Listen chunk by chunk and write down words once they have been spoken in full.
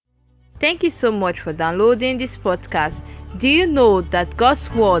Thank you so much for downloading this podcast. Do you know that God's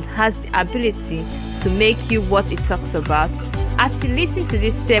Word has the ability to make you what it talks about? As you listen to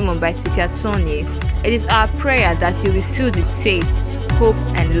this sermon by Tika Tony, it is our prayer that you will be filled with faith, hope,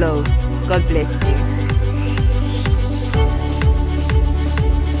 and love. God bless you.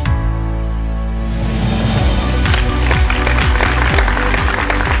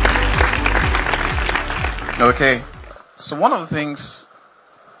 Okay, so one of the things,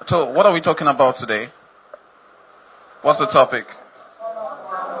 so what are we talking about today? What's the topic?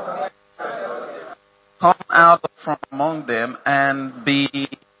 Come out from among them and be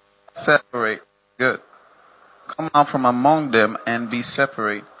separate. Good. Come out from among them and be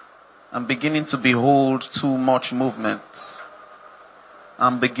separate. I'm beginning to behold too much movement.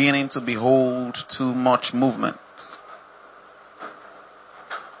 I'm beginning to behold too much movement.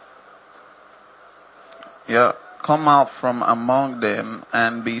 Yeah. Come out from among them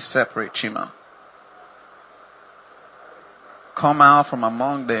and be separate, Chima. Come out from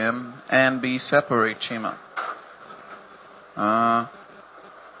among them and be separate, Chima.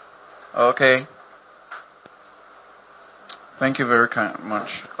 Okay. Thank you very much.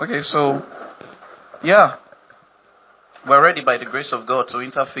 Okay, so, yeah. We're ready by the grace of God to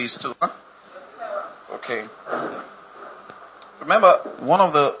interface too, huh? Okay. Remember, one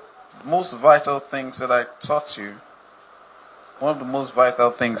of the most vital things that I taught you,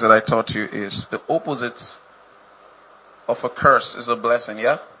 is the opposite of a curse is a blessing,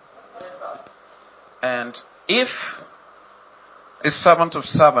 yeah? And if a servant of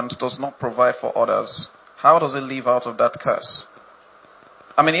servants does not provide for others, how does it live out of that curse?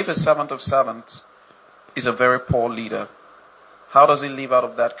 I mean, if a servant of servants is a very poor leader, how does he live out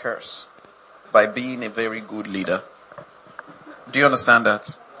of that curse? By being a very good leader. Do you understand that?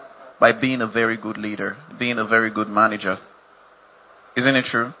 By being a very good leader, being a very good manager. Isn't it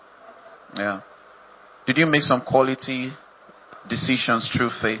true? Yeah. Did you make some quality decisions through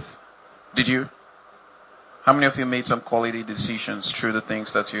faith? Did you? How many of you made some quality decisions through the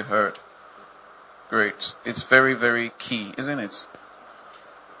things that you heard? Great. It's very, very key, isn't it?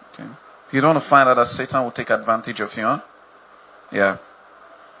 Okay. You don't want to find out that Satan will take advantage of you, huh? Yeah.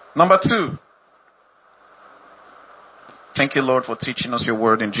 Number 2. Thank you, Lord, for teaching us your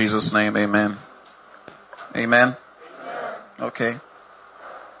word in Jesus' name. Amen. Amen. Okay.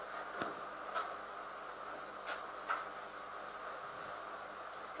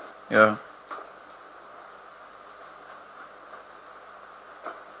 Yeah.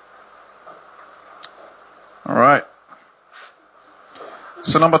 All right.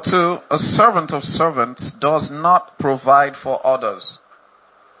 So number 2, a servant of servants does not provide for others.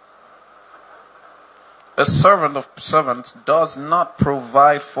 A servant of servants does not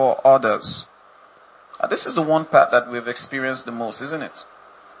provide for others. This is the one part that we've experienced the most, isn't it?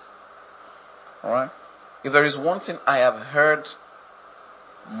 All right. If there is one thing I have heard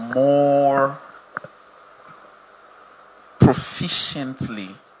more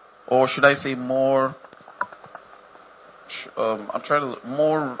proficiently, or should I say more,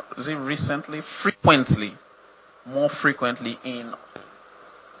 more frequently in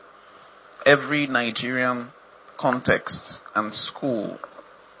every Nigerian context and school,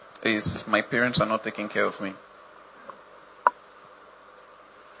 is my parents are not taking care of me.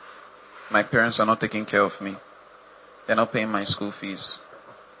 My parents are not taking care of me. They're not paying my school fees.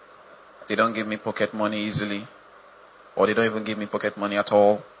 They don't give me pocket money easily. Or they don't even give me pocket money at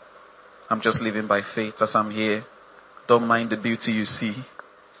all. I'm just living by faith as I'm here. Don't mind the beauty you see.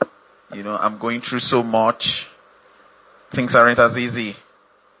 You know, I'm going through so much. Things aren't as easy.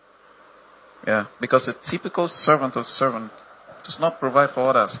 Yeah, because a typical servant of servant does not provide for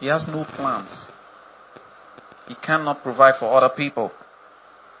others. He has no plans. He cannot provide for other people.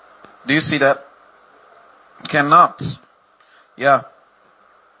 Do you see that? Cannot. Yeah.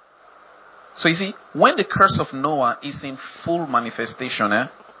 So you see, when the curse of Noah is in full manifestation,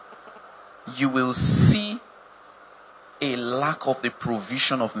 you will see a lack of the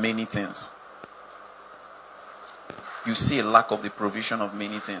provision of many things. You see a lack of the provision of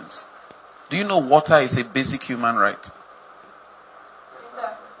many things. Do you know water is a basic human right?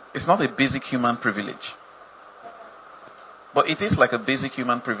 It's not a basic human privilege. But it is like a basic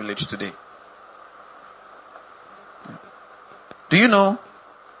human privilege today. Do you know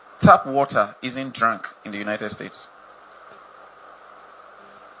tap water isn't drunk in the United States?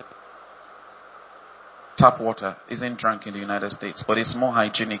 Tap water isn't drunk in the United States, but it's more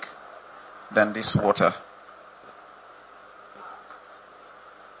hygienic than this water.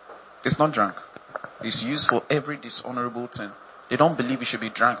 It's not drunk. It's used for every dishonorable thing. They don't believe it should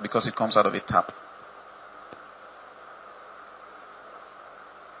be drunk because it comes out of a tap.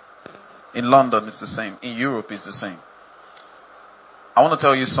 In London, it's the same. In Europe, it's the same. I want to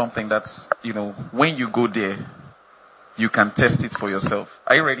tell you something that's, when you go there, you can test it for yourself.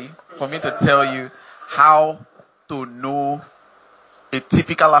 Are you ready for me to tell you how to know a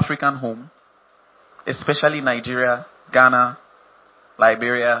typical African home, especially Nigeria, Ghana,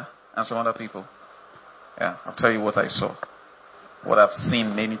 Liberia, and some other people? Yeah, I'll tell you what I saw. What I've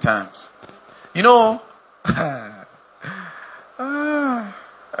seen many times.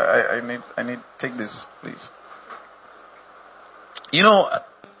 I need take this, please.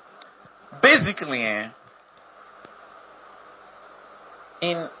 Basically,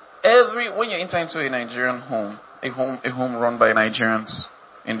 when you enter into a Nigerian home, a home run by Nigerians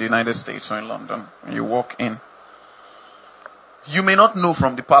in the United States or in London, when you walk in, you may not know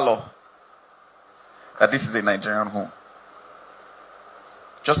from the parlor that this is a Nigerian home.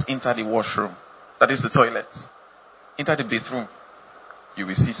 Just enter the washroom, that is the toilet. Enter the bathroom, you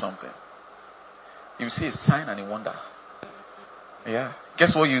will see something. You will see a sign and a wonder. Yeah.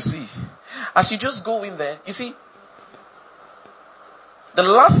 Guess what you see? As you just go in there, you see, the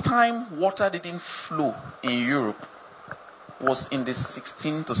last time water didn't flow in Europe was in the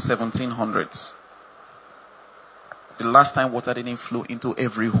 16 to 1700s. The last time water didn't flow into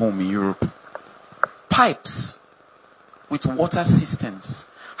every home in Europe. Pipes with water systems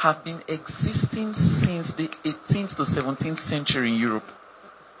have been existing since the 18th to 17th century in Europe.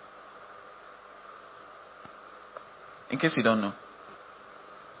 In case you don't know.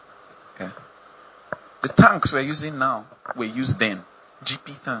 Okay. The tanks we're using now were used then.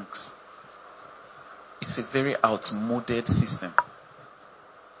 GP tanks. It's a very outmoded system.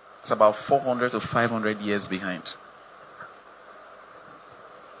 It's about 400 to 500 years behind.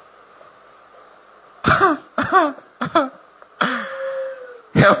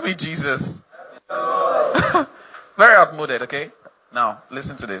 Help me, Jesus. Very outmoded, okay? Now,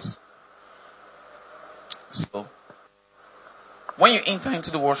 listen to this. So, when you enter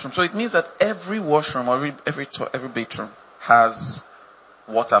into the washroom, so it means that every washroom or every bedroom has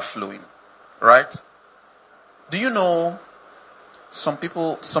water flowing, right? Do you know some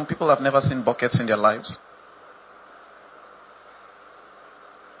people have never seen buckets in their lives?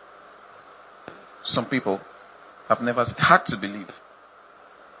 Some people have never had to believe.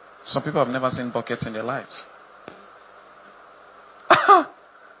 Some people have never seen buckets in their lives.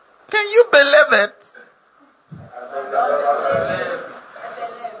 Can you believe it?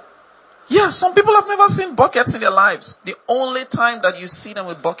 Yeah, some people have never seen buckets in their lives. The only time that you see them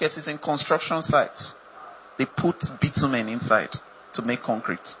with buckets is in construction sites. They put bitumen inside to make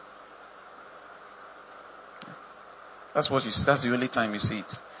concrete. That's the only time you see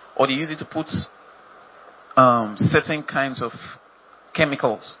it. Or they use it to put certain kinds of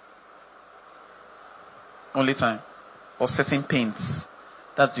chemicals. Only time. Or certain paints.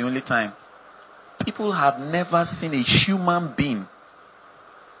 That's the only time. People have never seen a human being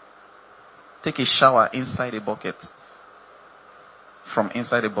take a shower inside a bucket. From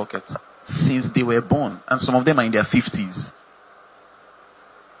inside a bucket. Since they were born. And some of them are in their 50s.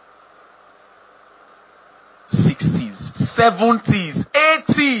 60s. 70s.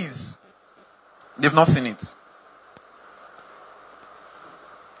 80s. They've not seen it.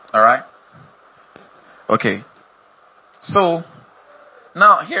 Alright? Okay. So,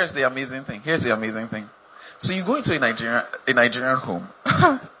 now here's the amazing thing. So you go into a Nigerian home.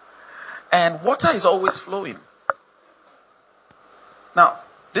 And water is always flowing. Now,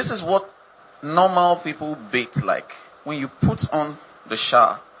 this is what normal people bathe like. When you put on the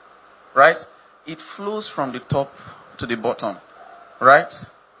shower, right? It flows from the top to the bottom. Right?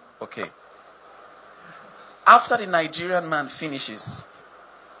 Okay. After the Nigerian man finishes,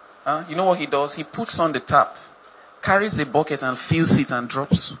 you know what he does? He puts on the tap, carries the bucket and fills it and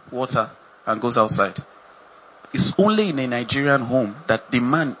drops water and goes outside. It's only in a Nigerian home that the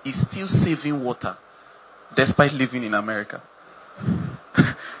man is still saving water despite living in America.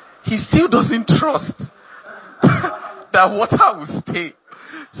 He still doesn't trust that water will stay.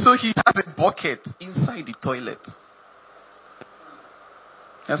 So he has a bucket inside the toilet.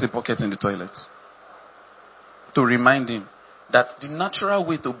 He has a bucket in the toilet. To remind him that the natural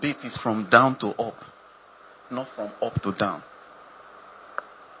way to bathe is from down to up, not from up to down.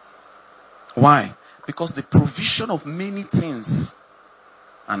 Why? Because the provision of many things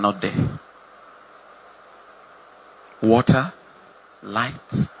are not there. Water, light,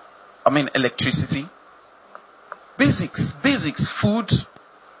 electricity, basics, food,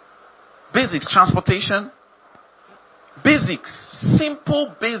 basics, transportation, basics,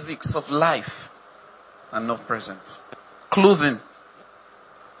 simple basics of life are not present. Clothing,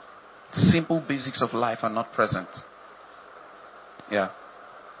 simple basics of life are not present. Yeah.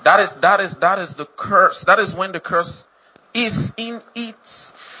 That is the curse. That is when the curse is in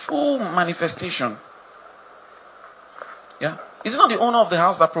its full manifestation. Yeah. Is it not the owner of the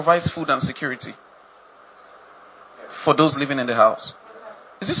house that provides food and security for those living in the house?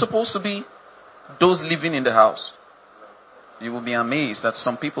 Is it supposed to be those living in the house? You will be amazed that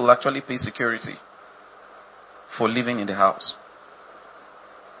some people actually pay security for living in the house.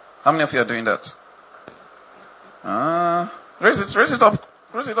 How many of you are doing that? Raise it up.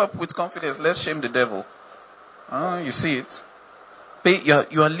 Raise it up with confidence. Let's shame the devil. You see it.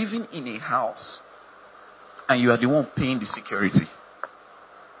 You are living in a house, and you are the one paying the security.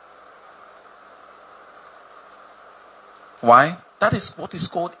 Why? That is what is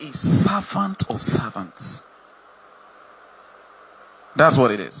called a servant of servants. That's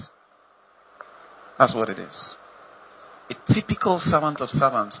what it is. That's what it is. A typical servant of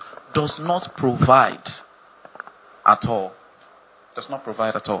servants does not provide at all. Does not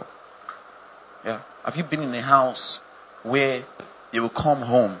provide at all. Yeah. Have you been in a house where you will come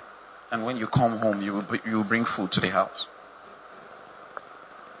home, and when you come home, you will bring food to the house?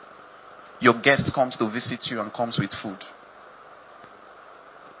 Your guest comes to visit you and comes with food.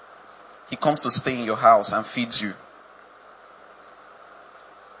 He comes to stay in your house and feeds you.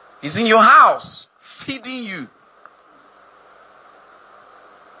 He's in your house feeding you.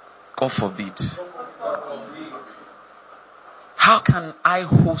 God forbid. How can I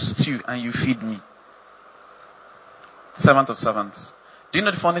host you and you feed me? Servant of servants. Do you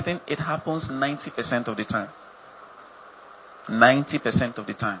know the funny thing? It happens 90% of the time. 90% of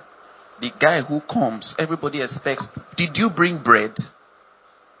the time. The guy who comes, everybody expects, did you bring bread?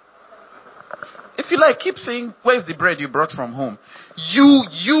 If you like, keep saying, where's the bread you brought from home?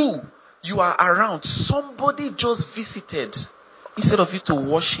 You are around. Somebody just visited. Instead of you to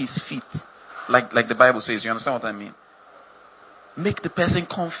wash his feet. Like the Bible says. You understand what I mean? Make the person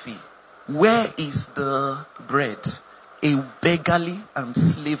comfy. Where is the bread? A beggarly and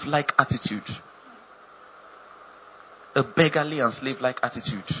slave-like attitude. A beggarly and slave-like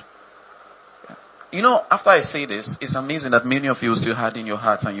attitude. You know, after I say this, it's amazing that many of you still had in your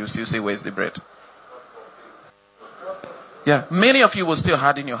hearts and you still say, where's the bread? Yeah, many of you will still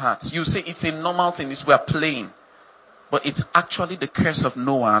have in your hearts. You say it's a normal thing, we are playing. But it's actually the curse of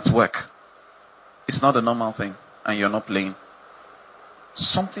Noah at work. It's not a normal thing, and you're not playing.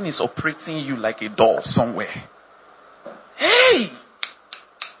 Something is operating you like a doll somewhere. Hey!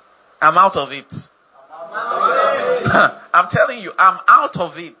 I'm out of it. I'm telling you, I'm out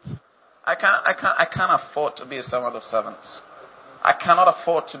of it. I can't afford to be a servant of servants. I cannot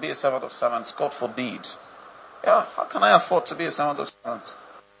afford to be a servant of servants. God forbid. Yeah, how can I afford to be a servant of servants?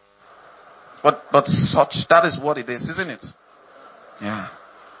 But that is what it is, isn't it? Yeah.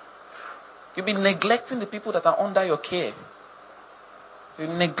 You'll be neglecting the people that are under your care. You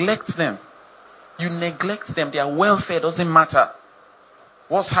neglect them. You neglect them. Their welfare doesn't matter.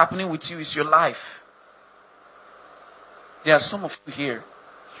 What's happening with you is your life. There are some of you here,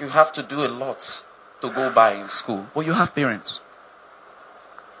 you have to do a lot to go by in school. But you have parents.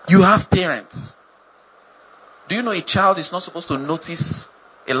 You have parents. Do you know a child is not supposed to notice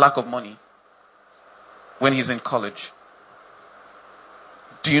a lack of money when he's in college?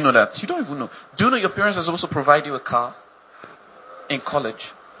 Do you know that? You don't even know. Do you know your parents are supposed to provide you a car in college,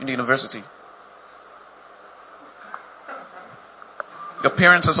 in the university? Your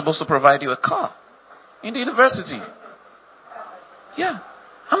parents are supposed to provide you a car in the university. Yeah.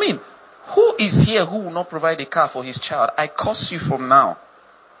 I mean, who is here who will not provide a car for his child? I curse you from now.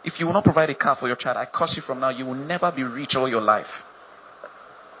 If you will not provide a car for your child, I curse you from now. You will never be rich all your life.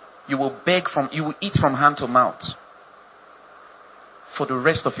 You will you will eat from hand to mouth for the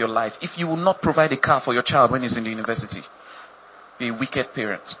rest of your life. If you will not provide a car for your child when he's in the university, be a wicked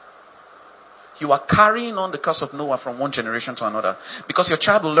parent. You are carrying on the curse of Noah from one generation to another, because your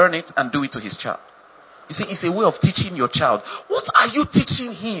child will learn it and do it to his child. You see, it's a way of teaching your child. What are you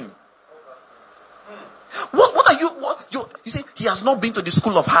teaching him? What are you see, he has not been to the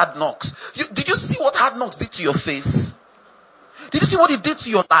school of hard knocks. Did you see what hard knocks did to your face? Did you see what it did to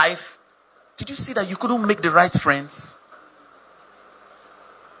your life? Did you see that you couldn't make the right friends?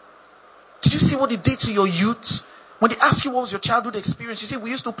 Did you see what it did to your youth? When they ask you what was your childhood experience, you say, we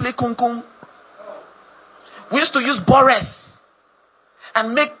used to play kung kung. We used to use Boris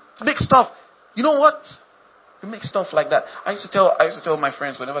and make stuff. You know what? We make stuff like that. I used to tell my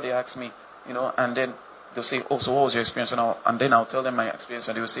friends whenever they ask me, and then they'll say, oh, so what was your experience? And then I'll tell them my experience,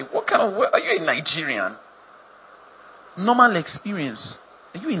 and they will say, are you a Nigerian? Normal experience.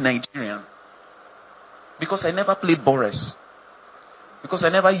 Are you a Nigerian? Because I never played Boris. Because I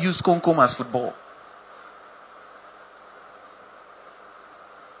never used Kung Kung as football.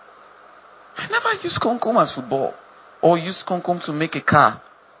 I never used Concom as football or used Concom to make a car.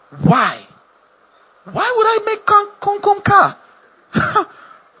 Why? Why would I make Concom car?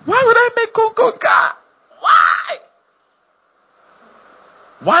 Why would I make Concom car? Why?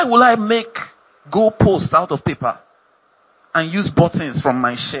 Why will I make goalposts out of paper and use buttons from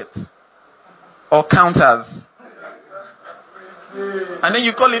my shirt or counters? And then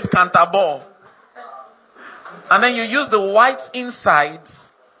you call it counterball. And then you use the white insides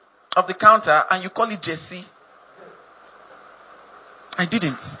of the counter and you call it Jesse. I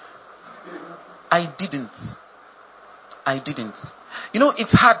didn't. You know,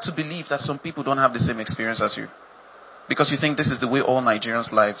 it's hard to believe that some people don't have the same experience as you. Because you think this is the way all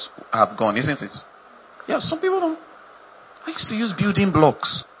Nigerians' lives have gone, isn't it? Yeah, some people don't. I used to use building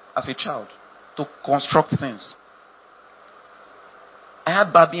blocks as a child to construct things. I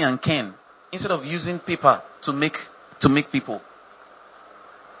had Barbie and Ken instead of using paper to make people.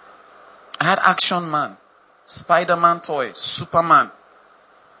 I had Action Man, Spider-Man toys, Superman.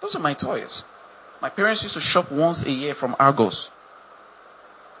 Those are my toys. My parents used to shop once a year from Argos.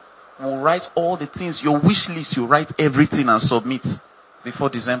 We'll write all the things, your wish list, you write everything and submit before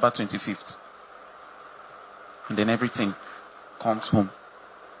December 25th. And then everything comes home.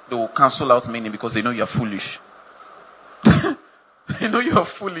 They will cancel out many because they know you're foolish. They know you're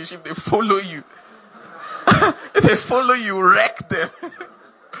foolish if they follow you. If they follow you, wreck them.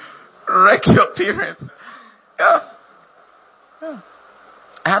 Wreck your parents. Yeah.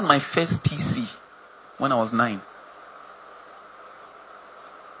 I had my first PC when I was 9.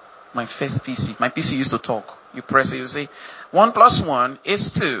 My first PC. My PC used to talk. You press it, you say, 1 + 1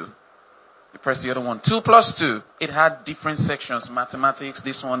 is 2. You press the other one. 2 + 2. It had different sections. Mathematics,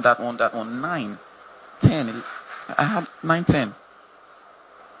 this one, that one, that one. 9, 10. I had 9, 10.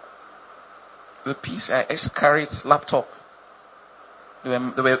 The PC, I used to carry it, laptop. They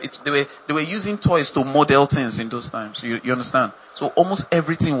were using toys to model things in those times. You understand? So almost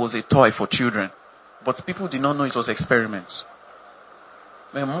everything was a toy for children. But people did not know it was experiments.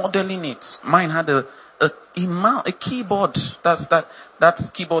 They were modeling it. Mine had a keyboard. That's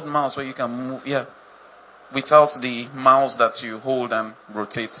that keyboard mouse where you can move, without the mouse that you hold and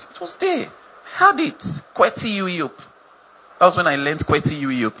rotate. It was there. I had it. QWERTY UEOP. That was when I learned QWERTY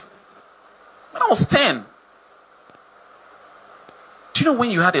UEOP. When I was 10. Do you know when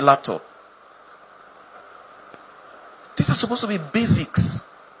you had a laptop? These are supposed to be basics.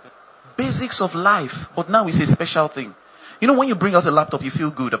 Basics of life. But now it's a special thing. You know when you bring out a laptop, you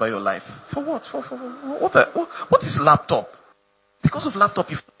feel good about your life. For what? What is laptop? Because of laptop,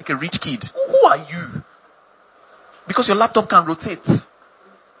 you feel like a rich kid. Who are you? Because your laptop can rotate.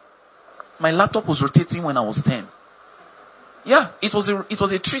 My laptop was rotating when I was 10. Yeah, it was a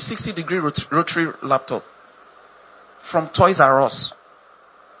 360-degree rotary laptop. From Toys R Us.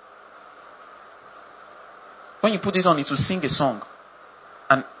 When you put it on, it will sing a song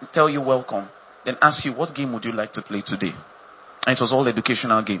and tell you welcome. Then ask you, what game would you like to play today? And it was all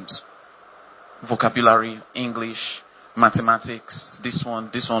educational games. Vocabulary, English, mathematics, this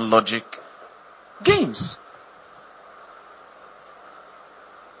one, logic. Games.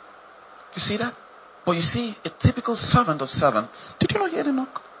 You see that? But you see, a typical servant of servants. Did you not hear the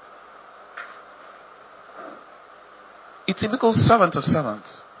knock? A typical servant of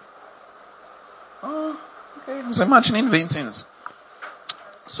servants. Oh, okay. I was imagining vain things.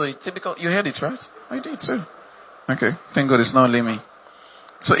 So a typical, you heard it, right? I did too. Okay. Thank God it's not only me.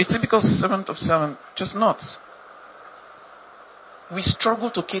 So a typical servant of servant, just not. We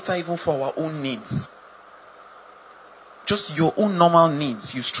struggle to cater even for our own needs. Just your own normal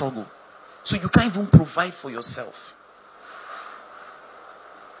needs, you struggle. So you can't even provide for yourself.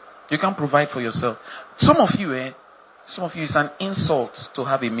 You can't provide for yourself. Some of you, it's an insult to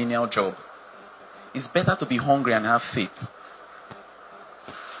have a menial job. It's better to be hungry and have faith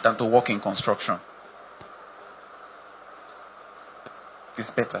than to work in construction. It's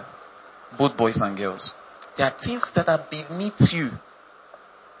better. Both boys and girls. There are things that are beneath you.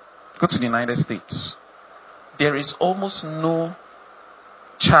 Go to the United States. There is almost no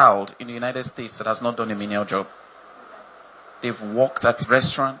child in the United States that has not done a menial job. They've worked at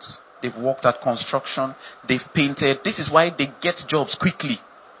restaurants. They've worked at construction. They've painted. This is why they get jobs quickly.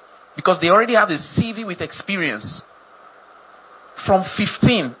 Because they already have a CV with experience. From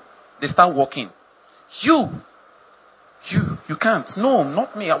 15, they start working. You can't. No,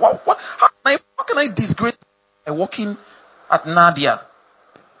 not me. How can I disgrace by working at Nadia?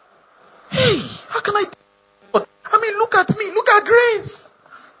 Hey, how can I? Look at me. Look at Grace.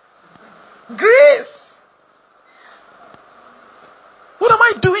 Grace. What am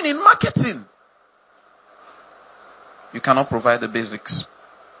I doing in marketing? You cannot provide the basics.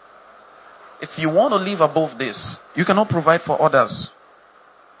 If you want to live above this, you cannot provide for others.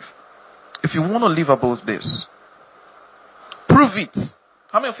 If you want to live above this, prove it.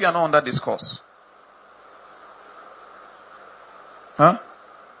 How many of you are not under this course? Huh?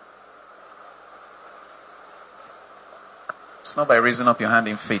 It's not by raising up your hand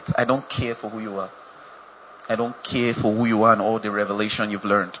in faith. I don't care for who you are. I don't care for who you are and all the revelation you've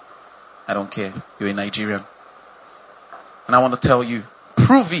learned. I don't care. You're a Nigerian. And I want to tell you,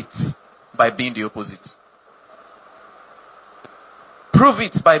 prove it by being the opposite. Prove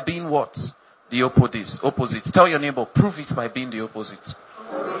it by being what? The opposite. Tell your neighbor, prove it by being the opposite.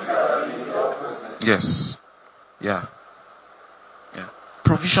 Yes. Yeah. Yeah.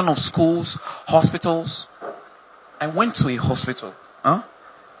 Provision of schools, hospitals. I went to a hospital.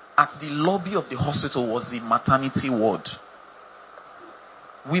 At the lobby of the hospital was the maternity ward.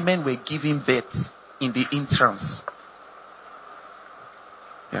 Women were giving birth in the entrance.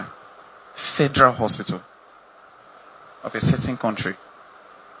 Yeah. Federal hospital of a certain country.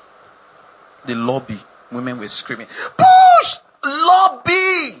 The lobby. Women were screaming, push!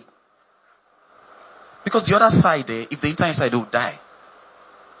 Lobby! Because the other side there, if they enter inside, they will die.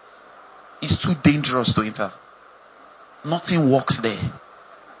 It's too dangerous to enter. Nothing works there.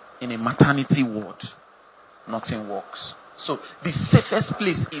 In a maternity ward, nothing works. So the safest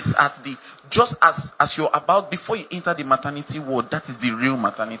place is at the, just as you're about, before you enter the maternity ward, that is the real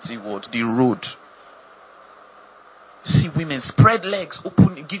maternity ward, the road. You see women spread legs,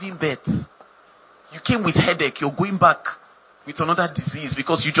 open, giving birth. You came with headache, you're going back with another disease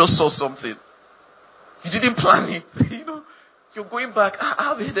because you just saw something. You didn't plan it. You're going back, I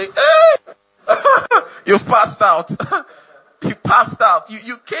have a headache. Hey! You've passed out. You passed out.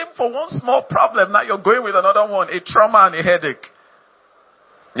 You came for one small problem. Now you're going with another one. A trauma and a headache.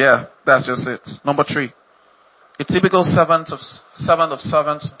 Yeah, that's just it. Number 3. A typical servant of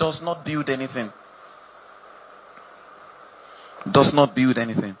servants does not build anything. Does not build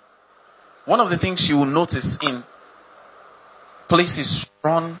anything. One of the things you will notice in places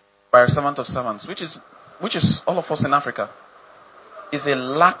run by a servant of servants, which is all of us in Africa, is a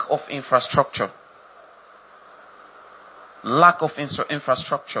lack of infrastructure. Lack of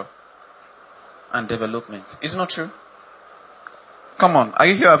infrastructure and development. Is it not true? Come on. Are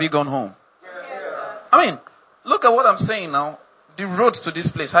you here? Have you gone home? Yeah. I mean, look at what I'm saying now. The road to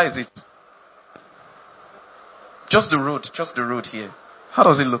this place, how is it? Just the road here. How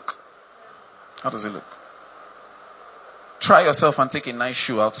does it look? How does it look? Try yourself and take a nice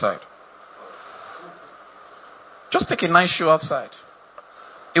shoe outside. Just take a nice shoe outside.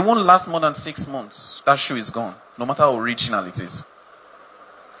 It won't last more than 6 months. That shoe is gone. No matter how original it is.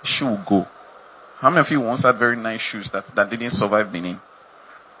 The shoe will go. How many of you once had very nice shoes that didn't survive Benin?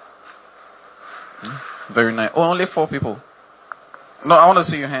 Very nice. Oh, only 4 people. No, I want to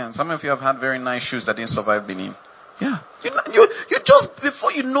see your hands. How many of you have had very nice shoes that didn't survive Benin? Yeah. You just,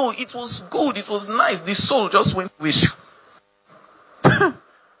 before you know, it was good. It was nice. The sole just went away.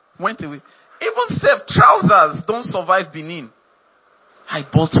 Went away. Even self trousers don't survive Benin. I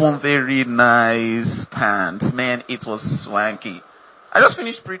bought one very nice pants. Man, it was swanky. I just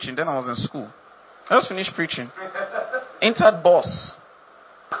finished preaching. Then I was in school. I just finished preaching. Entered bus.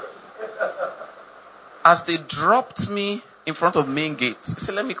 As they dropped me in front of main gate, I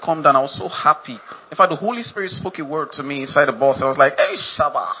said, let me come down. I was so happy. In fact, the Holy Spirit spoke a word to me inside the bus. I was like, hey,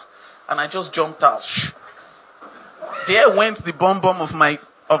 Shabba. And I just jumped out. There went the bum of my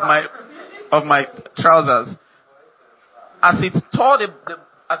trousers. As it tore it,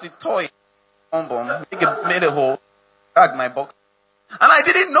 made a hole, dragged my box. And I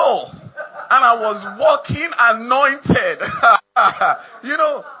didn't know. And I was walking anointed.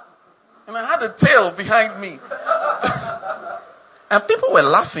 And I had a tail behind me. And people were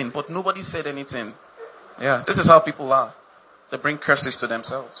laughing, but nobody said anything. Yeah, this is how people are. They bring curses to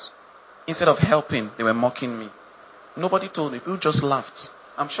themselves. Instead of helping, they were mocking me. Nobody told me. People just laughed.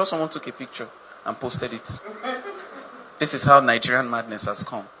 I'm sure someone took a picture and posted it. This is how Nigerian madness has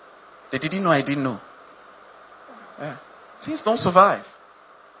come. They didn't know I didn't know. Yeah. Things don't survive.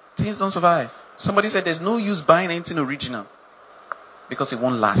 Things don't survive. Somebody said there's no use buying anything original because it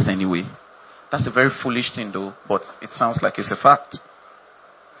won't last anyway. That's a very foolish thing though, but it sounds like it's a fact.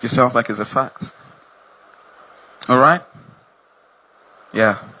 It sounds like it's a fact. Alright?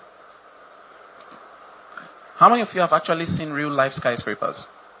 Yeah. How many of you have actually seen real life skyscrapers?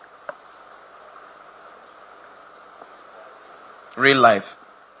 Real life.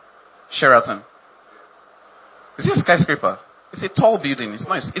 Sheraton. Is it a skyscraper? It's a tall building. It's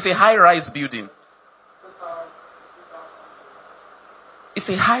nice. It's a high-rise building. It's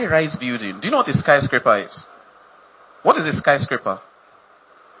a high-rise building. Do you know what a skyscraper is? What is a skyscraper?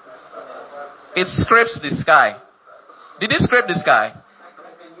 It scrapes the sky. Did it scrape the sky?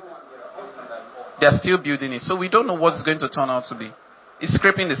 They are still building it. So we don't know what it's going to turn out to be. It's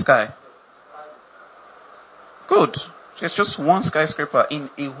scraping the sky. Good. There's just one skyscraper in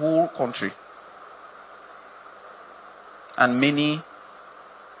a whole country. And many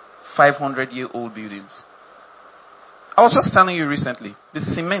 500-year-old buildings. I was just telling you recently, the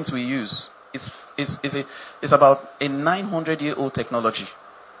cement we use is about a 900-year-old technology.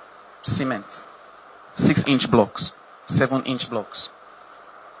 Cement. 6-inch blocks. 7-inch blocks.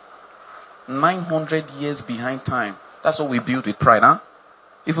 900 years behind time. That's what we build with pride, huh?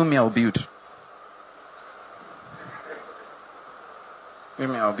 Even me, I'll build.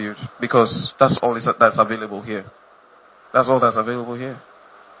 Even me, I'll build. Because that's all that's available here. That's all that's available here.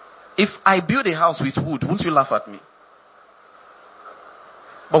 If I build a house with wood, won't you laugh at me?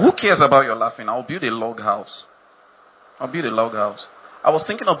 But who cares about your laughing? I'll build a log house. I'll build a log house. I was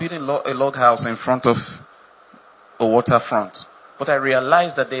thinking of building a log house in front of a waterfront. But I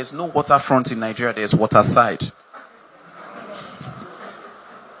realized that there's no waterfront in Nigeria. There's waterside.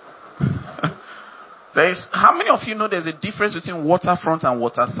 How many of you know there's a difference between waterfront and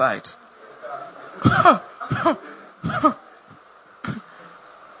waterside?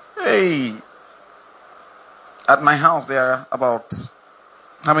 Hey. At my house, there are about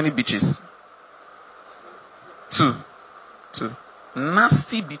how many beaches? 2.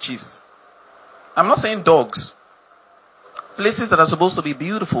 Nasty beaches. I'm not saying dogs. Places that are supposed to be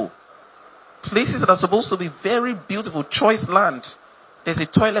beautiful. Places that are supposed to be very beautiful. Choice land. There's a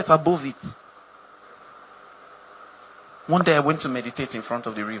toilet above it. One day I went to meditate in front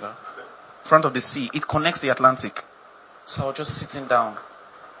of the river. In front of the sea. It connects the Atlantic. So I was just sitting down.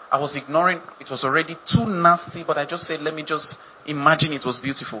 I was ignoring. It was already too nasty. But I just said, let me just imagine it was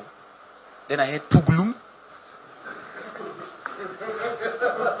beautiful. Then I heard Puglum.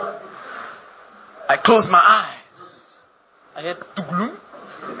 I closed my eyes. I heard Puglum.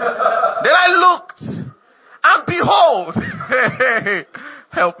 Then I looked. And behold.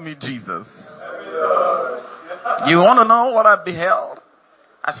 Help me, Jesus. You want to know what I beheld?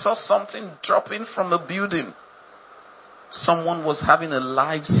 I saw something dropping from a building. Someone was having a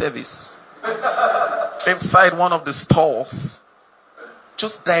live service inside one of the stalls.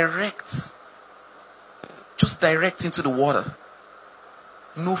 Just direct into the water.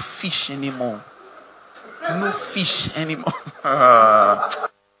 No fish anymore. No fish anymore. A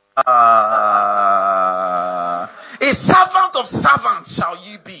servant of servants shall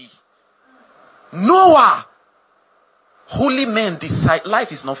ye be. Noah. Holy men decide.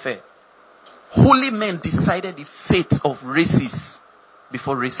 Life is not fair. Holy men decided the fate of races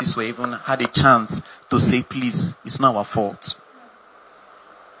before races were even had a chance to say, please, it's not our fault.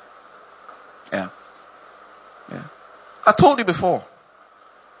 Yeah. I told you before.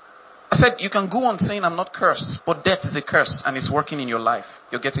 I said, you can go on saying I'm not cursed, but death is a curse and it's working in your life.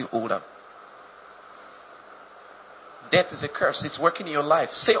 You're getting older. Death is a curse. It's working in your life.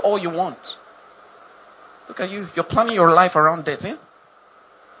 Say all you want. Look at you. You're planning your life around death, eh?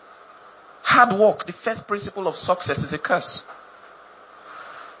 Hard work, the first principle of success, is a curse.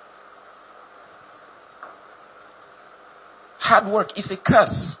 Hard work is a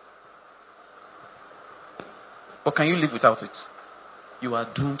curse. But can you live without it? You are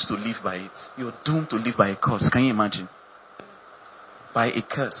doomed to live by it. You are doomed to live by a curse. Can you imagine? By a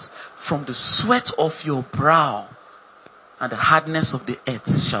curse. From the sweat of your brow and the hardness of the earth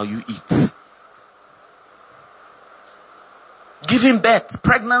shall you eat. Giving birth,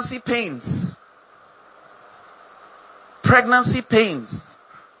 pregnancy pains,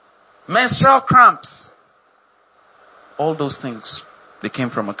 menstrual cramps, all those things, they came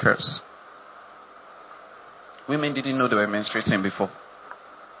from a curse. Women didn't know they were menstruating before,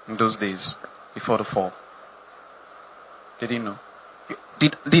 in those days, before the fall. They didn't know.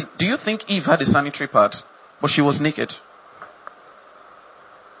 Do you think Eve had a sanitary pad, but she was naked?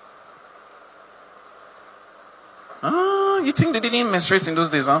 You think they didn't menstruate in those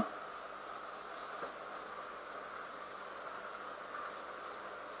days, huh?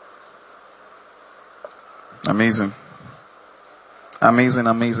 Amazing.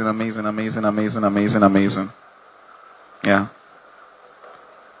 Yeah.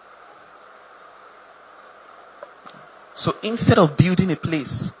 So instead of building a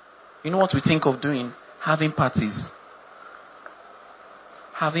place, you know what we think of doing? Having parties.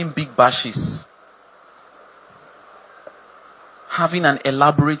 Having big bashes. Having an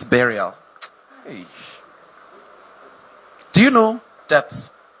elaborate burial. Hey. Do you know that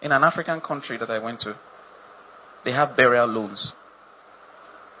in an African country that I went to, they have burial loans?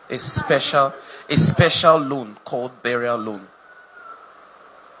 A special loan called burial loan.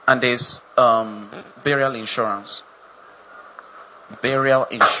 And there's burial insurance. Burial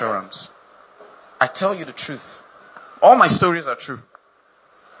insurance. I tell you the truth. All my stories are true.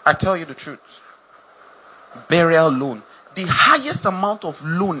 I tell you the truth. Burial loan. The highest amount of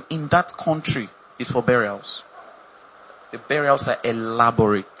loan in that country is for burials. The burials are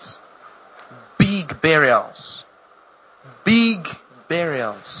elaborate. Big burials. Big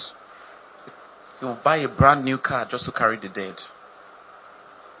burials. You'll buy a brand new car just to carry the dead.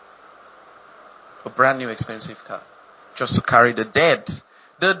 A brand new expensive car. Just to carry the dead.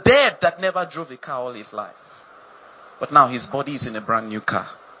 The dead that never drove a car all his life. But now his body is in a brand new car.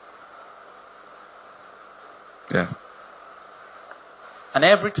 Yeah. And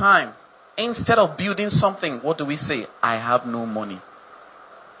every time, instead of building something, what do we say? I have no money.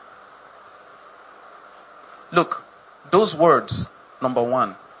 Look, those words, number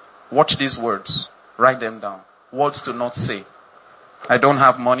one, watch these words. Write them down. Words to not say. I don't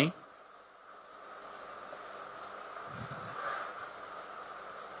have money.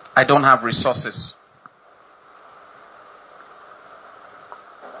 I don't have resources.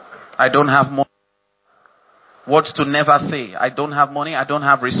 I don't have money. Words to never say. I don't have money. I don't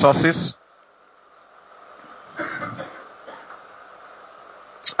have resources.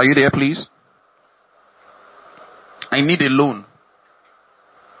 Are you there, please? I need a loan.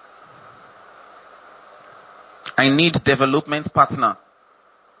 I need development partner.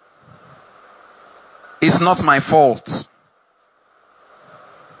 It's not my fault.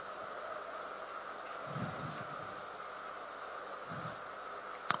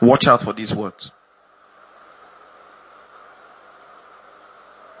 Watch out for these words.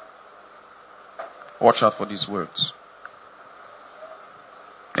 Watch out for these words.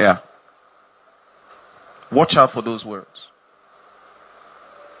 Yeah. Watch out for those words.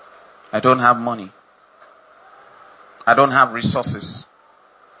 I don't have money. I don't have resources.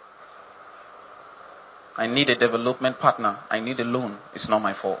 I need a development partner. I need a loan. It's not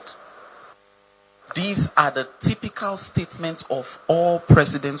my fault. These are the typical statements of all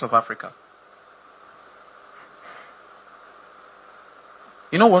presidents of Africa.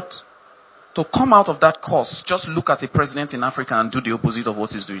 You know what? To come out of that course, just look at a president in Africa and do the opposite of what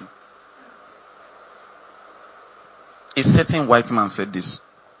he's doing. A certain white man said this.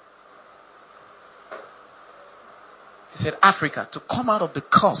 He said, Africa, to come out of the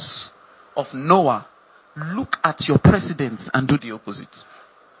curse of Noah, look at your presidents and do the opposite.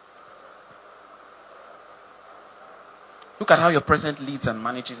 Look at how your president leads and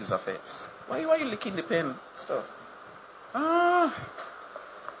manages his affairs. Why are you licking the pen stuff?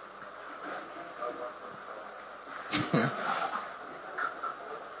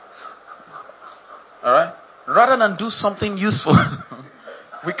 Alright? Rather than do something useful,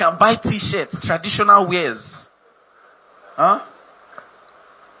 we can buy t-shirts, traditional wears.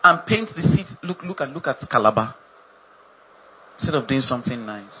 And paint the seat. Look at Calabar. Instead of doing something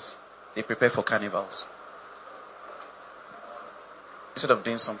nice, they prepare for carnivals. Instead of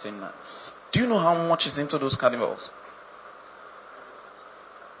doing something nice. Do you know how much is into those carnivals?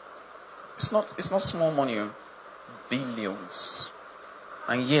 It's not small money. Billions.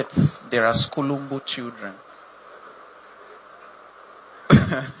 And yet, there are Skolombo children.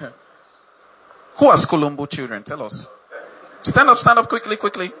 Who are Skolombo children? Tell us. Stand up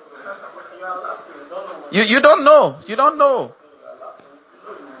quickly. You don't know. You don't know.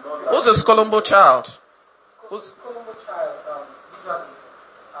 Who's a Skolombo child? Who's Skolombo child? Usually,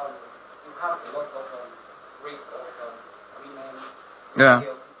 you have a lot of rates of women. Yeah.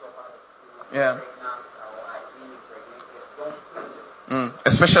 Yeah.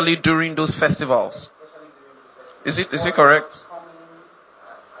 Especially during those festivals. Is it correct?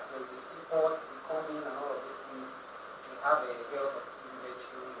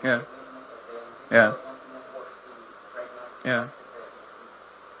 Yeah. Yeah. Yeah.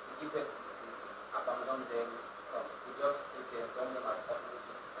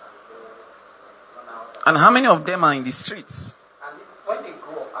 And how many of them are in the streets? And when they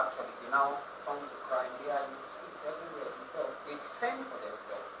grow up, actually, they now come to crime. They are in the streets everywhere themselves. They fend for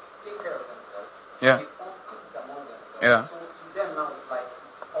themselves, take care of themselves. Yeah. They all cook among themselves. Yeah. So to them now, it's like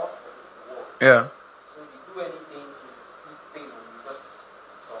it's us versus the world. Yeah. So they do anything to eat pain and just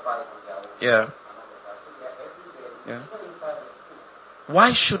survive on their own. Yeah. So they are everywhere. Yeah. Even inside the school. Why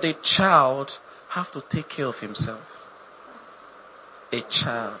should a child have to take care of himself? A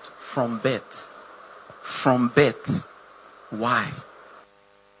child from birth. From birth. Why?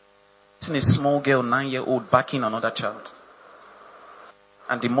 Seeing a small girl, 9-year-old, backing another child.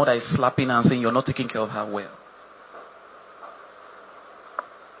 And the mother is slapping her and saying, you're not taking care of her well.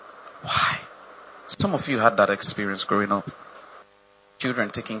 Why? Some of you had that experience growing up.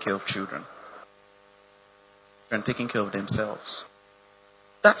 Children taking care of children. Children taking care of themselves.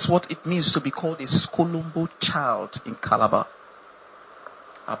 That's what it means to be called a Skolombo child in Calabar.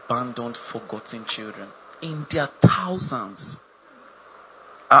 Abandoned, forgotten children. In their thousands.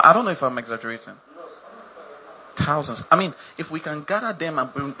 I don't know if I'm exaggerating. Thousands. I mean, if we can gather them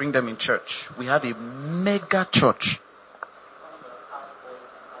and bring them in church, we have a mega church.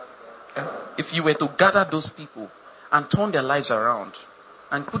 If you were to gather those people and turn their lives around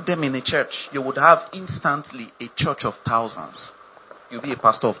and put them in a church, you would have instantly a church of thousands. You'll be a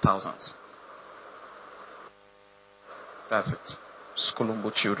pastor of thousands. That's it.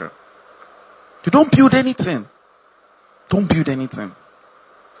 Skolombo children. You don't build anything. Don't build anything.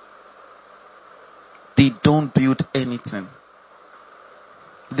 They don't build anything.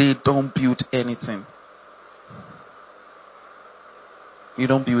 They don't build anything. You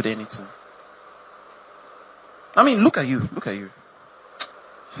don't build anything. I mean, look at you. Look at you.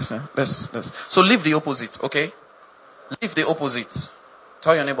 Let's. So leave the opposite, okay? Leave the opposite.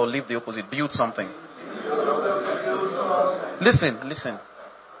 Tell your neighbor, leave the opposite. Build something. Listen.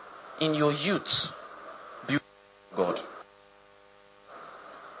 In your youth, build God.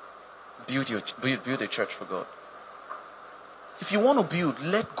 Build a church for God. If you want to build,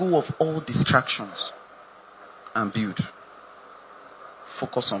 let go of all distractions and build.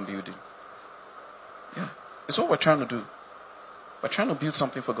 Focus on building. Yeah. It's what we're trying to do. We're trying to build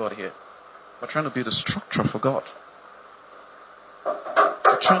something for God here. We're trying to build a structure for God.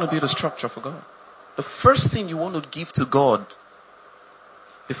 We're trying to build a structure for God. The first thing you want to give to God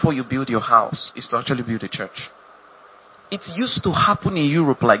before you build your house is to actually build a church. It used to happen in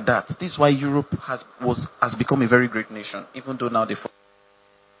Europe like that. This is why Europe has become a very great nation, even though now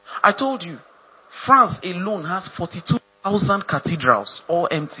I told you, France alone has 42,000 cathedrals, all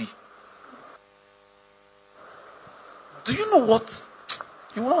empty. Do you know what?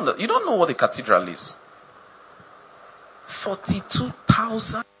 You don't know what a cathedral is.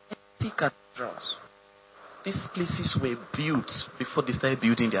 42,000 empty cathedrals. These places were built before they started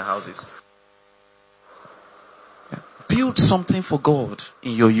building their houses. Build something for God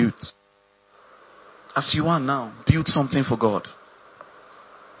in your youth. As you are now, build something for God.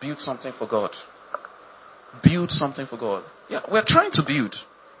 Build something for God. Build something for God. Yeah, we're trying to build.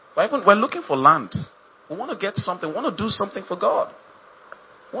 We're looking for land. We want to get something. We want to do something for God.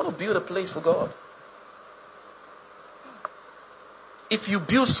 We want to build a place for God. If you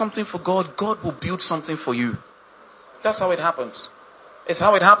build something for God, God will build something for you. That's how it happens. It's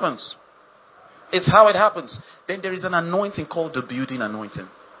how it happens. It's how it happens. Then there is an anointing called the building anointing.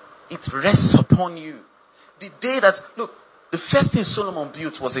 It rests upon you. The day that, look, the first thing Solomon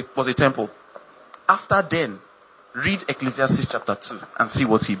built was a temple. After then, read Ecclesiastes chapter 2 and see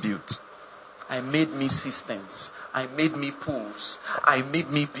what he built. I made me systems. I made me pools. I made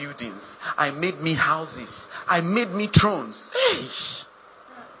me buildings. I made me houses. I made me thrones. Hey!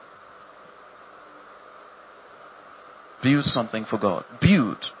 Build something for God.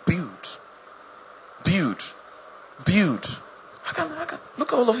 Build. I can. Look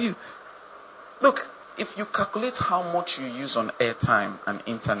at all of you. Look, if you calculate how much you use on airtime and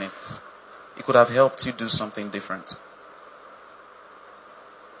internet, it could have helped you do something different.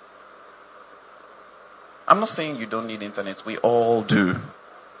 I'm not saying you don't need internet. We all do.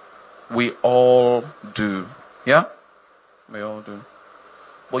 Yeah? We all do.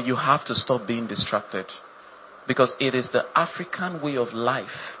 But you have to stop being distracted. Because it is the African way of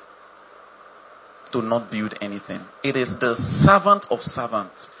life to not build anything. It is the servant of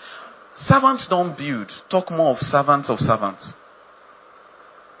servants. Servants don't build. Talk more of servants of servants.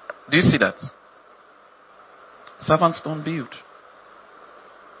 Do you see that? Servants don't build.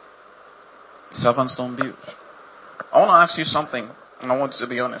 Servants don't build. I want to ask you something, and I want you to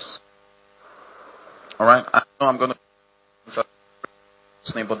be honest. Alright? I know I'm going to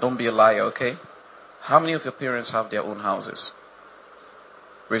name, but don't be a liar, okay? How many of your parents have their own houses?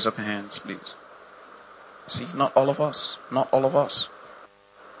 Raise up your hands, please. See, not all of us. Not all of us.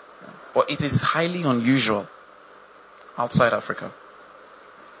 But it is highly unusual outside Africa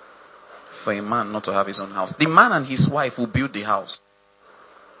for a man not to have his own house. The man and his wife will build the house.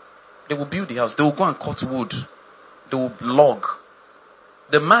 They will build the house. They will go and cut wood. They will log.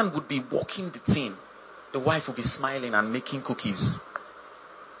 The man would be walking the thing. The wife will be smiling and making cookies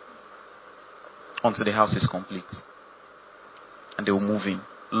until the house is complete. And they will move in.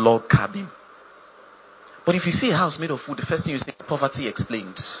 Log cabin. But if you see a house made of wood, the first thing you say is poverty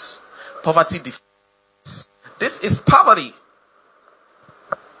explained. Poverty defined. This is poverty.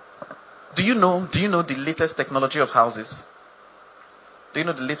 Do you know the latest technology of houses? Do you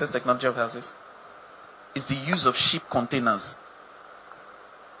know the latest technology of houses? It's the use of ship containers.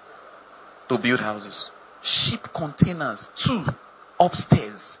 to build houses. Ship containers, 2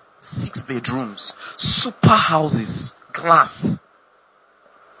 upstairs, 6 bedrooms, super houses, glass.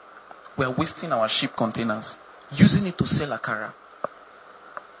 We are wasting our ship containers, using it to sell akara,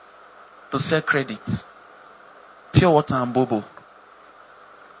 to sell credit, pure water and bobo,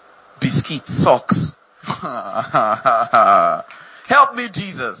 biscuits, socks. Help me,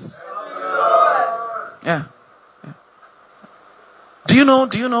 Jesus. Yeah. Do you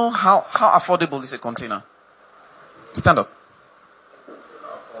know how affordable is a container? Stand up.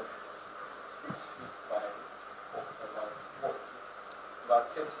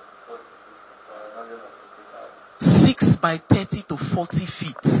 6 by 30 to 40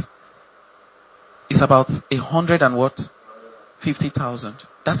 feet. It's about 100 and what? 50,000.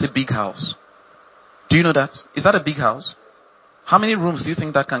 That's a big house. Do you know that? Is that a big house? How many rooms do you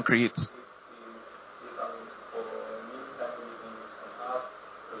think that can create?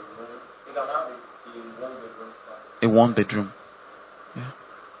 A 1-bedroom. Yeah.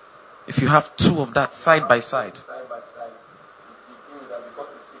 If you have 2 of that side by side.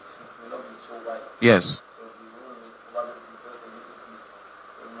 Yes.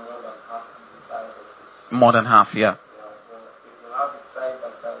 More than half, yeah.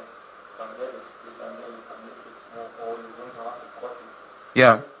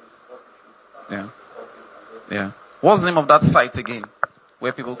 Yeah. Yeah. Yeah. What's the name of that site again?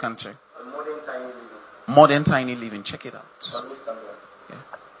 Where people can check? Modern Tiny Living. Check it out. Yeah.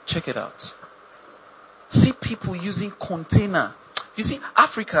 Check it out. See people using container. You see,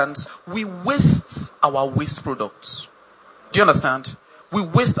 Africans, we waste our waste products. Do you understand? We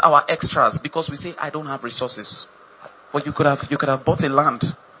waste our extras because we say, I don't have resources. But you could have bought a land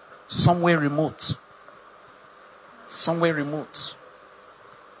somewhere remote. Somewhere remote.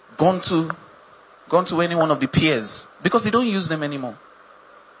 Gone to any one of the piers. Because they don't use them anymore.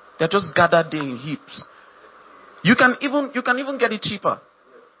 They're just gathered there in heaps. You can even get it cheaper.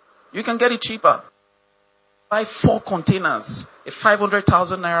 You can get it cheaper. Buy 4 containers, a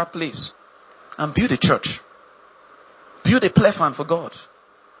 500,000 naira place, and build a church. Build a plefan for God.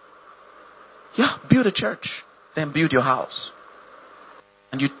 Yeah, build a church. Then build your house.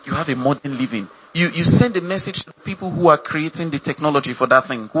 And you have a modern living. You send a message to people who are creating the technology for that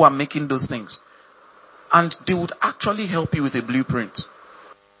thing, who are making those things. And they would actually help you with a blueprint.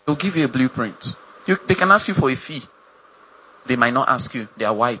 They'll give you a blueprint. They can ask you for a fee. They might not ask you. They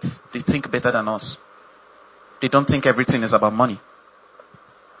are white. They think better than us. They don't think everything is about money.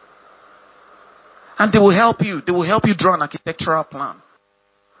 And they will help you. They will help you draw an architectural plan.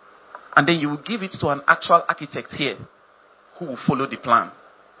 And then you will give it to an actual architect here who will follow the plan.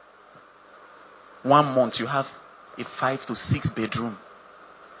 1 month you have a 5 to 6 bedroom.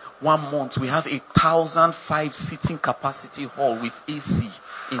 1 month we have 1,005 seating capacity hall with AC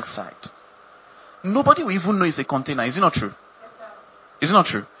inside. Nobody will even know it's a container. Is it not true? Is it not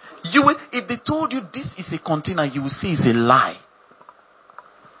true? If they told you this is a container, you will say it's a lie.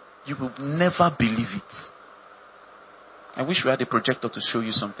 You will never believe it. I wish we had a projector to show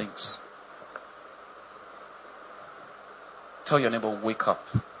you some things. Tell your neighbor, wake up.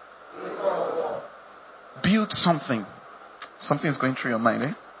 Build something. Something is going through your mind,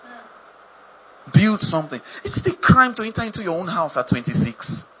 eh? Build something. Is it a crime to enter into your own house at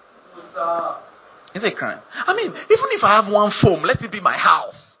 26? Is it a crime? I mean, even if I have 1 foam, let it be my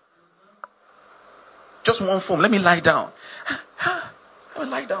house. Just 1 foam. Let me lie down. Let me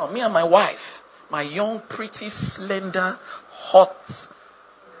lie down. Me and my wife. My young, pretty, slender, hot,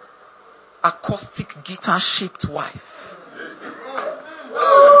 acoustic guitar-shaped wife.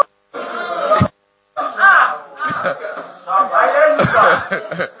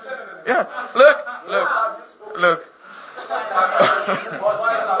 Yeah. Look.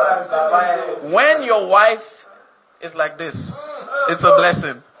 When your wife is like this, it's a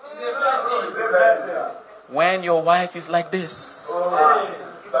blessing. When your wife is like this.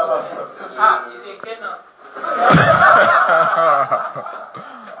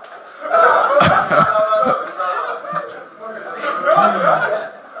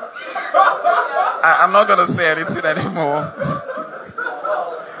 I'm not going to say anything anymore.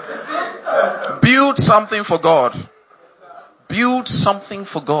 Build something for God. Build something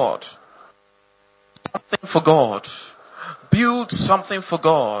for God. Something for God. Build something for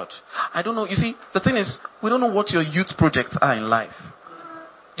God. I don't know. You see, the thing is, we don't know what your youth projects are in life.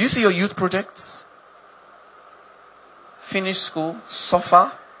 Do you see your youth projects? Finish school,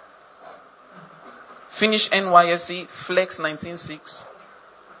 suffer. Finish NYSC, flex 19.6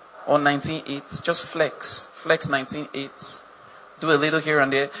 or 19.8. Just flex. Flex 19.8. Do a little here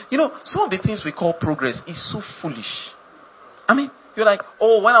and there. You know, some of the things we call progress is so foolish. I mean, You're like,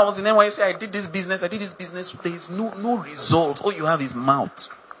 oh, when I was in NYC, I did this business. There is no result. All you have is mouth.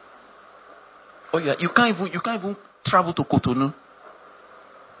 You can't even travel to Cotonou.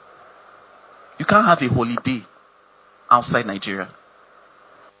 You can't have a holiday outside Nigeria.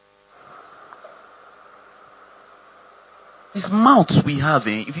 It's mouth we have.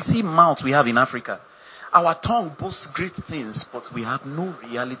 If you see mouth we have in Africa, our tongue boasts great things, but we have no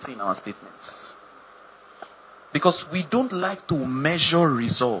reality in our statements. Because we don't like to measure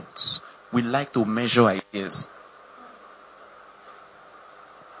results. We like to measure ideas.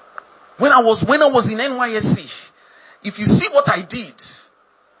 When I was in NYSC, if you see what I did,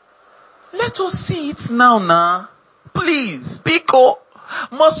 let us see it now. Please, Biko,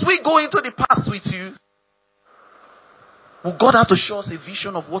 must we go into the past with you? Will God have to show us a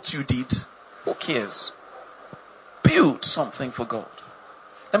vision of what you did? Who cares? Build something for God.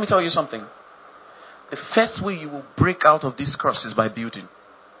 Let me tell you something. The first way you will break out of this curse is by building.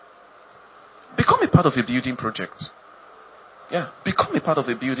 Become a part of a building project. Yeah, become a part of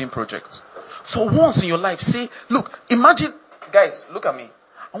a building project. For once in your life, say, look, imagine, guys, look at me.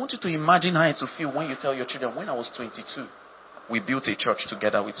 I want you to imagine how it will feel when you tell your children, when I was 22, we built a church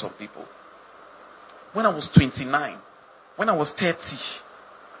together with some people. When I was 29, when I was 30,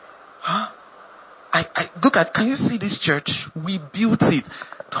 I look at, can you see this church? We built it.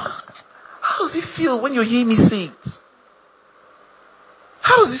 How does it feel when you hear me say it?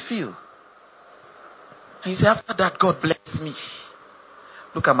 How does it feel? And you say, after that, God bless me.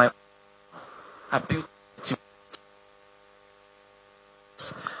 Look at I built it.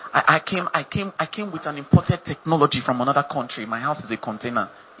 I came with an imported technology from another country. My house is a container.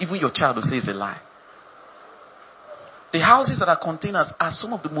 Even your child will say it's a lie. The houses that are containers are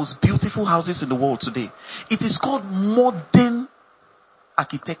some of the most beautiful houses in the world today. It is called modern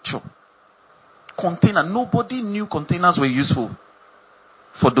architecture. Container. Nobody knew containers were useful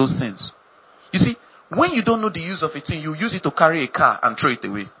for those things. You see, when you don't know the use of a thing, you use it to carry a car and throw it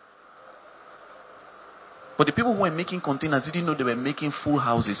away. But the people who were making containers didn't know they were making full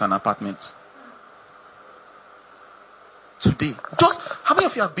houses and apartments. Today, just how many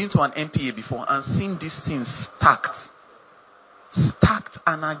of you have been to an MPA before and seen these things stacked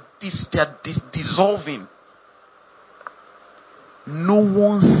and they're dissolving? No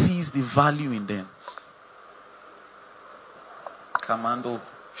one sees the value in them. Commando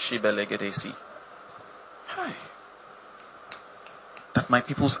Shibelegedesi. Hi. That my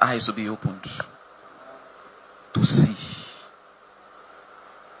people's eyes will be opened to see.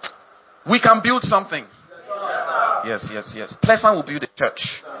 We can build something. Yes. Plefan will build a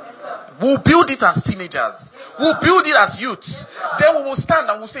church. We'll build it as teenagers. We'll build it as youths. Then we will stand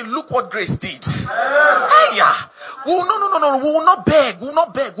and we'll say, look what Grace did. Yeah. No. We will not beg.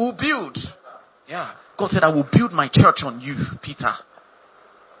 We'll build. Yeah. God said, I will build my church on you, Peter.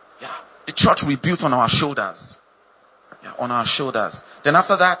 Yeah. The church we built on our shoulders. Yeah, on our shoulders. Then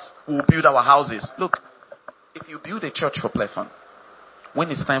after that, we'll build our houses. Look, if you build a church for Plefan, when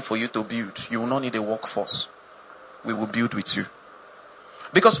it's time for you to build, you will not need a workforce. We will build with you.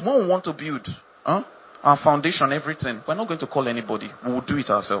 Because when we want to build our foundation, everything, we're not going to call anybody. We will do it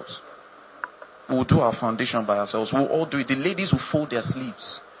ourselves. We will do our foundation by ourselves. We'll all do it. The ladies will fold their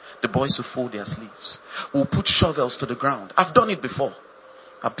sleeves. The boys will fold their sleeves. We'll put shovels to the ground. I've done it before.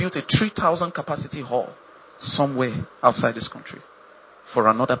 I built a 3,000 capacity hall somewhere outside this country for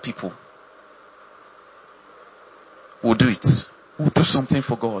another people. We'll do it. We'll do something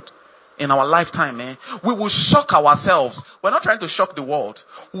for God. In our lifetime, we will shock ourselves. We're not trying to shock the world.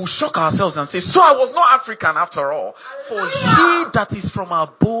 We'll shock ourselves and say, so I was not African after all. For he that is from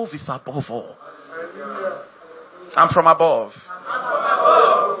above is above all. I'm from above.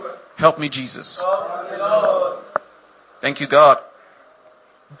 Help me, Jesus. Thank you, God.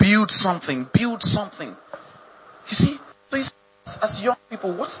 Build something. Build something. You see, please, as young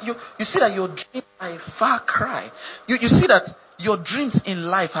people, you see that your dreams are a far cry. You see that your dreams in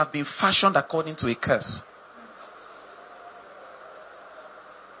life have been fashioned according to a curse.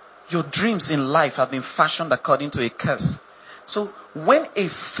 Your dreams in life have been fashioned according to a curse. So when a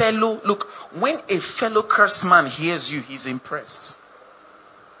fellow cursed man hears you, he's impressed.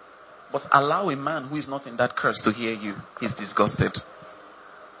 But allow a man who is not in that curse to hear you, he's disgusted.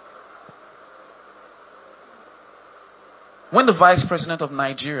 When the vice president of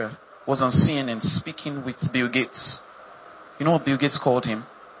Nigeria was on CNN speaking with Bill Gates, you know what Bill Gates called him?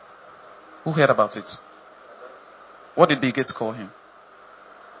 Who heard about it? What did Bill Gates call him?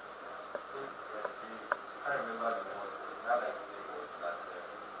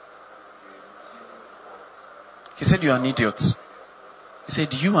 He said, you're an idiot. He said,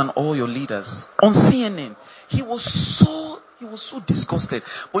 you and all your leaders. On CNN, he was was so disgusted.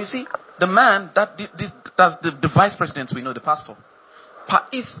 But you see, the man, that's the vice president we know, the pastor.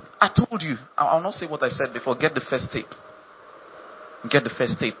 I told you, I'll not say what I said before. Get the first tape. Get the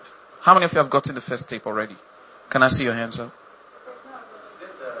first tape. How many of you have gotten the first tape already? Can I see your hands up?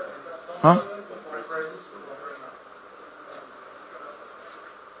 Huh?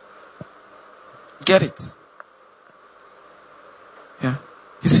 Get it. Yeah.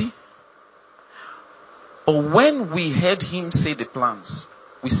 You see? But when we heard him say the plans,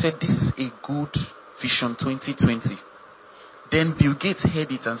 we said this is a good vision 2020. Then Bill Gates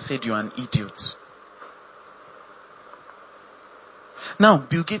heard it and said you're an idiot. Now,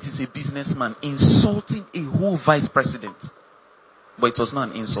 Bill Gates is a businessman insulting a whole vice president. But it was not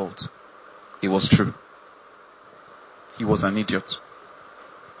an insult. It was true. He was an idiot.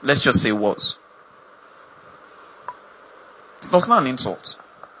 Let's just say it was. It was not an insult.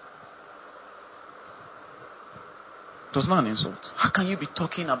 It was not an insult. How can you be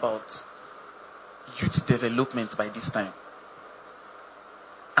talking about youth development by this time?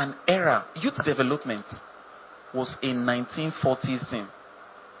 An era, youth development was a 1940s thing.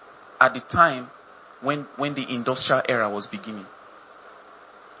 At the time when the industrial era was beginning.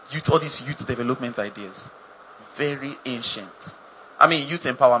 All these youth development ideas. Very ancient. I mean, youth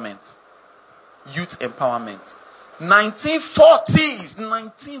empowerment. Youth empowerment. 1940s.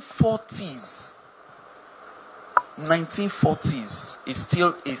 1940s is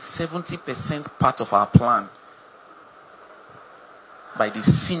still a 70% part of our plan. By the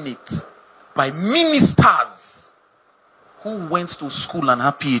Senate. By ministers who went to school and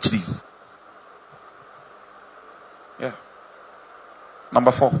have PhDs. Yeah.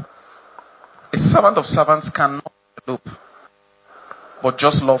 Number 4. A servant of servants cannot develop, but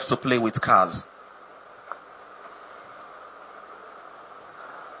just loves to play with cars.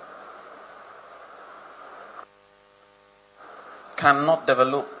 Cannot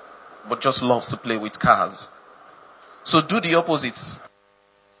develop, but just loves to play with cars. So do the opposites.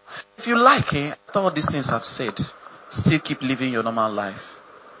 If you like, after all these things I've said, still keep living your normal life.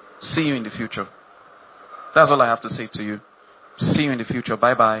 See you in the future. That's all I have to say to you. See you in the future.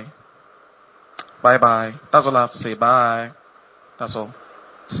 Bye-bye. Bye-bye. That's all I have to say. Bye. That's all.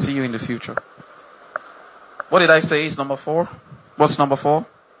 See you in the future. What did I say is number 4? What's number 4?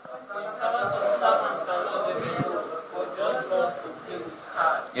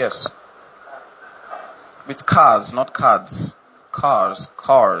 Yes. With cars, not cards. Cars.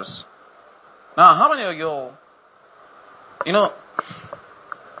 Now, how many of you,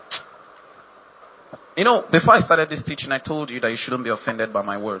 before I started this teaching, I told you that you shouldn't be offended by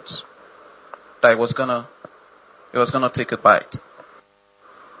my words. That it was gonna take a bite.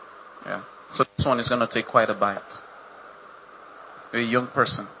 Yeah. So this one is gonna take quite a bite. You're a young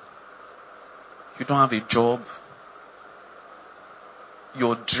person. You don't have a job.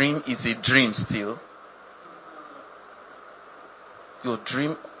 Your dream is a dream still. Your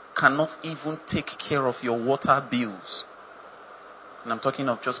dream cannot even take care of your water bills. And I'm talking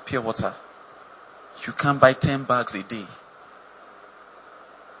of just pure water. You can't buy 10 bags a day.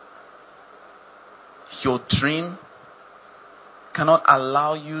 Your dream cannot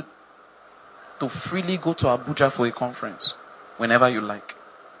allow you to freely go to Abuja for a conference whenever you like.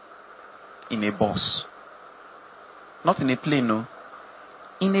 In a bus. Not in a plane, no.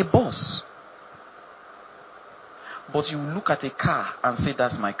 In a bus. But you look at a car and say,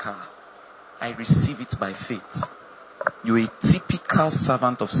 that's my car. I receive it by faith. You're a typical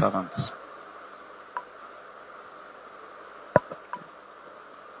servant of servants.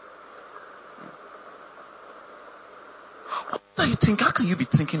 What do you think? How can you be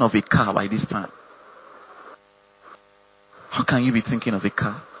thinking of a car by this time? How can you be thinking of a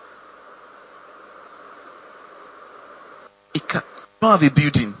car? A car. You don't have a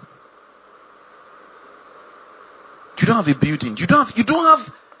building. You don't have a building. You don't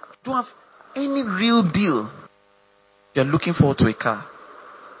have any real deal. You're looking forward to a car.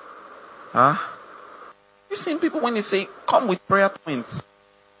 Huh? You seen people when they say, come with prayer points.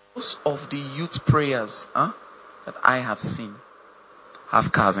 Most of the youth prayers that I have seen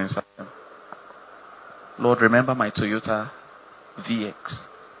have cars inside them. Lord, remember my Toyota VX.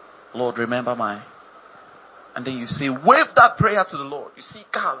 Lord, remember my... And then you say, wave that prayer to the Lord. You see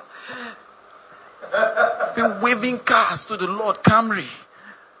cars. Been waving cars to the Lord. Camry,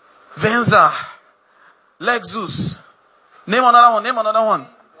 Venza, Lexus. Name another one.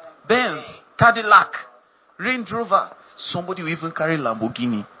 Benz, Cadillac, Range Rover. Somebody will even carry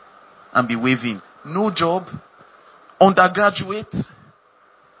Lamborghini and be waving. No job, undergraduate,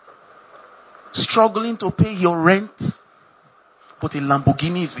 struggling to pay your rent, but a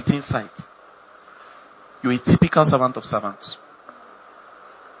Lamborghini is within sight. You're a typical servant of servants.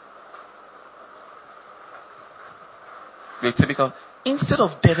 You're a typical. Instead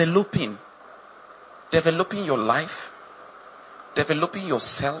of developing your life, developing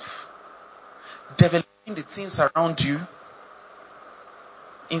yourself, developing the things around you,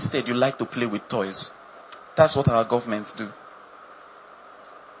 instead you like to play with toys. That's what our governments do.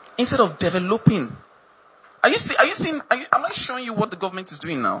 Instead of developing, am I showing you what the government is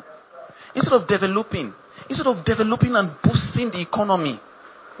doing now? Instead of developing and boosting the economy,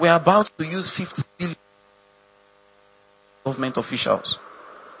 we're about to use 50 billion government officials.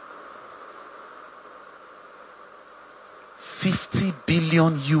 50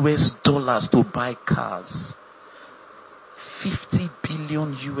 billion US dollars to buy cars. 50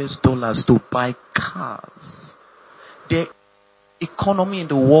 billion US dollars to buy cars. The economy in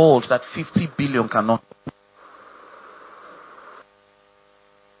the world that 50 billion cannot.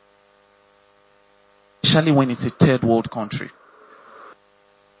 Especially when it's a third world country.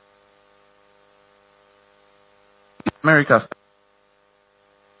 America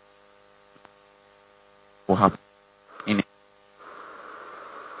will happen in it.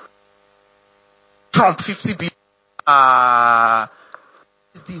 Trump 50 billion.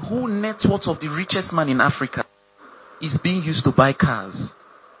 The whole net worth of the richest man in Africa is being used to buy cars.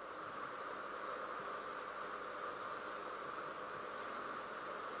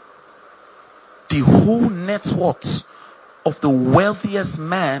 The whole net worth of the wealthiest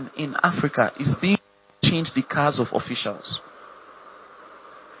man in Africa is being changed the cars of officials.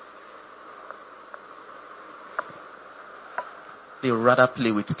 They rather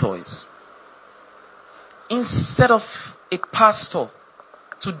play with toys. Instead of a pastor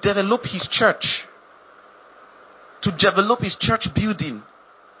to develop his church, to develop his church building,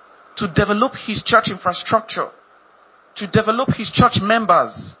 to develop his church infrastructure, to develop his church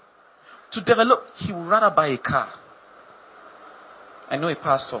members, he would rather buy a car. I know a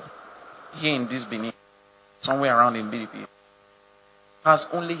pastor here in this Benin, somewhere around in BDP, has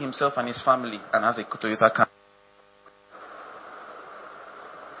only himself and his family and has a Toyota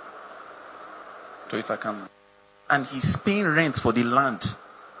Camry. And he's paying rent for the land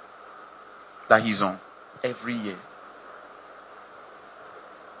that he's on every year.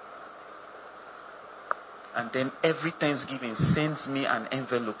 And then every Thanksgiving sends me an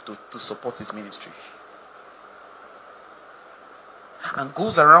envelope to support his ministry. And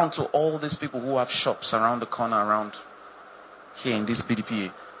goes around to all these people who have shops around the corner, around here in this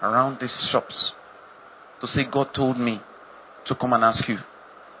BDPA, around these shops, to say, God told me to come and ask you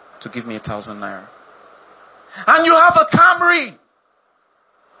to give me 1,000 naira. And you have a Camry.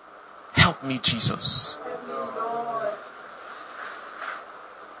 Help me, Jesus.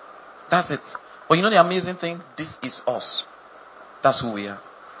 That's it. But you know the amazing thing? This is us. That's who we are.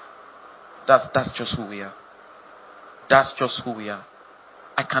 That's just who we are. That's just who we are.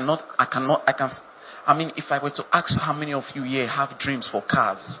 I mean, if I were to ask how many of you here have dreams for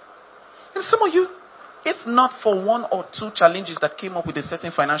cars, and some of you, if not for one or two challenges that came up with a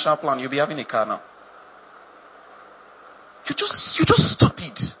certain financial plan, you'll be having a car now. You're just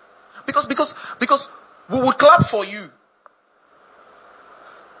stupid. Because we would clap for you.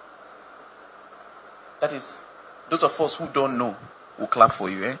 That is, those of us who don't know will clap for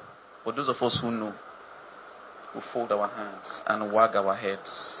you, eh? But those of us who know will fold our hands and wag our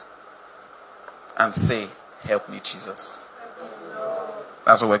heads and say, help me, Jesus.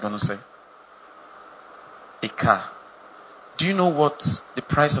 That's what we're going to say. A car. Do you know what the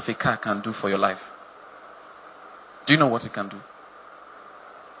price of a car can do for your life? Do you know what it can do?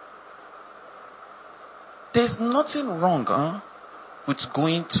 There's nothing wrong with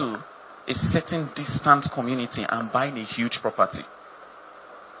going to a certain distant community and buying a huge property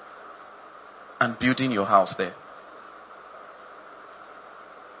and building your house there.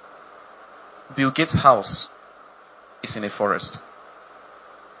 Bill Gates' house is in a forest.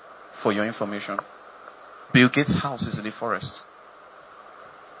 For your information, Bill Gates' house is in a forest.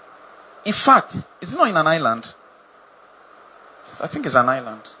 In fact, it's not in an island. I think it's an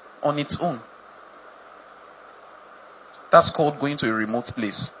island on its own. That's called going to a remote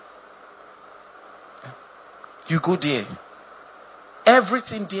place. You go there.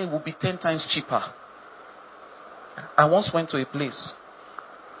 Everything there will be 10 times cheaper. I once went to a place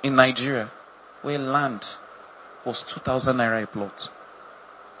in Nigeria where land was 2,000 naira a plot.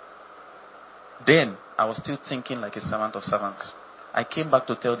 Then, I was still thinking like a servant of servants. I came back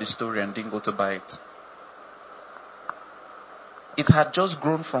to tell the story and didn't go to buy it. It had just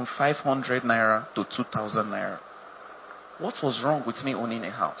grown from 500 naira to 2,000 naira. What was wrong with me owning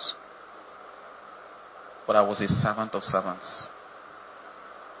a house? But I was a servant of servants.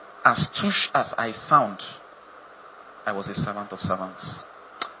 As tush as I sound, I was a servant of servants.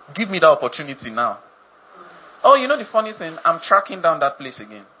 Give me that opportunity now. Oh, you know the funny thing? I'm tracking down that place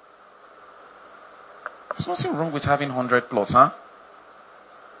again. There's nothing wrong with having 100 plots, huh?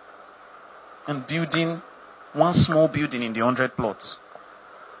 And building one small building in the 100 plots.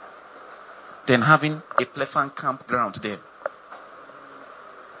 Then having a pleasant campground there.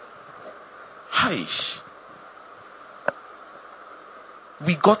 Hi.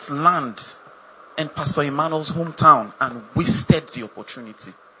 We got land in Pastor Emmanuel's hometown and wasted the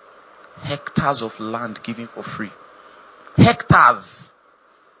opportunity. Hectares of land given for free. Hectares.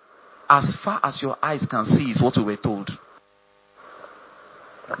 As far as your eyes can see is what we were told.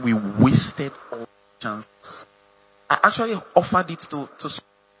 We wasted all chances. I actually offered it to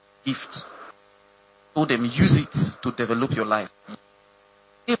gift. Told them, use it to develop your life.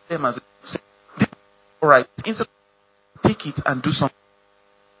 Give them as alright. Instead, take it and do something.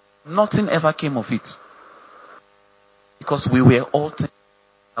 Nothing ever came of it. Because we were all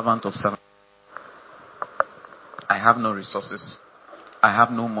servant of servant. I have no resources. I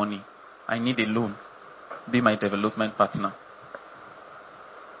have no money. I need a loan. Be my development partner.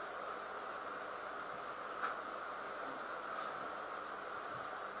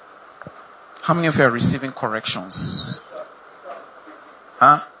 How many of you are receiving corrections?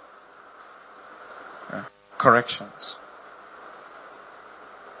 Huh? Yeah. Corrections.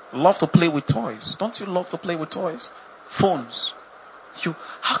 Love to play with toys. Don't you love to play with toys? Phones.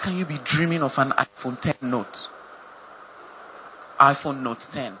 How can you be dreaming of an iPhone 10 Note? iPhone Note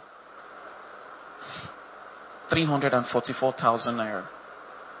 10. 344,000 naira.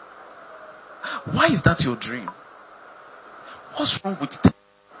 Why is that your dream? What's wrong with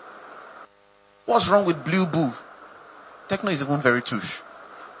What's wrong with Blue Boo? Techno is even very touche.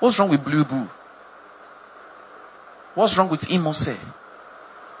 What's wrong with Blue Boo? What's wrong with Imose?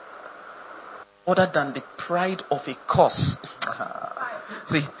 Other than the pride of a curse.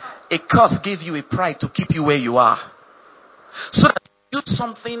 See, a curse gave you a pride to keep you where you are. So that you use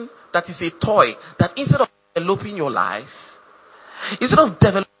something that is a toy, that instead of developing your life, instead of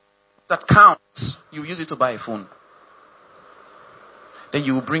developing that counts, you use it to buy a phone. Then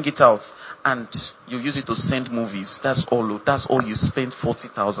you will bring it out and you use it to send movies. That's all you spent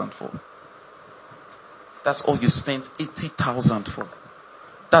 40,000 for. That's all you spent 80,000 for.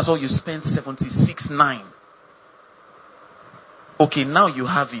 That's all you spent 76,900. Okay, now you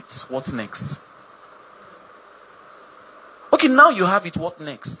have it. What next? Okay, now you have it. What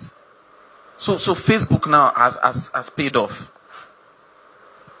next? So Facebook now has paid off.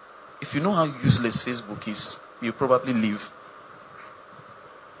 If you know how useless Facebook is, you probably leave.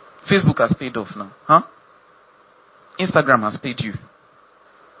 Facebook has paid off now. Huh? Instagram has paid you.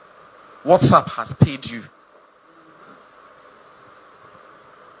 WhatsApp has paid you.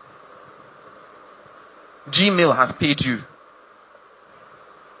 Gmail has paid you.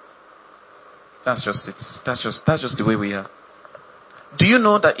 That's just it. That's just the way we are. Do you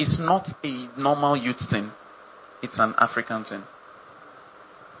know that it's not a normal youth thing? It's an African thing.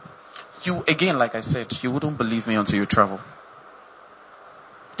 You, again, like I said, you wouldn't believe me until you travel.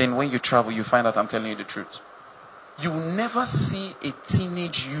 Then when you travel, you find out I'm telling you the truth. You will never see a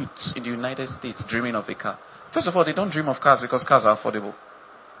teenage youth in the United States dreaming of a car. First of all, they don't dream of cars because cars are affordable.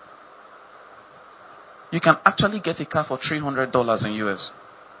 You can actually get a car for $300 in US.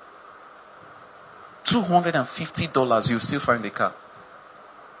 $250, you'll still find a car.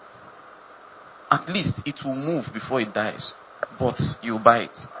 At least it will move before it dies. But you buy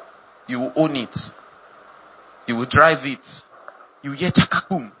it. You will own it. You will drive it. You hear chaka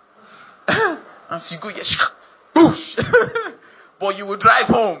boom. As you go, you hear boosh. But you will drive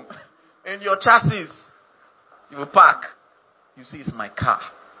home. In your chassis. You will park. You see, it's my car.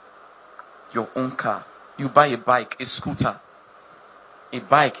 Your own car. You buy a bike, a scooter. A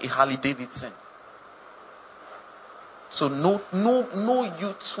bike, a Harley Davidson. So no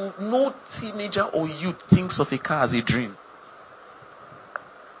youth, no teenager or youth thinks of a car as a dream.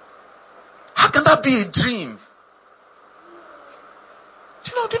 How can that be a dream?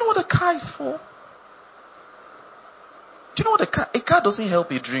 Do you know what a car is for? Do you know what a car doesn't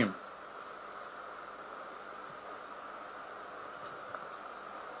help a dream?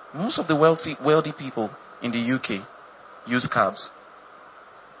 Most of the wealthy people in the UK use cabs.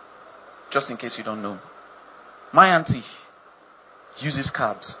 Just in case you don't know. My auntie uses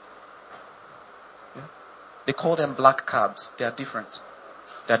cabs. Yeah. They call them black cabs. They are different.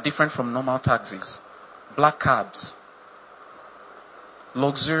 They are different from normal taxis. Black cabs.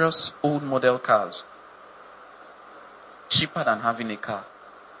 Luxurious old model cars. Cheaper than having a car.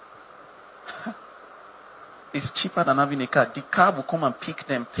 is cheaper than having a car. The car will come and pick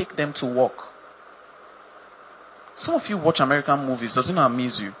them, take them to work. Some of you watch American movies. Does it not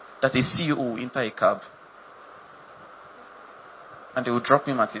amaze you that a CEO will enter a cab and they will drop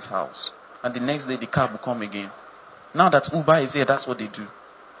him at his house, and the next day the cab will come again? Now that Uber is here, that's what they do.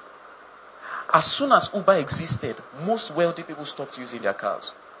 As soon as Uber existed, most wealthy people stopped using their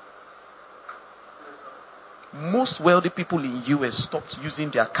cars. Most wealthy people in US stopped using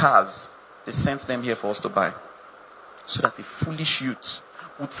their cars. They sent them here for us to buy. So that a foolish youth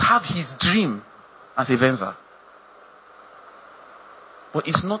would have his dream as a Venza. But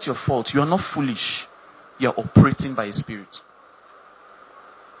it's not your fault. You are not foolish. You are operating by a spirit.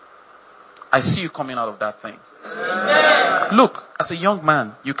 I see you coming out of that thing. Amen. Look, as a young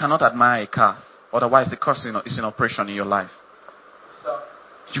man, you cannot admire a car. Otherwise, the curse is in operation in your life.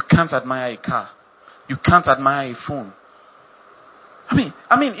 You can't admire a car. You can't admire a phone. I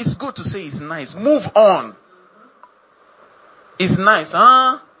mean, it's good to say it's nice. Move on. It's nice,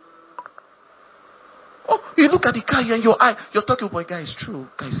 huh? Oh, you look at the car and your eye. You're talking about, guys, true.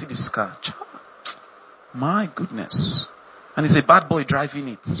 Guys, see this car. My goodness. And it's a bad boy driving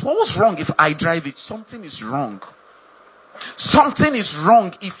it. What was wrong if I drive it? Something is wrong. Something is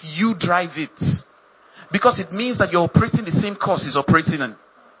wrong if you drive it. Because it means that you're operating the same course he's operating in.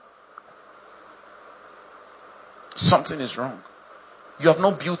 Something is wrong. You have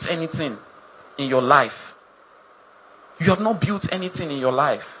not built anything in your life. You have not built anything in your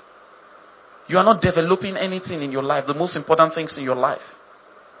life. You are not developing anything in your life. The most important things in your life.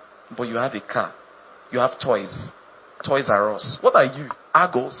 But you have a car. You have toys. Toys R Us. What are you?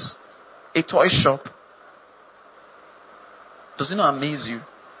 Argos? A toy shop? Does it not amaze you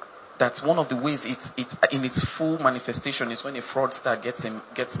that one of the ways it in its full manifestation is when a fraudster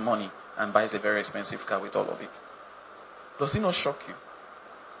gets money and buys a very expensive car with all of it? Does it not shock you?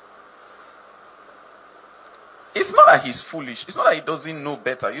 It's not that he's foolish. It's not that he doesn't know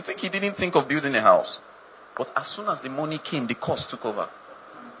better. You think he didn't think of building a house? But as soon as the money came, the cost took over.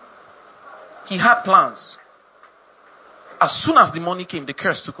 He had plans. As soon as the money came, the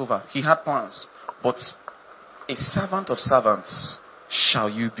curse took over. He had plans. But a servant of servants shall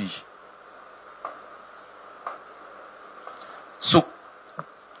you be. So,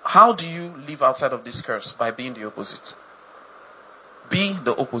 how do you live outside of this curse? By being the opposite. Be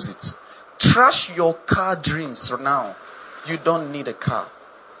the opposite. Trash your car dreams for now. You don't need a car.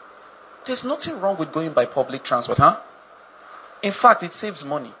 There's nothing wrong with going by public transport, huh? In fact, it saves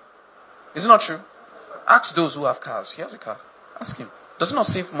money. Is it not true? Ask those who have cars. He has a car. Ask him. Does it not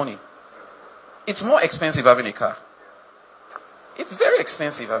save money? It's more expensive having a car. It's very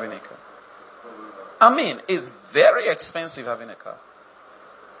expensive having a car. I mean, it's very expensive having a car.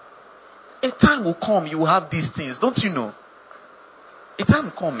 A time will come, you will have these things. Don't you know? A time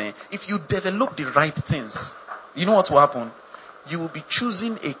will come, if you develop the right things, you know what will happen? You will be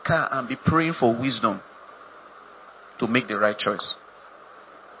choosing a car and be praying for wisdom to make the right choice.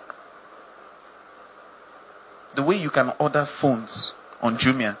 The way you can order phones on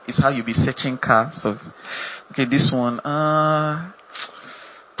Jumia is how you be searching cars. So, okay, this one,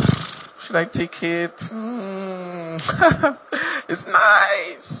 should I take it? It's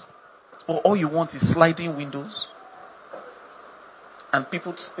nice. Or all you want is sliding windows and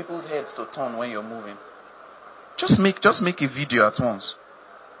people's heads to turn when you're moving. Just make a video at once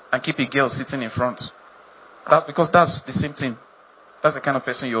and keep a girl sitting in front. That's because that's the same thing. That's the kind of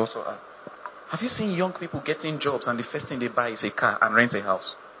person you also are. Have you seen young people getting jobs and the first thing they buy is a car and rent a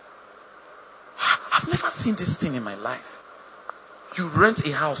house? I've never seen this thing in my life. You rent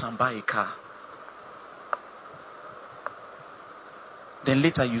a house and buy a car. Then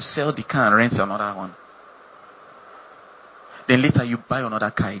later you sell the car and rent another one. Then later you buy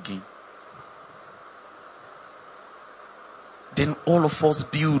another car again. Then all of us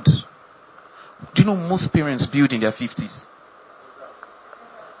build. Do you know most parents build in their 50s?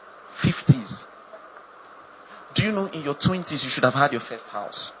 50s. Do you know in your 20s you should have had your first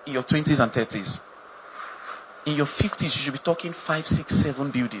house? In your 20s and 30s. In your 50s you should be talking 5, 6,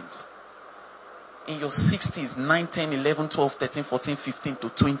 7 buildings. In your 60s, 9, 10, 11, 12, 13, 14, 15 to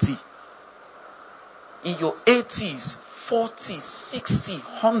 20. In your 80s, 40, 60,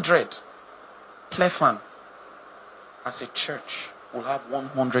 100. Plefan, as a church, will have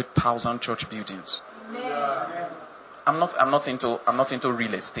 100,000 church buildings. Yeah. I'm not into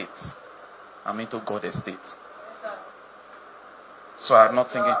real estate. I'm into God estate. So I'm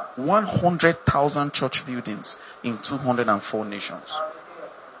not thinking 100,000 church buildings in 204 nations.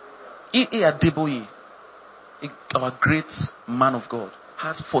 E.A. Adeboye, our great man of God,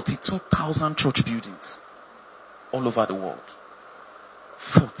 has 42,000 church buildings all over the world.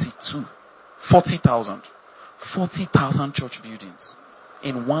 40,000. 40,000 church buildings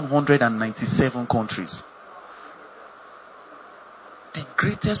in 197 countries. The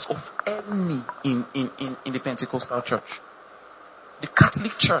greatest of any in the Pentecostal church. The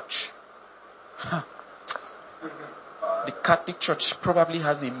Catholic Church. The Catholic Church probably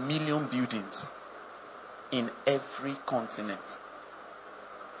has 1 million buildings in every continent.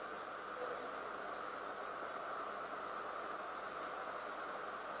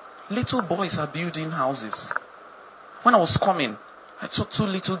 Little boys are building houses. When I was coming, I saw 2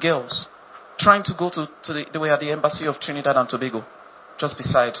 little girls trying to go to they were at the embassy of Trinidad and Tobago, just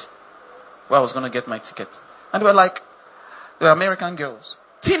beside where I was going to get my ticket. And they were American girls,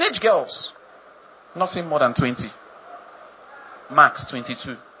 teenage girls, nothing more than 20, max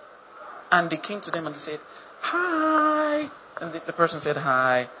 22. And they came to them and they said, "Hi." And the person said,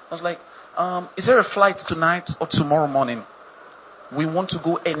 "Hi." I was like, "Is there a flight tonight or tomorrow morning? We want to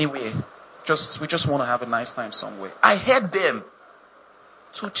go anywhere. We just want to have a nice time somewhere." I heard them.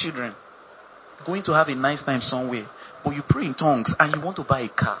 2 children going to have a nice time somewhere. But you pray in tongues and you want to buy a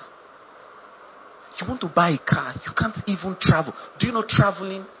car. You want to buy a car. You can't even travel. Do you know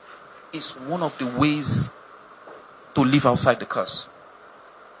traveling is one of the ways to live outside the curse?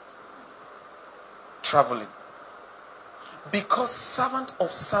 Traveling. Because servants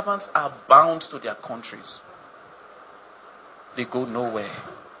of servants are bound to their countries. They go nowhere.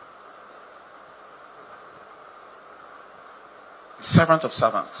 Servant of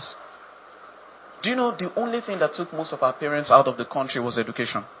servants. Do you know the only thing that took most of our parents out of the country was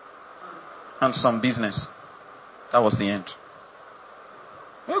education and some business? That was the end.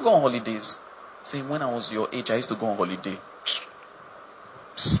 When you go on holidays, say, when I was your age, I used to go on holiday.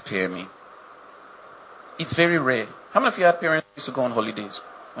 Spare me. It's very rare. How many of you had parents who used to go on holidays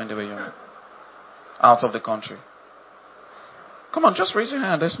when they were young? Out of the country. Come on, just raise your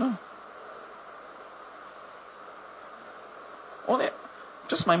hand. There's no. Only,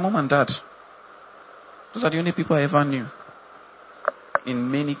 just my mom and dad. Those are the only people I ever knew.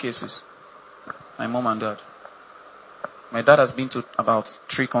 In many cases. My mom and dad. My dad has been to about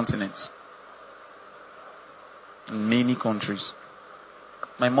 3 continents. In many countries.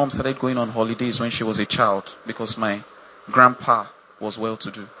 My mom started going on holidays when she was a child because my grandpa was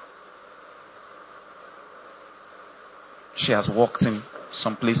well-to-do. She has worked in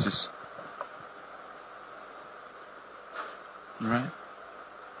some places. Right?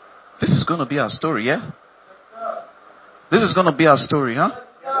 This is going to be our story, yeah? This is going to be our story, huh?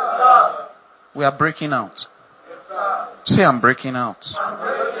 We are breaking out. Say, I'm breaking out.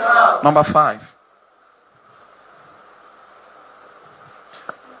 Number 5.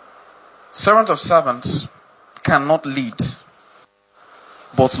 Servants of servants cannot lead,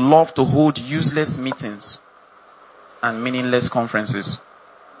 but love to hold useless meetings and meaningless conferences.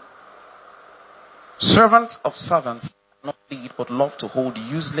 Servants of servants cannot lead, but love to hold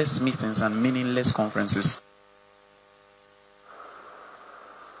useless meetings and meaningless conferences.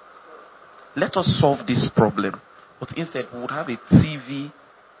 Let us solve this problem. But instead, we would have a TV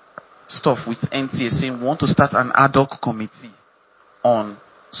stuff with NTA saying we want to start an ad hoc committee on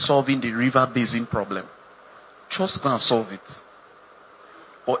solving the river basin problem. Just go and solve it.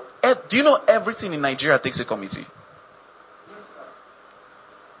 But do you know everything in Nigeria takes a committee?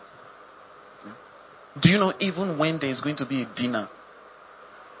 Do you know even when there is going to be a dinner,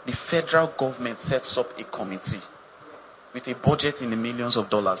 the federal government sets up a committee with a budget in the millions of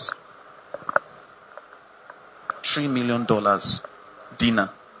dollars? $3 million dinner.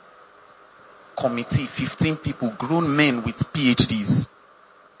 Committee, 15 people, grown men with PhDs,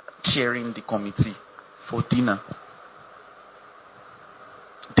 chairing the committee for dinner.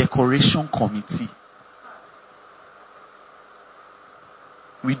 Decoration committee.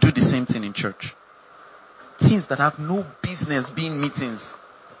 We do the same thing in church. Things that have no business being meetings.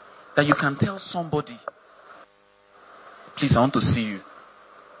 That you can tell somebody, please, I want to see you.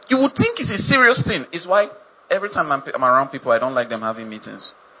 You would think it's a serious thing. It's why every time I'm around people, I don't like them having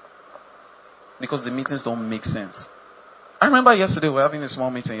meetings. Because the meetings don't make sense. I remember yesterday we were having a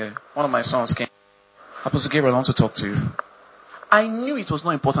small meeting here. One of my sons came. Apostle Gabriel, I want to talk to you. I knew it was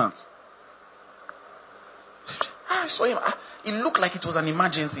not important. I saw him. It looked like it was an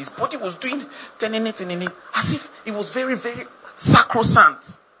emergency. His body was turning it, as if it was very, very sacrosanct.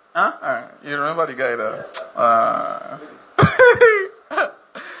 Huh? You remember the guy there?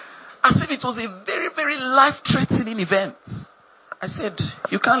 As if it was a very, very life-threatening event. I said,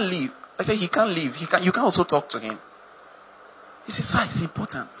 you can't leave. I said, he can't leave. You can also talk to him. He said, sir, it's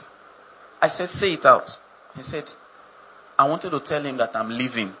important. I said, say it out. He said, I wanted to tell him that I'm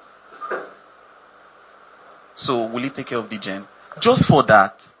leaving. So will he take care of the gen? Just for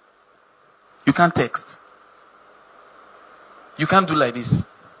that, you can't text. You can't do like this.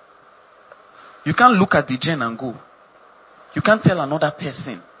 You can't look at the gen and go. You can't tell another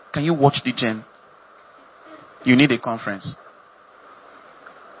person, can you watch the gen? You need a conference.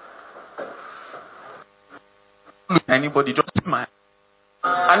 Look at anybody, just smile.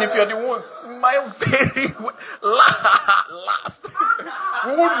 And if you're the one, smile very well. Laugh. Who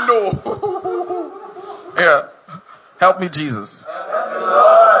would know? Yeah. Help me, Jesus.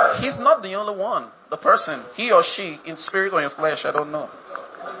 He's not the only one. The person, he or she, in spirit or in flesh, I don't know.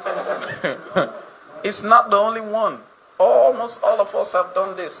 It's not the only one. Almost all of us have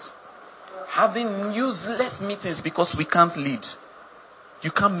done this. Having useless meetings because we can't lead.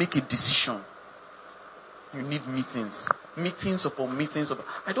 You can't make a decision. You need meetings. Meetings upon meetings upon.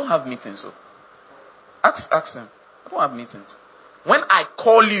 I don't have meetings. So. Ask them. I don't have meetings. When I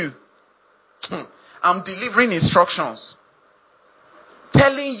call you, I'm delivering instructions.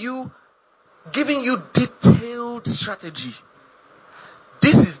 Telling you, giving you detailed strategy.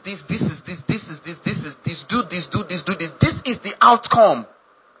 This is this, this is this, this is this, this is this, do this, do this, do this. This is the outcome.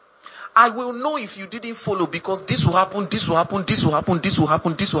 I will know if you didn't follow because this will happen, this will happen, this will happen, this will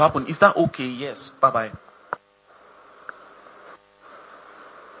happen, this will happen. Is that okay? Yes. Bye-bye.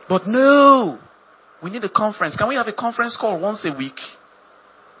 But no. We need a conference. Can we have a conference call once a week?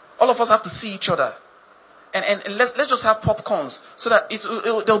 All of us have to see each other. And let's just have popcorns so that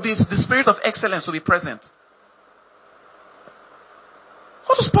there'll be the spirit of excellence will be present.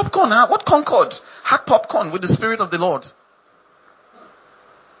 What is popcorn? Huh? What Concord had popcorn with the spirit of the Lord?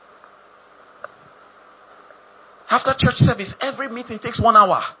 After church service, every meeting takes 1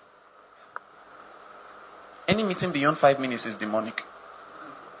 hour. Any meeting beyond 5 minutes is demonic.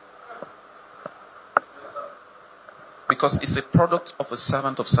 Because it's a product of a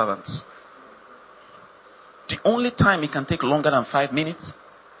servant of servants. The only time it can take longer than 5 minutes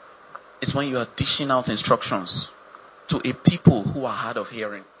is when you are dishing out instructions to a people who are hard of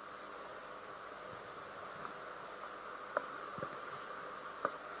hearing.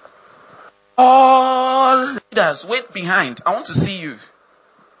 All leaders, wait behind. I want to see you.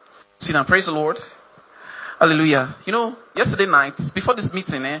 See now, praise the Lord. Hallelujah. You know, yesterday night, before this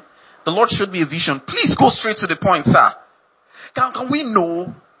meeting, the Lord showed me a vision. Please go straight to the point, sir. Can we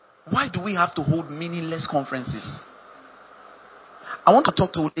know why do we have to hold meaningless conferences? I want to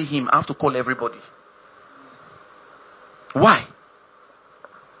talk to him. I have to call everybody. Why?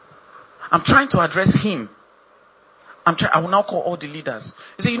 I'm trying to address him. I will now call all the leaders.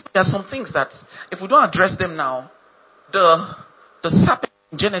 You see, there are some things that if we don't address them now, the serpent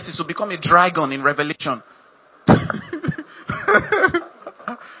in Genesis will become a dragon in Revelation.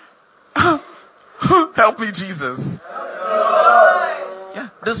 Help me, Jesus. Yeah,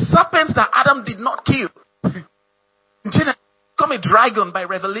 the serpents that Adam did not kill in Genesis become a dragon by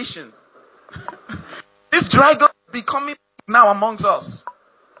Revelation. This dragon is becoming now amongst us.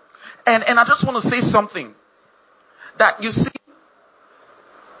 And I just want to say something. That you see,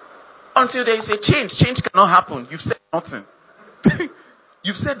 until there is a change cannot happen. You've said nothing.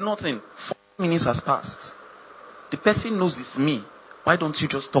 You've said nothing. 4 minutes has passed. The person knows it's me. Why don't you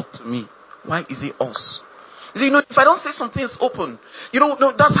just talk to me? Why is it us? You see, if I don't say something, it's open.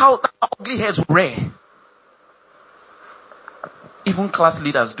 No, that's how ugly heads will rear. Even class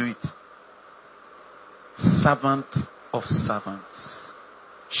leaders do it. Servant of servants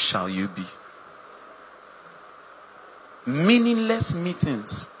shall you be. Meaningless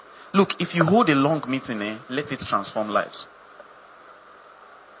meetings. Look, if you hold a long meeting, let it transform lives.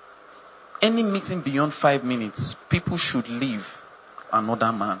 Any meeting beyond 5 minutes, people should leave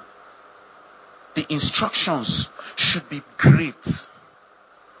another man. The instructions should be great.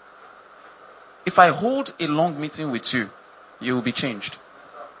 If I hold a long meeting with you, you will be changed.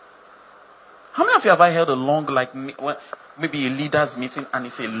 How many of you have I held a long, maybe a leaders meeting and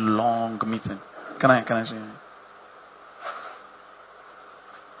it's a long meeting? Can I say?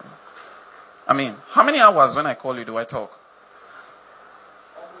 I mean, how many hours when I call you do I talk?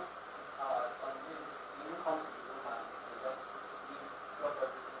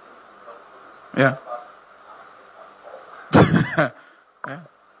 Yeah. Yeah.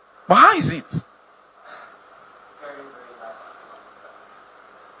 But how is it?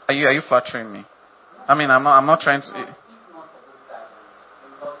 Are you flattering me? I mean, I'm not trying to.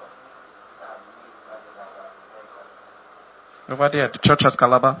 Over there, the church at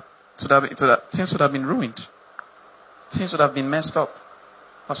Calabar, things would have been ruined. Things would have been messed up.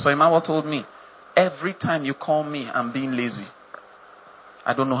 Pastor Imawa told me, every time you call me, I'm being lazy.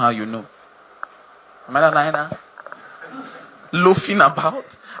 I don't know how you know. Am I lying now? Loafing about,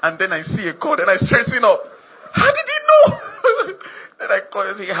 and then I see a code and I straighten up. How did he know? Then I call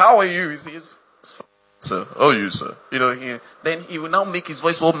and say, how are you? He says, Sir, how are you, sir? Then he will now make his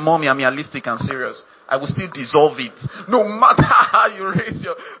voice more realistic and serious. I will still dissolve it. No matter how you raise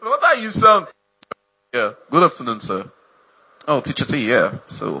no matter how you sound. Yeah, good afternoon, sir. Oh, teacher T, yeah.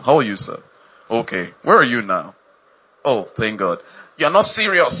 So, how are you, sir? Okay, where are you now? Oh, thank God. You are not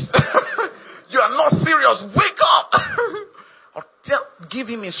serious. You are not serious. Wake up. Or give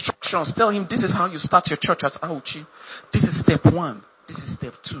him instructions. Tell him this is how you start your church at Auchi. This is step 1. This is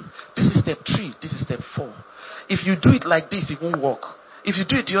step 2. This is step 3. This is step 4. If you do it like this, it won't work. If you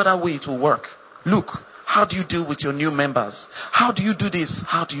do it the other way, it will work. Look, how do you deal with your new members? How do you do this?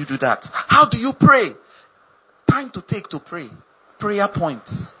 How do you do that? How do you pray? Time to take to pray. Prayer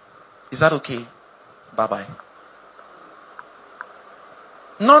points. Is that okay? Bye-bye.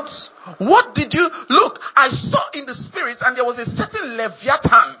 Not, what did you, look, I saw in the spirit and there was a certain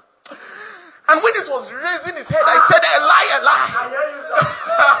Leviathan. And when it was raising his head, I said, Eli.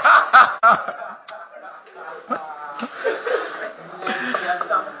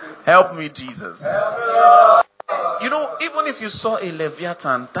 Help me, Jesus. Even if you saw a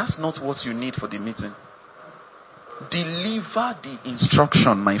Leviathan, that's not what you need for the meeting. Deliver the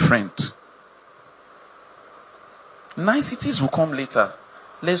instruction, my friend. Niceties will come later.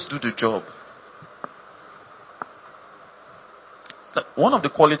 Let's do the job. One of the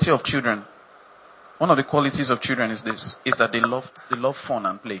qualities of children is this, is that they love fun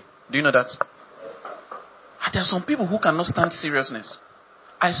and play. Do you know that? There are some people who cannot stand seriousness.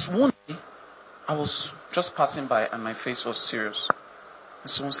 One day, I was just passing by and my face was serious. And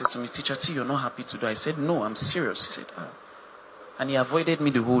someone said to me, Teacher T, you're not happy today. I said, no, I'm serious. He said, oh. And he avoided me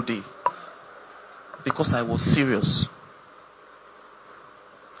the whole day because I was serious.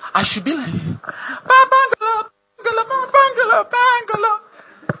 I should be like, Bangala, Bangala, Bangala.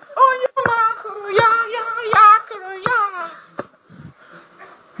 Oh, yeah.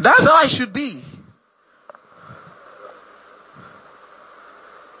 That's how I should be.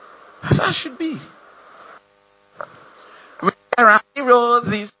 That's how I should be.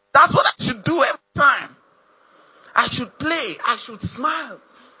 Roses. That's what I should do every time. I should play. I should smile.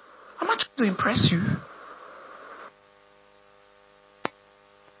 I'm not trying to impress you.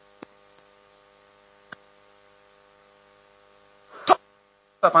 Talk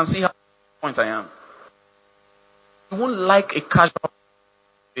up and see how point I am. You won't like a casual.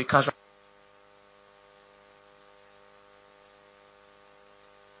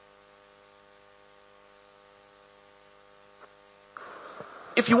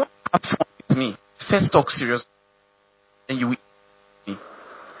 If you want to have fun with me, first talk serious, then you will me.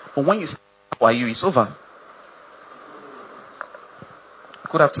 But when you say, how are you, it's over.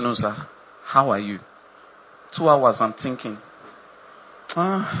 Good afternoon, sir. How are you? 2 hours, I'm thinking.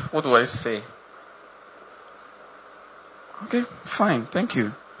 What do I say? Okay, fine, thank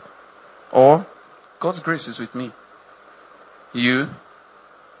you. Or, God's grace is with me. I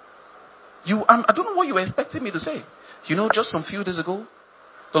don't know what you were expecting me to say. Just some few days ago,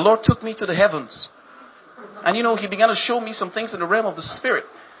 the Lord took me to the heavens. And He began to show me some things in the realm of the Spirit.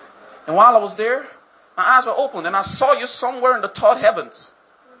 And while I was there, my eyes were opened and I saw you somewhere in the third heavens.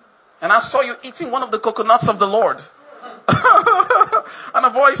 And I saw you eating one of the coconuts of the Lord. And a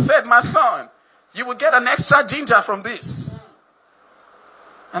voice said, my son, you will get an extra ginger from this.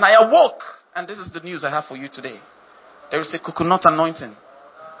 And I awoke. And this is the news I have for you today. There is a coconut anointing.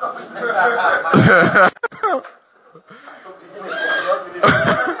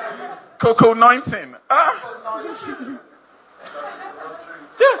 Cocoa anointing.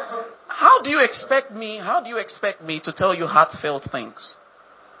 Yeah. How do you expect me to tell you heartfelt things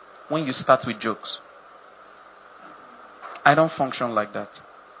when you start with jokes? I don't function like that.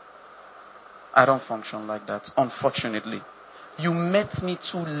 Unfortunately. You met me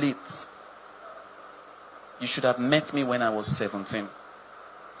too late. You should have met me when I was 17.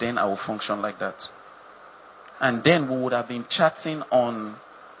 Then I will function like that. And then we would have been chatting on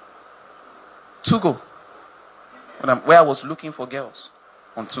Tugo. Where I was looking for girls.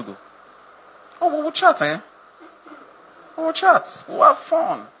 On Tugo. Oh, we will chat, We will chat. We will have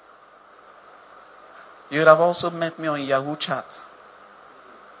fun. You would have also met me on Yahoo Chat.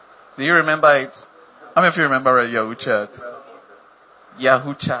 Do you remember it? How many of you remember Yahoo Chat?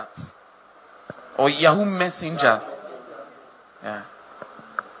 Yahoo Chat. Or Yahoo Messenger. Yeah.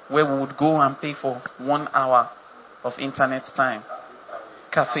 Where we would go and pay for 1 hour of internet time.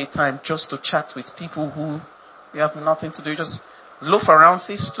 Cafe time, just to chat with people who we have nothing to do. Just loaf around,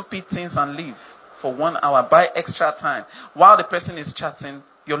 say stupid things and leave for 1 hour. Buy extra time. While the person is chatting,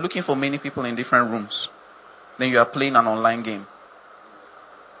 you're looking for many people in different rooms. Then you are playing an online game.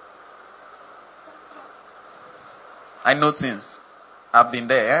 I know things. I've been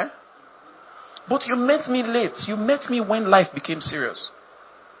there, But you met me late. You met me when life became serious.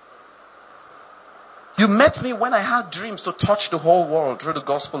 You met me when I had dreams to touch the whole world through the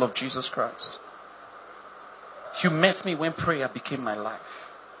gospel of Jesus Christ. You met me when prayer became my life.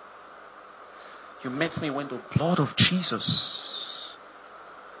 You met me when the blood of Jesus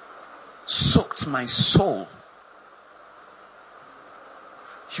soaked my soul.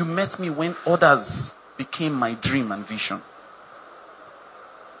 You met me when others became my dream and vision.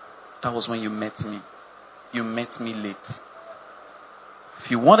 That was when you met me. You met me late.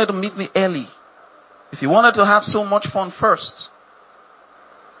 If you wanted to meet me early, if you wanted to have so much fun first,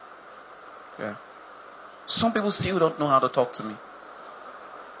 yeah. Some people still don't know how to talk to me.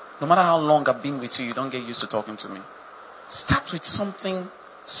 No matter how long I've been with you, you don't get used to talking to me. Start with something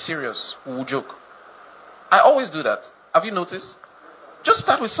serious. We will joke. I always do that. Have you noticed? Just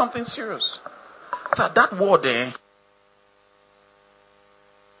start with something serious. So that word there,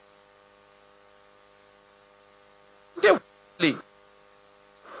 they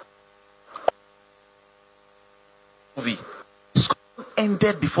movie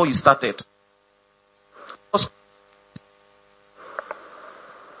ended before you started.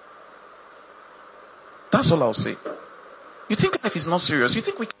 That's all I'll say. You think life is not serious? You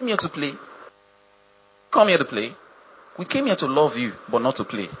think we came here to play? Come here to play. We came here to love you, but not to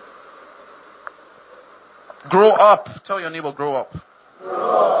play. Grow up. Tell your neighbor, grow up.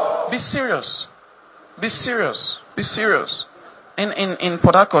 Grow up. Be serious. Be serious. Be serious. In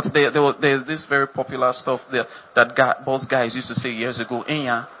Port Harcourt, there's this very popular stuff there that boss guys used to say years ago.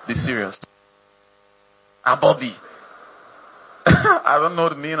 Enya, be serious. Bobby. I don't know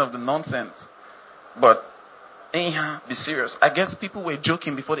the meaning of the nonsense. But Enya, be serious. I guess people were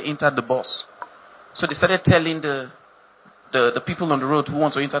joking before they entered the bus. So they started telling the people on the road who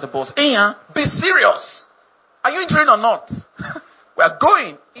want to enter the bus, Enya, be serious. Are you entering or not? We are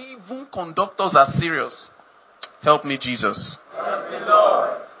going. Even conductors are serious. Help me, Jesus. Help me,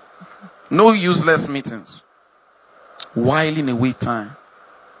 Lord. No useless meetings. Whiling away time.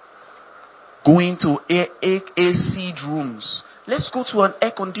 Going to AC rooms. Let's go to an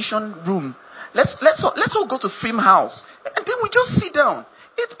air-conditioned room. Let's all go to film house. And then we just sit down,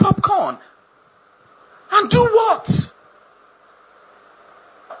 eat popcorn, and do what?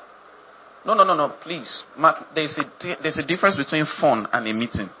 No, please. Mark, there's a difference between fun and a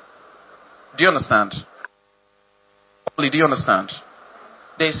meeting. Do you understand? Do you understand?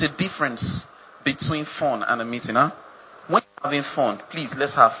 There's a difference between fun and a meeting, huh? When you're having fun, please,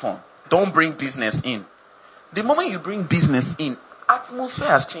 let's have fun. Don't bring business in. The moment you bring business in, atmosphere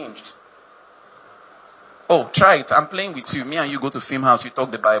has changed. Oh, try it. I'm playing with you. Me and you go to film house, you talk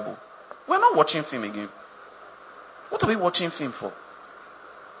the Bible. We're not watching film again. What are we watching film for?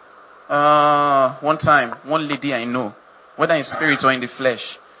 One time, one lady I know, whether in spirit or in the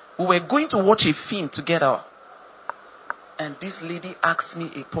flesh, we were going to watch a film together. And this lady asked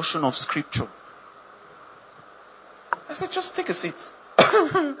me a portion of scripture. I said, just take a seat.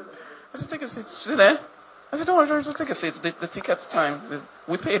 I said, take a seat. She said, eh? I said, don't worry, just take a seat. The ticket time,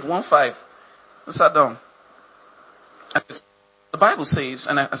 we paid 1.5. We sat down. The Bible says,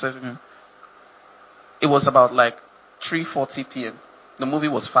 and I said, it was about like 3:40 p.m. The movie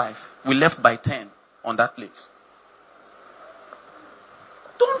was 5. We left by 10 on that place.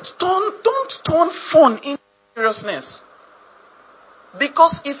 Don't turn fun into seriousness.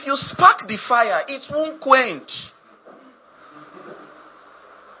 Because if you spark the fire, it won't quench.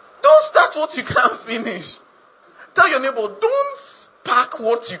 Don't start what you can't finish. Tell your neighbor, don't spark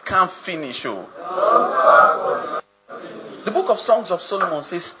what you can't finish. Oh. The book of Songs of Solomon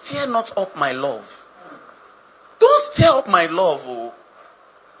says, stir not up my love. Don't stir up my love. Oh.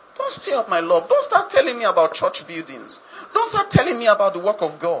 Don't stir up my love. Don't start telling me about church buildings. Don't start telling me about the work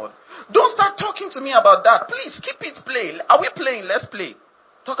of God. Don't start talking to me about that. Please, keep it play. Are we playing? Let's play.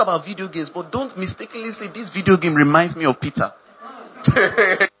 Talk about video games, but don't mistakenly say this video game reminds me of Peter.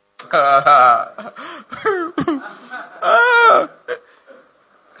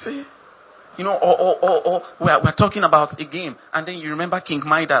 See? You know, or we're talking about a game, and then you remember King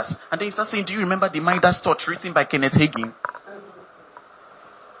Midas, and then you start saying, do you remember the Midas Touch written by Kenneth Hagin?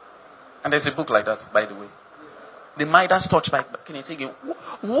 And there's a book like that, by the way. The Midas Touch by Kenneth Hagin.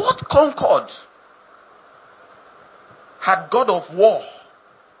 What concord had God of War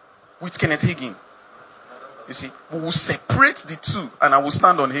with Kenneth Hagin? You see, we will separate the two, and I will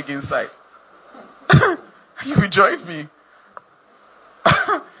stand on Hagin's side. You will join me.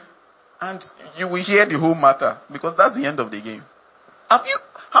 And you will hear the whole matter, because that's the end of the game. How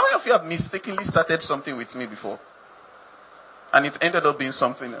many of you have mistakenly started something with me before? And it ended up being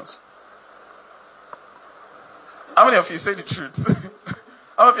something else? How many of you say the truth?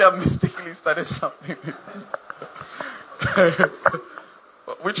 How many of you have mistakenly mistakenly started something.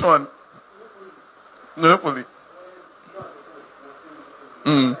 Which one? Monopoly.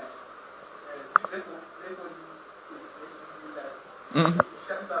 Mm. Mm.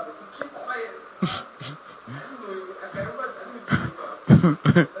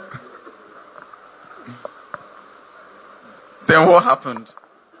 Then what happened?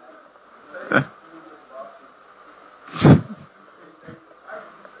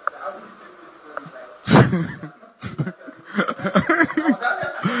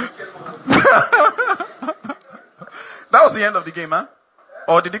 That was the end of the game, huh?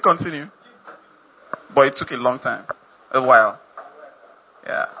 Or did it continue? But it took a long time. A while.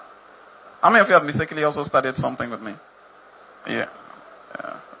 Yeah. How many of you have mistakenly also started something with me? Yeah.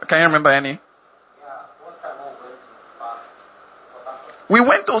 Can you remember any? Yeah, one time I went to Spa. We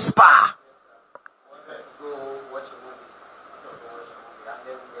went to Spa. We wanted to go watch a movie. And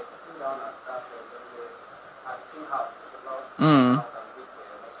then we were sitting down and stuff, and then we were at the King House. It's a large house and we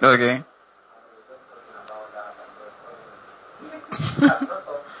were Okay. just talking about that and then suddenly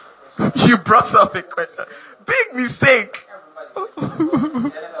You brought up a question. Big mistake. everybody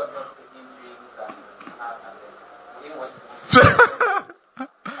we ended up just taking drinks and snacks and then we didn't watch the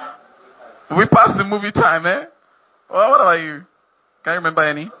movie. We passed the movie time, eh? Well, what about you? Can you remember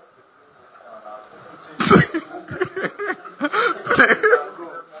any?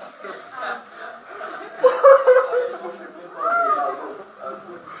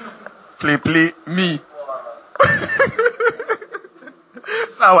 Play, me.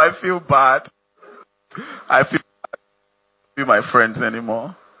 Now I feel bad. I feel be my friends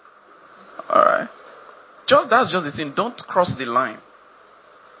anymore. Alright. That's just the thing. Don't cross the line.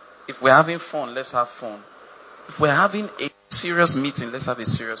 If we're having fun, let's have fun. If we're having a serious meeting, let's have a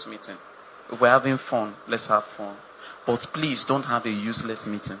serious meeting. If we're having fun, let's have fun. But please don't have a useless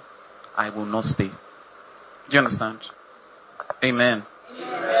meeting. I will not stay. Do you understand? Amen.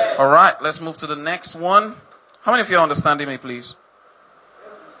 Amen. Alright, let's move to the next one. How many of you are understanding me, please?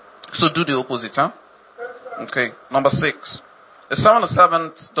 So do the opposite, huh? Okay, number 6. The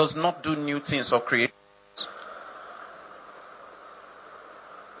servant does not do new things or create.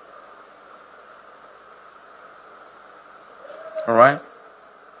 Alright?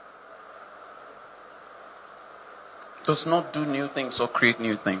 Does not do new things or create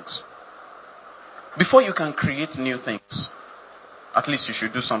new things. Before you can create new things, at least you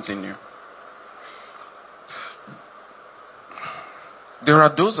should do something new. There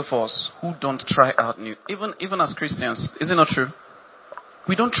are those of us who don't try out new, even as Christians. Is it not true?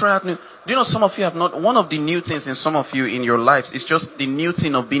 We don't try out new. Do you know some of you have not? One of the new things in some of you in your lives is just the new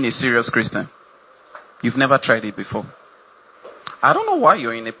thing of being a serious Christian. You've never tried it before. I don't know why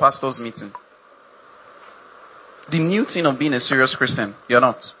you're in a pastor's meeting. The new thing of being a serious Christian, you're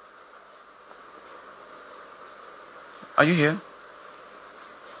not. Are you here?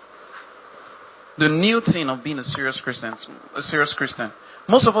 The new thing of being a serious Christian.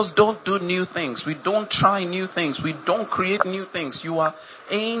 Most of us don't do new things. We don't try new things. We don't create new things. You are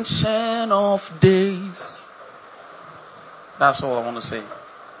ancient of days. That's all I want to say.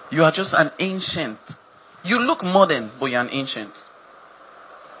 You are just an ancient. You look modern, but you're an ancient.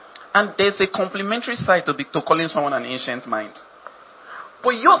 And there's a complimentary side to calling someone an ancient mind.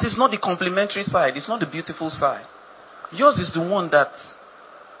 But yours is not the complimentary side. It's not the beautiful side. Yours is the one that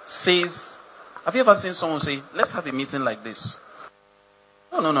says, have you ever seen someone say, let's have a meeting like this?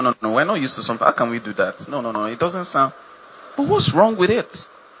 No. We're not used to something. How can we do that? No. It doesn't sound. But what's wrong with it?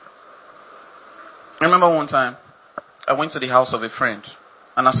 I remember one time, I went to the house of a friend,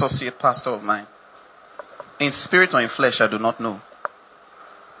 an associate pastor of mine. In spirit or in flesh, I do not know.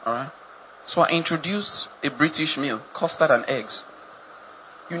 Alright? So I introduced a British meal, custard and eggs.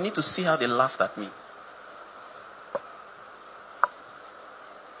 You need to see how they laughed at me.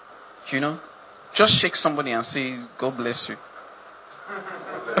 You know? Just shake somebody and say, God bless you.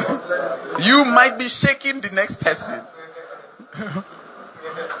 You might be shaking the next person.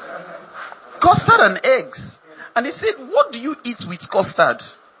 Custard and eggs. And he said, what do you eat with custard?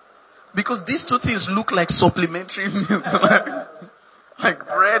 Because these two things look like supplementary meals. Like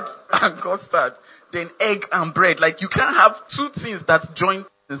bread and custard. Then egg and bread. Like you can't have two things that join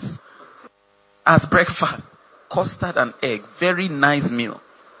as breakfast. Custard and egg. Very nice meal.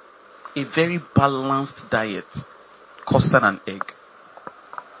 A very balanced diet. Custard and egg.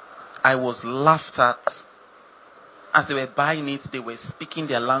 I was laughed at. As they were buying it, they were speaking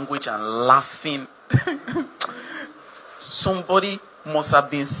their language and laughing. Somebody must have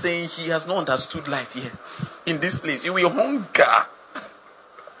been saying he has not understood life yet. In this place, you will hunger.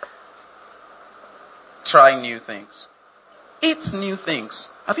 Try new things. Eat new things.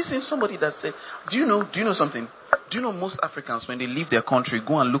 Have you seen somebody that said, do you know something? Do you know most Africans, when they leave their country,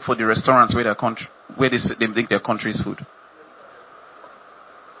 go and look for the restaurants where they make their country's food?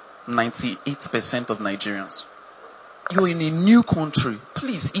 98% of Nigerians. You're in a new country.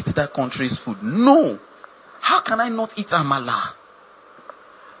 Please eat that country's food. No. How can I not eat amala?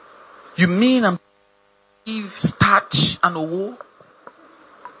 You mean I'm eating starch and owo?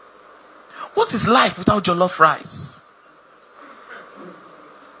 What is life without jollof rice?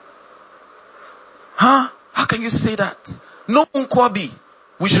 Huh? How can you say that? No Nkwabi.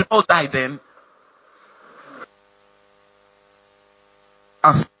 We should all die then.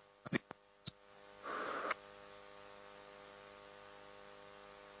 As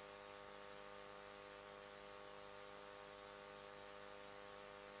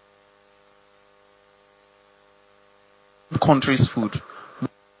country's food.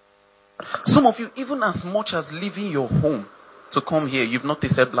 Some of you, even as much as leaving your home to come here, you've not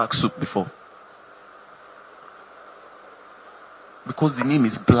tasted black soup before. Because the name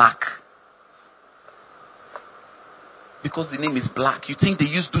is black. Because the name is black. You think they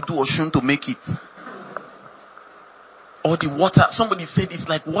used Dudu Oshun to make it? Or the water. Somebody said it's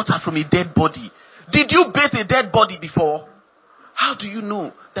like water from a dead body. Did you bathe a dead body before? How do you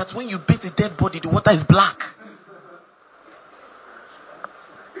know that when you bathe a dead body, the water is black?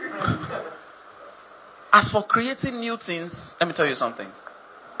 As for creating new things, let me tell you something.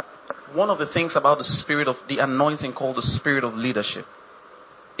 One of the things about the anointing called the spirit of leadership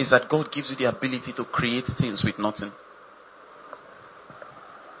is that God gives you the ability to create things with nothing.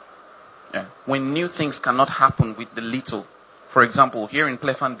 Yeah. When new things cannot happen with the little, for example, here in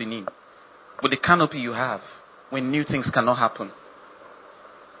Plefan, Benin, with the canopy you have, when new things cannot happen,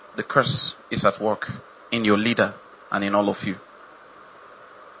 the curse is at work in your leader and in all of you.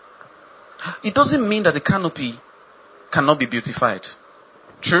 It doesn't mean that the canopy cannot be beautified.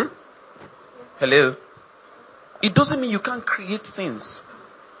 True? Hello? It doesn't mean you can't create things.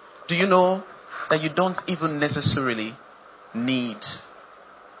 Do you know that you don't necessarily need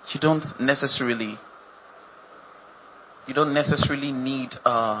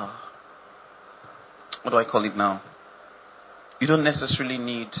what do I call it now? You don't necessarily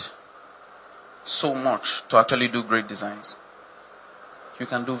need so much to actually do great designs. You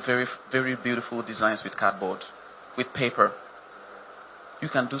can do very, very beautiful designs with cardboard, with paper. You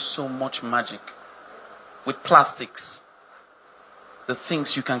can do so much magic with plastics. The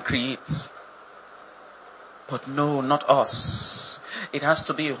things you can create. But no, not us. It has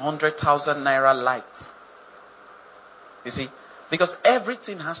to be 100,000 naira light. You see? Because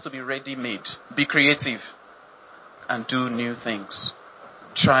everything has to be ready-made. Be creative. And do new things.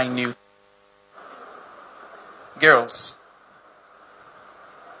 Try new things.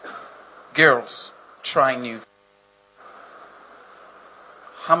 Girls, try new things.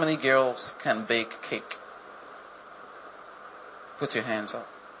 How many girls can bake cake? Put your hands up.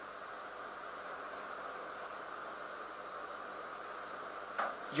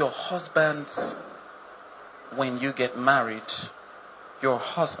 Your husbands, when you get married, your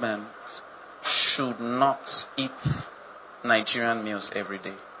husband should not eat Nigerian meals every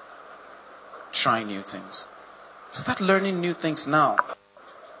day. Try new things. Start learning new things now.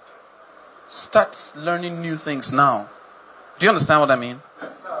 Start learning new things now. Do you understand what I mean?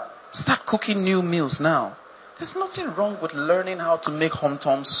 Start cooking new meals now. There's nothing wrong with learning how to make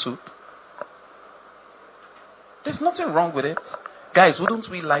Hom-Tom soup. There's nothing wrong with it. Guys, wouldn't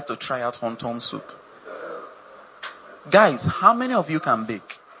we like to try out Hom-Tom soup? Guys, how many of you can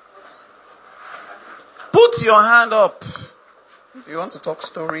bake? Put your hand up. If you want to talk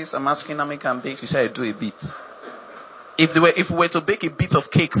stories, I'm asking how many can bake. You say I do a bit. If we were to bake a bit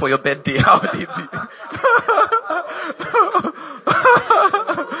of cake for your birthday, how would it be?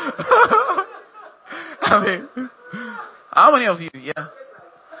 I mean, how many of you? Yeah.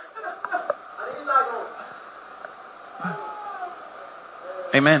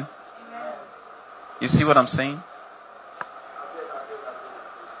 Amen. You see what I'm saying?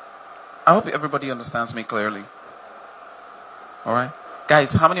 I hope everybody understands me clearly. Alright?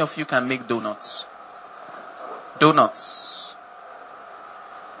 Guys, how many of you can make donuts? Donuts.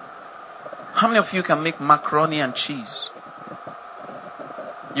 How many of you can make macaroni and cheese?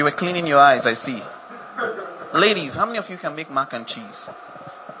 You were cleaning your eyes, I see. Ladies, how many of you can make mac and cheese?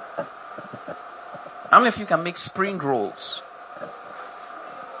 How many of you can make spring rolls?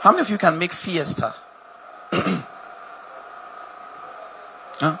 How many of you can make fiesta?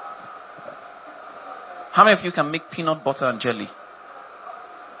 Huh? How many of you can make peanut butter and jelly?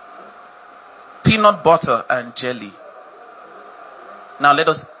 Peanut butter and jelly. Now let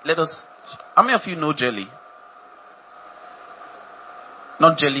us. How many of you know jelly?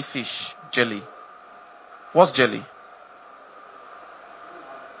 Not jellyfish. Jelly. What's jelly?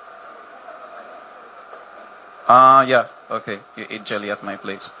 Yeah. Okay. You ate jelly at my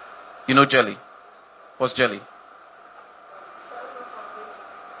place. You know jelly. What's jelly?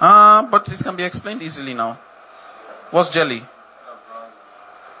 But it can be explained easily now. What's jelly?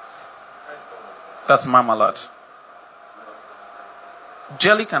 That's marmalade.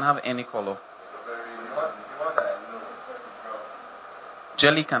 Jelly can have any color.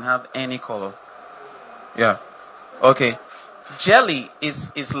 Jelly can have any color. Yeah. Okay. Jelly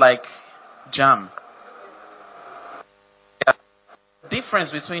is like jam. Yeah.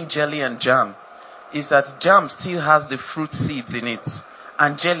 Difference between jelly and jam is that jam still has the fruit seeds in it,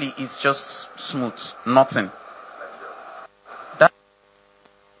 and jelly is just smooth, nothing.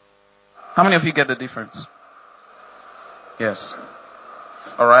 How many of you get the difference? Yes.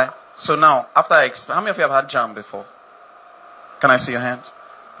 All right. So now, after I explain, how many of you have had jam before? Can I see your hands?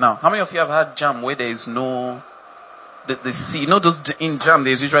 Now, how many of you have had jam where there is no the seed? You know, those in jam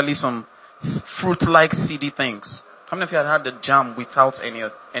there's usually some fruit-like seedy things. How many of you have had the jam without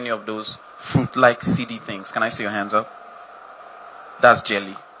any of those fruit-like seedy things? Can I see your hands up? That's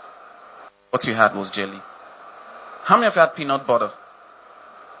jelly. What you had was jelly. How many of you had peanut butter?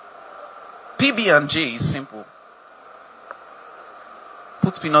 PB&J is simple.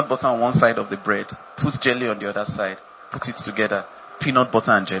 Put peanut butter on one side of the bread. Put jelly on the other side. Put it together. Peanut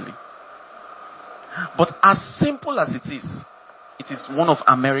butter and jelly. But as simple as it is one of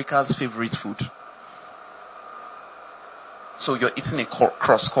America's favorite food. So you're eating a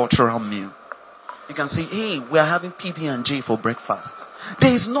cross-cultural meal. You can say, hey, we're having PB&J for breakfast.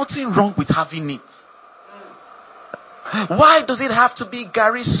 There is nothing wrong with having it. Why does it have to be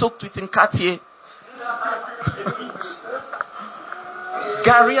Gary soaked with Nkatier?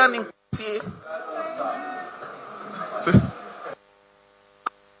 Gary and Nkatier.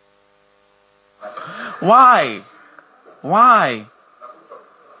 Why? Why?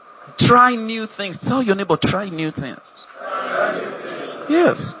 Try new things. Tell your neighbor, try new things.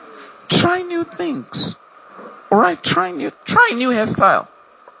 Yes. Try new things. Alright, try new hairstyle.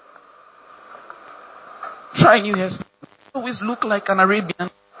 Try new hairstyle. Always look like an Arabian.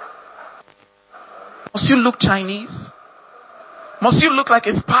 Must you look Chinese? Must you look like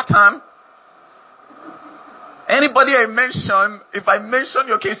a Spartan? Anybody if I mention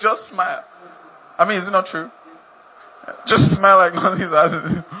your case, just smile. I mean, is it not true? Just smile like nothing is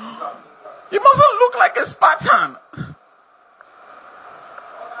happening. You mustn't look like a Spartan.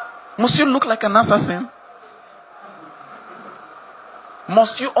 Must you look like an assassin?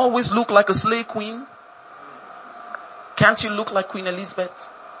 Must you always look like a slave queen? Can't you look like Queen Elizabeth?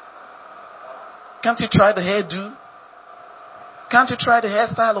 Can't you try the hairdo? Can't you try the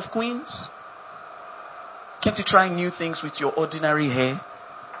hairstyle of queens? Can't you try new things with your ordinary hair?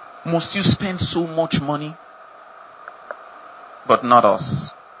 Must you spend so much money? But not us.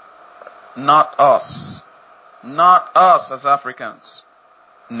 Not us. Not us as Africans.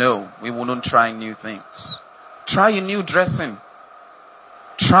 No, we wouldn't try new things. Try a new dressing.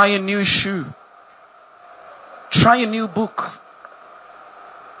 Try a new shoe. Try a new book.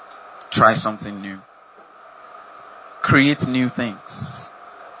 Try something new. Create new things.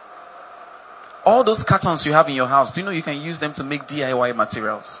 All those cartons you have in your house, do you know you can use them to make DIY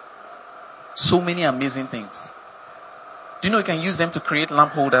materials? So many amazing things. Do you know you can use them to create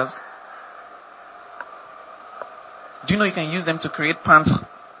lamp holders? Do you know you can use them to create pant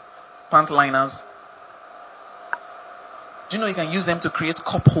liners? Do you know you can use them to create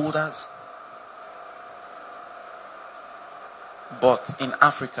cup holders? But in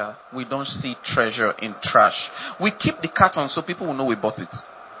Africa, we don't see treasure in trash. We keep the carton so people will know we bought it.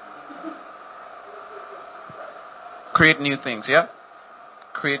 Create new things, yeah?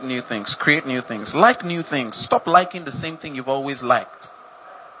 Create new things. Create new things. Like new things. Stop liking the same thing you've always liked.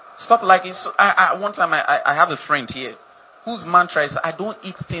 Stop liking. So one time I have a friend here whose mantra is, I don't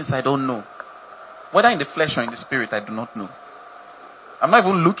eat things I don't know. Whether in the flesh or in the spirit, I do not know. I'm not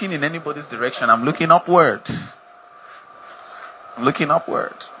even looking in anybody's direction. I'm looking upward. I'm looking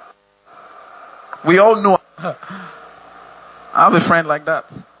upward. We all know. I have a friend like that.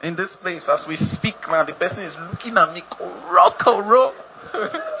 In this place, as we speak now, the person is looking at me. Koroko.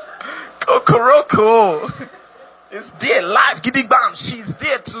 Kokoroko. It's there, live. Giddy bam. She's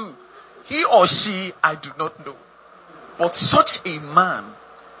there too. He or she, I do not know. But such a man,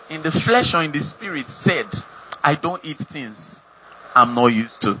 in the flesh or in the spirit, said, I don't eat things I'm not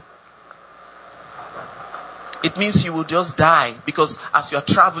used to. It means you will just die, because as you are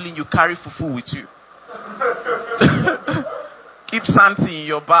traveling, you carry fufu with you. Keep Santi in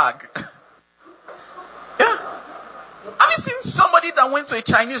your bag. Yeah. Have you seen somebody that went to a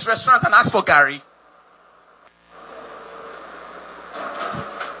Chinese restaurant and asked for Gary?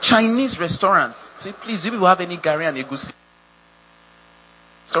 Chinese restaurant. Say, please, do you people have any Gary and Egusi?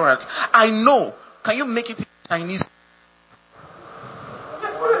 Restaurant. I know. Can you make it in Chinese?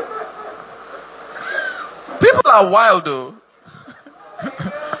 People are wild, though.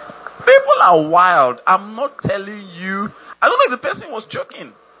 People are wild. I'm not telling you. I don't know if the person was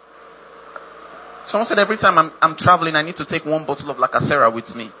joking. Someone said every time I'm traveling, I need to take one bottle of Lacasera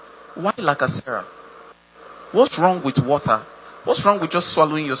with me. Why Lacasera? What's wrong with water? What's wrong with just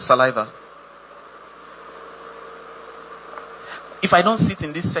swallowing your saliva? If I don't sit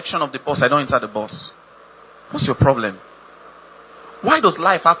in this section of the bus, I don't enter the bus. What's your problem? Why does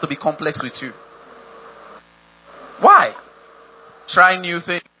life have to be complex with you? Why? Try new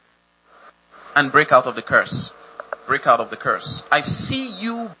things and break out of the curse. Break out of the curse. I see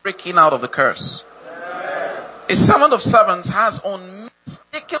you breaking out of the curse. A servant of servants has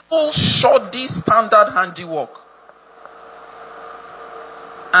unmistakable, shoddy standard handiwork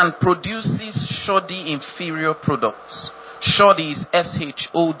and produces shoddy inferior products. Shoddy is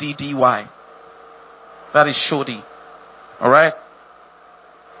SHODDY. That is shoddy. Alright?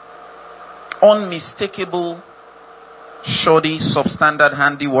 Unmistakable, shoddy, substandard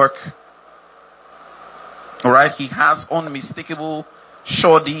handiwork. Alright? He has unmistakable,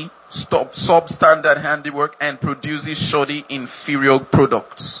 shoddy, substandard handiwork and produces shoddy, inferior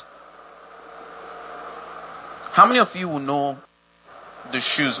products. How many of you will know the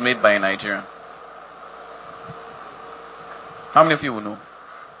shoes made by a Nigerian? How many of you will know?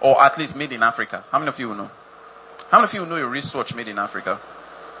 Or at least made in Africa? How many of you will know? How many of you know a wristwatch made in Africa?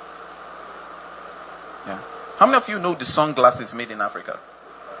 Yeah. How many of you know the sunglasses made in Africa?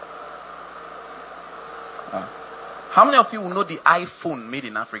 How many of you will know the iPhone made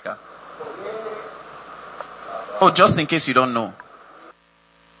in Africa? Oh, just in case you don't know.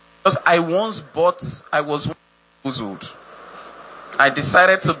 Because I was old. I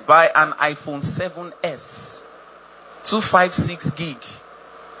decided to buy an iPhone 7S. 256 gig.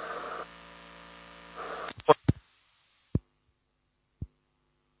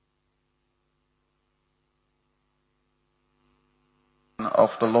 Of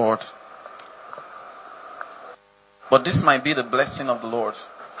the Lord. But this might be the blessing of the Lord.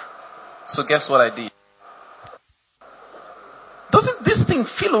 So guess what I did? Doesn't this thing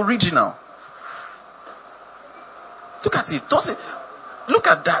feel original? Look at it. Look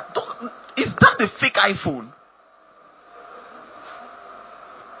at that. Is that the fake iPhone?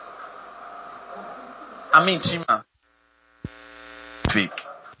 I mean, Chima. Fake.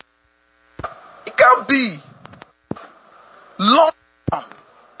 It can't be. Long.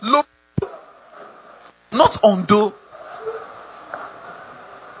 Look. Not Ondo.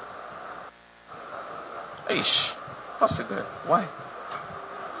 Ish. What's it there? Why?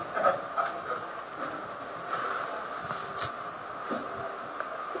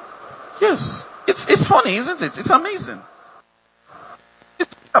 Yes. It's funny, isn't it? It's amazing.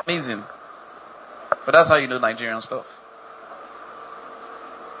 It's amazing. But that's how you know Nigerian stuff.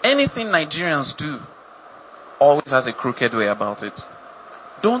 Anything Nigerians do always has a crooked way about it.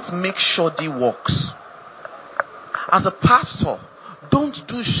 Don't make shoddy works. As a pastor, don't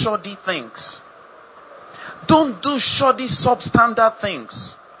do shoddy things. Don't do shoddy substandard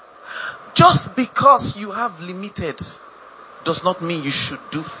things. Just because you have limited does not mean you should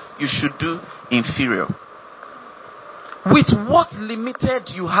do inferior. With what limited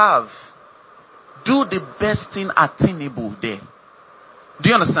you have, do the best thing attainable there. Do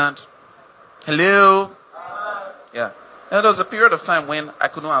you understand? Hello? Yeah. There was a period of time when I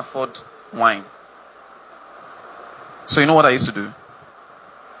could not afford wine. So you know what I used to do?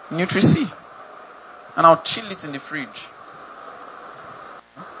 Nutri-C. And I'll chill it in the fridge.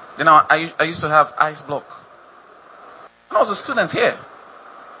 Then I used to have ice block. I was a student here.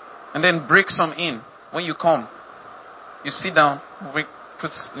 And then break some in. When you come, you sit down,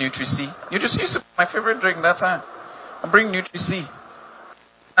 put Nutri-C. Nutri-C used to be my favorite drink that time. I'll bring Nutri-C.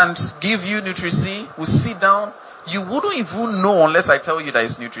 And give you Nutri-C. We'll sit down. You wouldn't even know unless I tell you that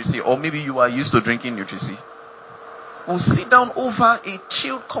it's Nutri-C. Or maybe you are used to drinking Nutri-C. We'll sit down over a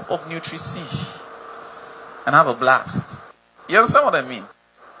chilled cup of Nutri-C. And have a blast. You understand what I mean?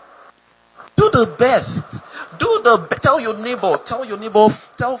 Do the best. Tell your neighbor,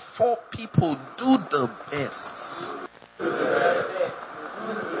 tell 4 people, do the best.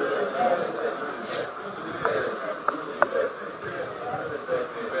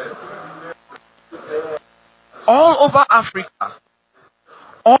 All over Africa,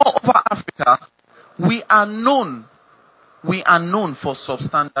 we are known for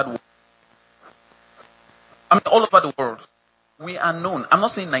substandard work. I mean, all over the world, We are known. I'm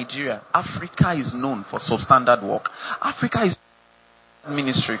not saying Nigeria. Africa is known for substandard work. Africa is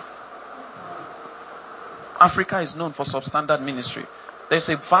ministry. Africa is known for substandard ministry. There's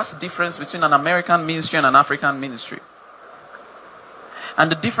a vast difference between an American ministry and an African ministry.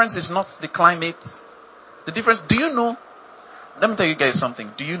 And the difference is not the climate. The difference, do you know? Let me tell you guys something.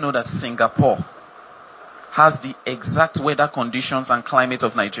 Do you know that Singapore has the exact weather conditions and climate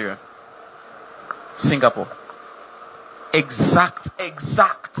of Nigeria? Singapore. Exact.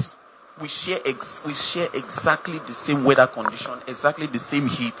 We share exactly the same weather condition, exactly the same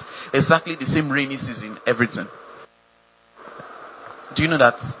heat, exactly the same rainy season, everything. Do you know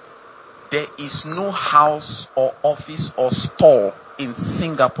that there is no house or office or store in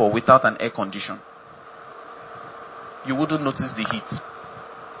Singapore without an air condition? You wouldn't notice the heat,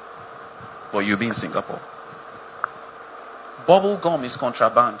 but you'll be in Singapore. Bubble gum is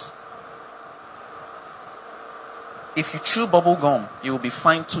contraband. If you chew bubble gum, you will be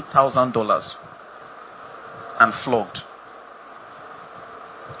fined $2,000 and flogged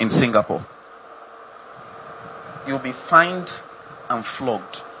in Singapore. You'll be fined and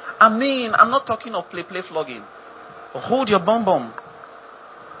flogged. I mean, I'm not talking of play flogging. Hold your bum bum.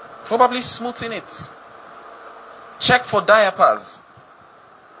 Probably smoothing it. Check for diapers.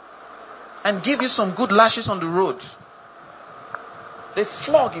 And give you some good lashes on the road. They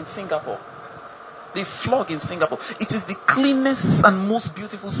flog in Singapore. They flog in Singapore. It is the cleanest and most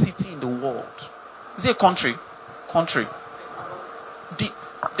beautiful city in the world. Is it a country? Country.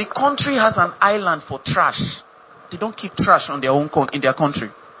 The country has an island for trash. They don't keep trash on their own in their country.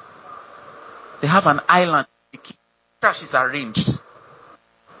 They have an island. Trash is arranged.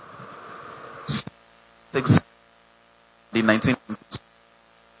 The 1990s.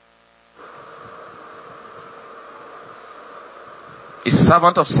 A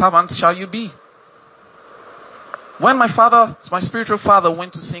servant of servants shall you be. When my spiritual father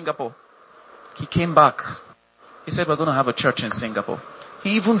went to Singapore, he came back. He said, we're going to have a church in Singapore.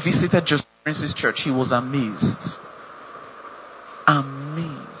 He even visited Joseph Prince's church. He was amazed.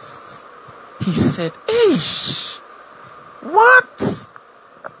 He said, Eish, what?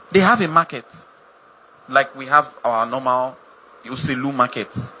 They have a market. Like we have our normal Yoselu market.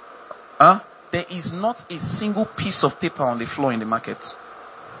 There is not a single piece of paper on the floor in the market.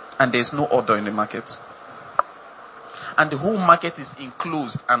 And there's no order in the market. And the whole market is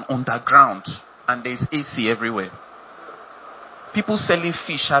enclosed and underground. And there's AC everywhere. People selling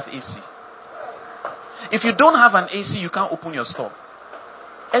fish have AC. If you don't have an AC, you can't open your store.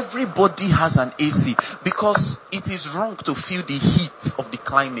 Everybody has an AC because it is wrong to feel the heat of the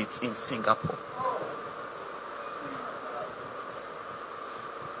climate in Singapore.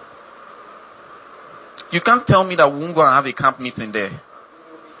 You can't tell me that we won't go and have a camp meeting there.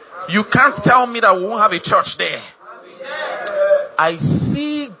 You can't tell me that we won't have a church there. I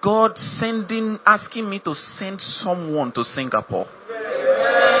see God asking me to send someone to Singapore.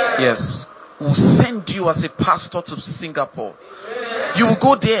 Yes. We'll send you as a pastor to Singapore. You will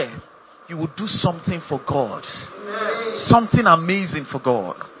go there. You will do something for God. Something amazing for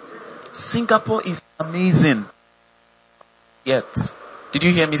God. Singapore is amazing. Yet. Did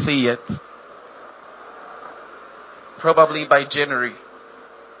you hear me say yet? Probably by January,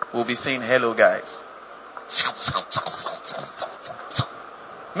 we'll be saying hello, guys.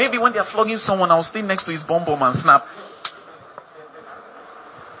 Maybe when they're flogging someone, I'll stay next to his bum bum and snap.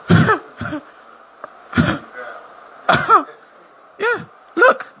 Yeah,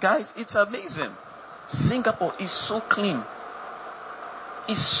 look, guys, it's amazing. Singapore is so clean.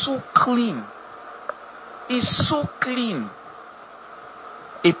 It's so clean. It's so clean.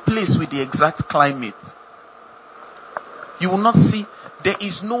 A place with the exact climate. You will not see, there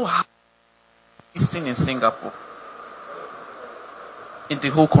is no house in Singapore. In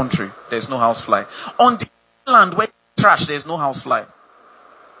the whole country, there's no housefly. On the island where trash, there's no housefly.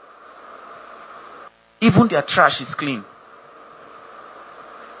 Even their trash is clean.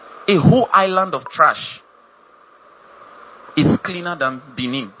 A whole island of trash is cleaner than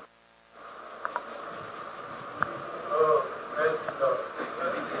Benin.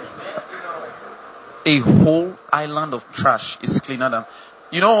 A whole island of trash is cleaner than...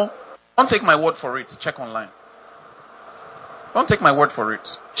 don't take my word for it. Check online. Don't take my word for it.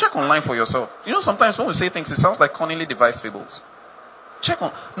 Check online for yourself. Sometimes when we say things, it sounds like cunningly devised fables.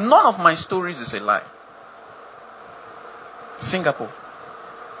 None of my stories is a lie. Singapore.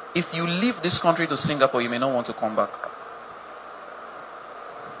 If you leave this country to Singapore, you may not want to come back.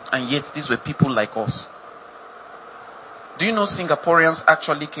 And yet, these were people like us. Do you know Singaporeans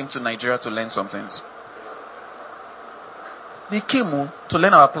actually came to Nigeria to learn some things? They came to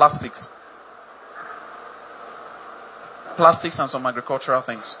learn our plastics. plastics and some agricultural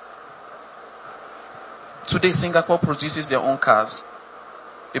things. Today, Singapore produces their own cars.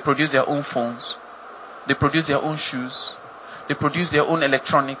 They produce their own phones. They produce their own shoes. They produce their own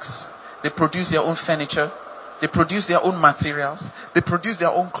electronics. They produce their own furniture. They produce their own materials. They produce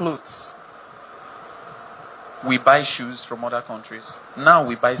their own clothes. We buy shoes from other countries. Now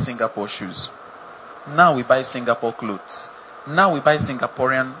we buy Singapore shoes. Now we buy Singapore clothes. Now we buy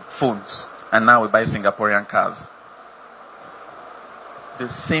Singaporean phones. And now we buy Singaporean cars. The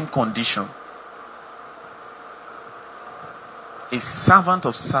same condition. A servant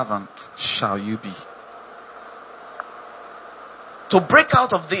of servants shall you be. To break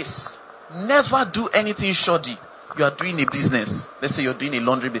out of this, never do anything shoddy. You are doing a business. Let's say you're doing a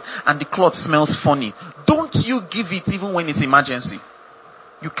laundry business and the cloth smells funny. Don't you give it even when it's emergency.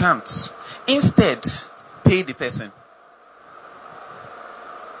 You can't. Instead, pay the person.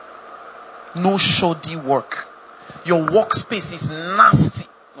 No shoddy work. Your workspace is nasty.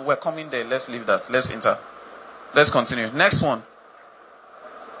 We're coming there. Let's leave that. Let's continue. Next one.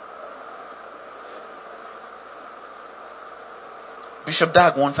 Bishop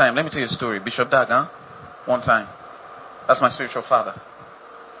Dag one time. Let me tell you a story. Bishop Dag, one time. That's my spiritual father.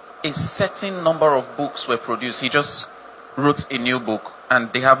 A certain number of books were produced. He just wrote a new book, and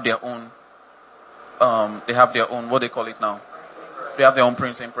they have their own. What they call it now. They have their own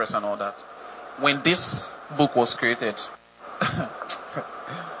printing press and all that. When this book was created,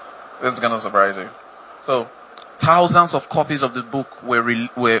 this is gonna surprise you. So, thousands of copies of the book were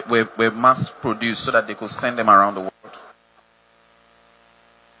mass produced so that they could send them around the world.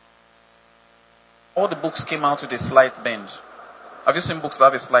 All the books came out with a slight bend. Have you seen books that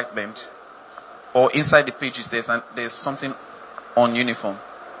have a slight bend? Or inside the pages there's something ununiform.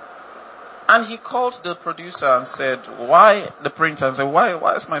 And he called the producer and said, why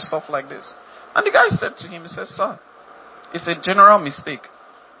is my stuff like this? And the guy said to him, he said, sir, it's a general mistake.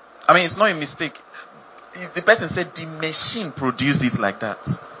 I mean, it's not a mistake. The person said the machine produced it like that.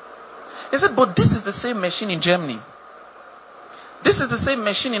 He said, but this is the same machine in Germany. This is the same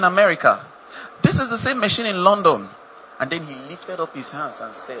machine in America. This is the same machine in London. And then he lifted up his hands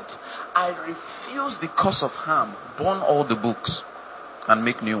and said, I refuse the cause of harm. Burn all the books and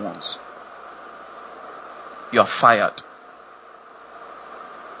make new ones. You are fired.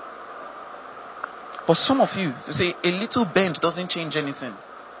 For some of you, to say a little bend doesn't change anything.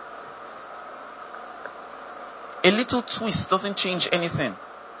 A little twist doesn't change anything.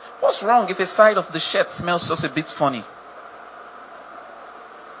 What's wrong if a side of the shirt smells just a bit funny?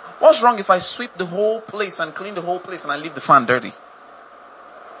 What's wrong if I sweep the whole place and clean the whole place and I leave the fan dirty?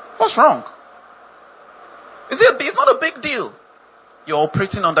 What's wrong? It's not a big deal. You're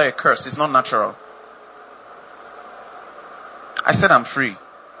operating under a curse. It's not natural. I said I'm free.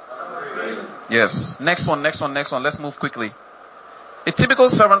 Yes. Next one. Let's move quickly. A typical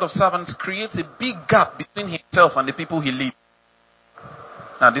servant of servants creates a big gap between himself and the people he leads.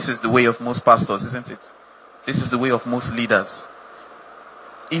 Now, this is the way of most pastors, isn't it? This is the way of most leaders.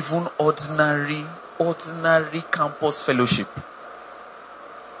 Even ordinary campus fellowship.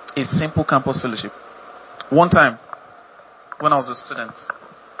 A simple campus fellowship. One time, when I was a student,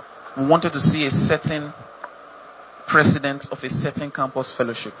 we wanted to see a certain president of a certain campus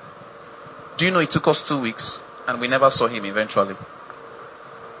fellowship. Do you know it took us 2 weeks and we never saw him eventually?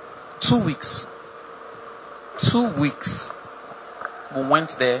 2 weeks. 2 weeks. We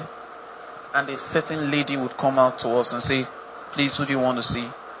went there and a certain lady would come out to us and say, please, who do you want to see?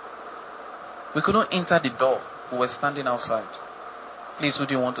 We couldn't enter the door. We were standing outside. Please, who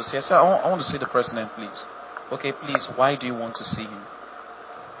do you want to see? I said, I want to see the president, please. Okay, please, why do you want to see him?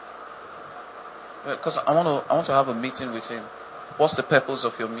 Because I want to have a meeting with him. What's the purpose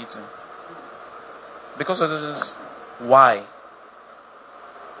of your meeting? Because of this. Why?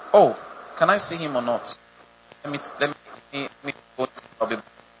 Oh, can I see him or not? Let me go. I'll be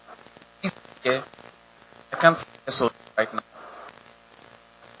here. I can't see so right now.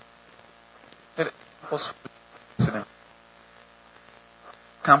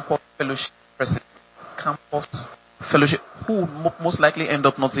 Campus fellowship president. Campus fellowship. Who will most likely end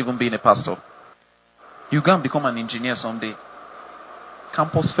up not even being a pastor? You can become an engineer someday.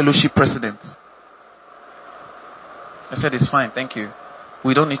 Campus fellowship president. I said, it's fine, thank you.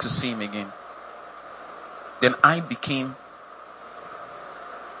 We don't need to see him again. Then I became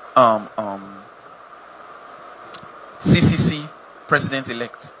CCC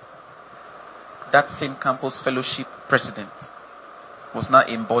president-elect. That same campus fellowship president was now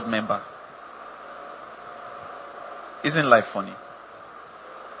a board member. Isn't life funny?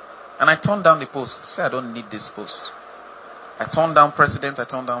 And I turned down the post. Say I don't need this post. I turned down president. I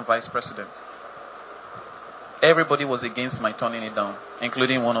turned down vice president. Everybody was against my turning it down,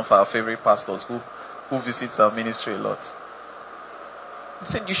 including one of our favorite pastors who visits our ministry a lot. He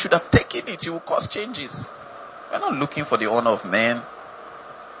said, you should have taken it. You will cause changes. We're not looking for the honor of men.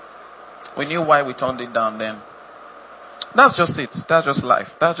 We knew why we turned it down then. That's just it. That's just life.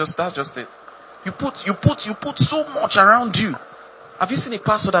 That's just it. You put so much around you. Have you seen a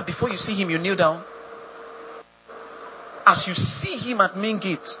pastor that before you see him, you kneel down? As you see him at main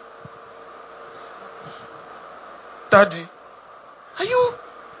gate, Daddy, are you?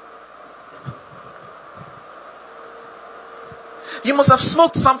 You must have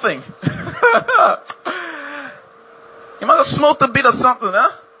smoked something. You must have smoked a bit of something,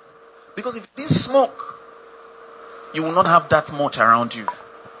 huh? Because if you didn't smoke, you will not have that much around you.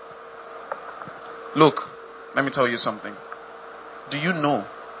 Look, let me tell you something. Do you know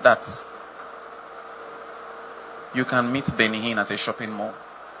that you can meet Benny Hinn at a shopping mall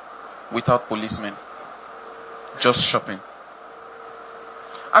without policemen? Just shopping.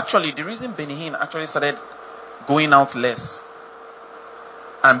 Actually, the reason Benny Hinn actually started going out less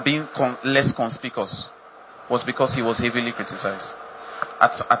and being less conspicuous was because he was heavily criticized.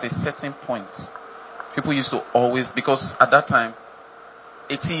 At a certain point, people used to always, because at that time,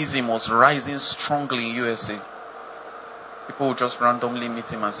 atheism was rising strongly in USA. People would just randomly meet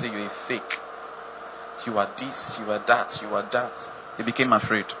him and say, you're a fake. You are this, you are that, you are that. He became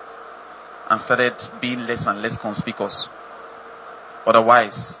afraid and started being less and less conspicuous.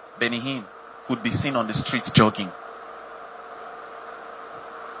 Otherwise, Benny Hinn could be seen on the street jogging.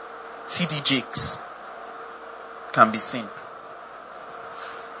 T.D. Jakes can be seen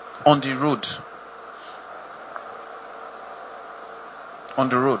on the road. On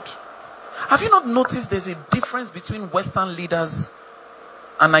the road. Have you not noticed there's a difference between Western leaders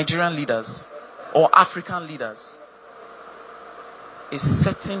and Nigerian leaders or African leaders? A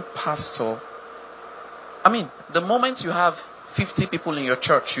certain pastor. I mean, the moment you have 50 people in your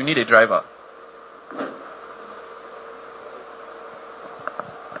church, you need a driver.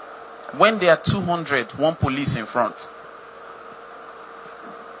 When there are 200, one police in front.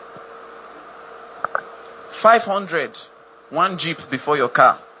 500, one jeep before your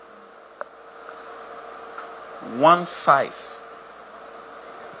car. 1-5.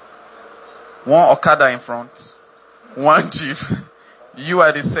 One Okada in front. One jeep. You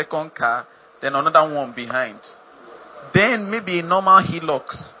are the second car. Then another one behind. Then maybe a normal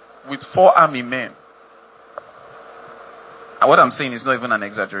Hilux with 4 army men. And what I'm saying is not even an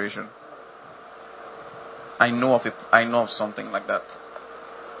exaggeration. I know of something like that.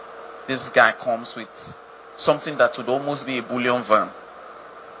 This guy comes with something that would almost be a bullion van.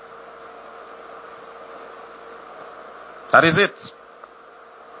 That is it.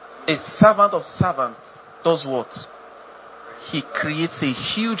 A servant of servants does what? He creates a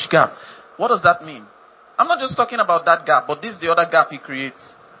huge gap. What does that mean? I'm not just talking about that gap, but this is the other gap he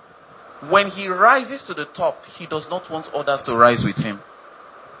creates. When he rises to the top, he does not want others to rise with him.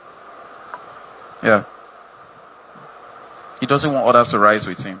 Yeah. He doesn't want others to rise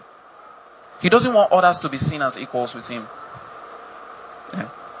with him. He doesn't want others to be seen as equals with him. Yeah.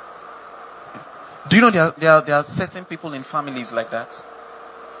 Do you know there are certain people in families like that?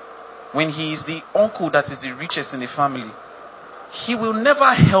 When he is the uncle that is the richest in the family, he will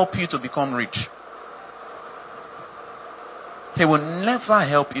never help you to become rich. He will never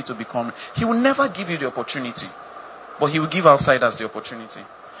help you to become rich. He will never give you the opportunity. But he will give outsiders the opportunity.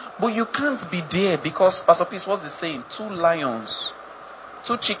 But you can't be there because, Pastor Peace, what's the saying? 2 lions,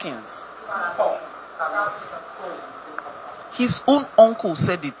 2 chickens. His own uncle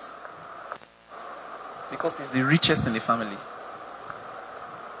said it. Because he's the richest in the family.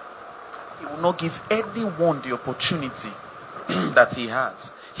 He will not give anyone the opportunity that he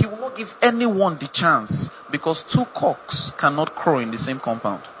has. He will not give anyone the chance because 2 cocks cannot crow in the same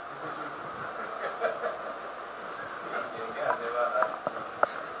compound.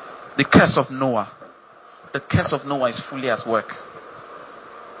 The curse of Noah. The curse of Noah is fully at work.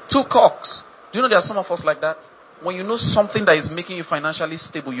 2 cocks. Do you know there are some of us like that? When you know something that is making you financially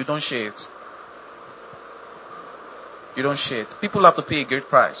stable, you don't share it. You don't share it. People have to pay a great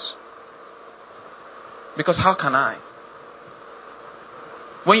price. Because how can I?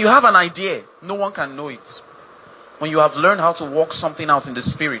 When you have an idea, no one can know it. When you have learned how to work something out in the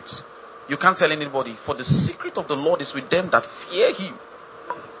spirit, you can't tell anybody. For the secret of the Lord is with them that fear him.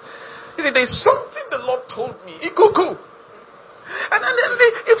 You see, there's something the Lord told me. Igugu. And then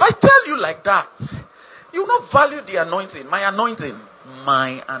if I tell you like that, you will not value the anointing. My anointing.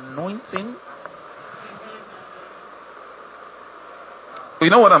 My anointing. You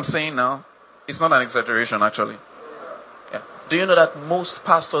know what I'm saying now? It's not an exaggeration, actually. Yeah. Do you know that most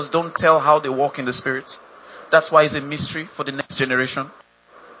pastors don't tell how they walk in the spirit? That's why it's a mystery for the next generation.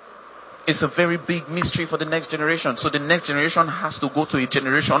 It's a very big mystery for the next generation. So the next generation has to go to a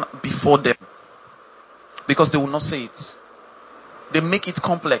generation before them. Because they will not say it. They make it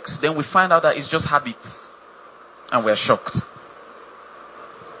complex. Then we find out that it's just habits. And we are shocked.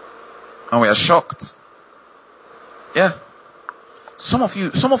 And we are shocked. Yeah. Some of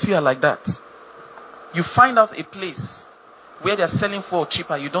you are like that. You find out a place where they are selling for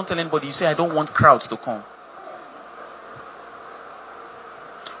cheaper. You don't tell anybody. You say, I don't want crowds to come.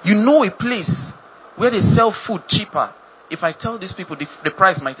 You know a place where they sell food cheaper. If I tell these people, the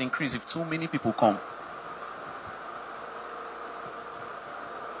price might increase if too many people come.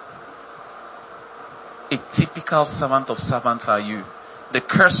 A typical servant of servants are you. The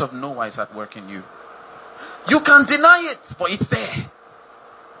curse of Noah is at work in you. You can deny it, but it's there.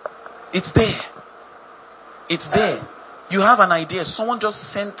 It's there. It's there. You have an idea. Someone just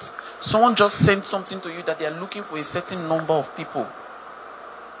sent something to you that they are looking for a certain number of people.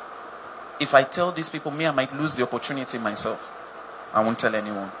 If I tell these people, I might lose the opportunity myself. I won't tell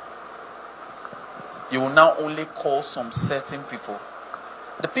anyone. You will now only call some certain people.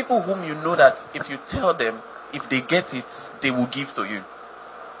 The people whom you know that if you tell them, if they get it, they will give to you.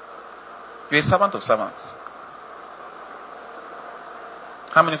 You're a servant of servants.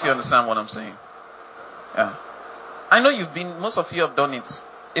 How many of you understand what I'm saying? Yeah. I know most of you have done it.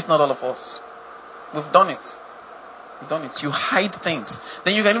 If not all of us. We've done it. We've done it. You hide things.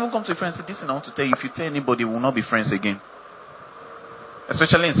 Then you can even come to a friend and say, this is I want to tell you. If you tell anybody, we will not be friends again.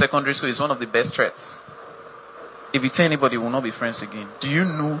 Especially in secondary school, it's one of the best threats. If you tell anybody, we will not be friends again. Do you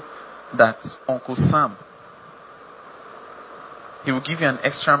know that Uncle Sam, he will give you an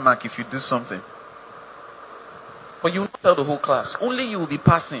extra mark if you do something? But you will not tell the whole class. Only you will be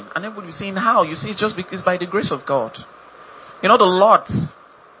passing. And everybody will be saying, how? You see, it's just because it's by the grace of God. You know, the Lord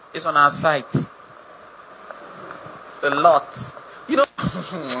is on our side. The Lord. You know,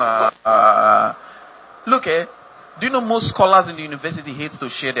 look, do you know most scholars in the university hate to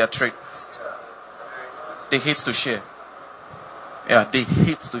share their traits? They hate to share. Yeah, they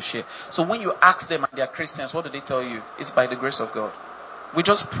hate to share. So when you ask them and they are Christians, what do they tell you? It's by the grace of God. We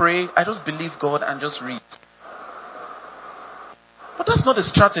just pray, I just believe God and just read. But that's not a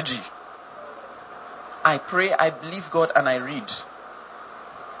strategy. I pray, I believe God and I read.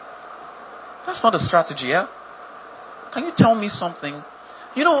 That's not a strategy, yeah? Can you tell me something?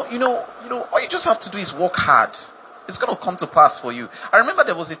 You know, all you just have to do is work hard. It's going to come to pass for you. I remember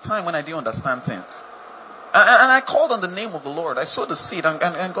there was a time when I didn't understand things. And I called on the name of the Lord. I sowed the seed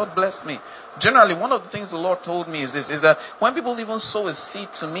and God blessed me. Generally, one of the things the Lord told me is that when people even sow a seed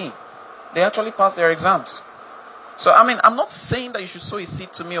to me, they actually pass their exams. So, I mean, I'm not saying that you should sow a seed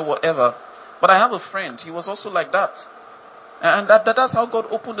to me or whatever, but I have a friend. He was also like that. And that's how God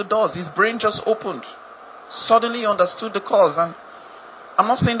opened the doors. His brain just opened. Suddenly he understood the cause. And I'm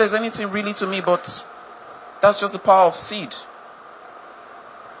not saying there's anything really to me, but that's just the power of seed.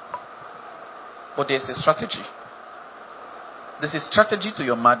 But there's a strategy. There's a strategy to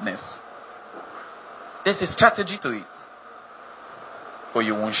your madness. There's a strategy to it. But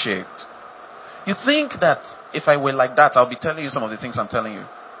you won't share it. You think that if I were like that, I'll be telling you some of the things I'm telling you.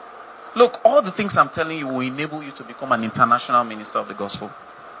 Look, all the things I'm telling you will enable you to become an international minister of the gospel.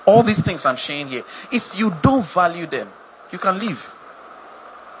 All these things I'm sharing here, if you don't value them, you can leave.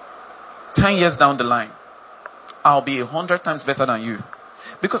 10 years down the line, I'll be 100 times better than you.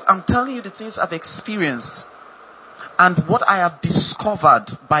 Because I'm telling you the things I've experienced and what I have discovered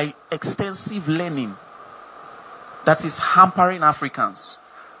by extensive learning that is hampering Africans.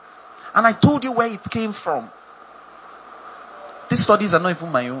 And I told you where it came from. These studies are not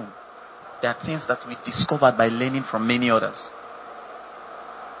even my own. They are things that we discovered by learning from many others.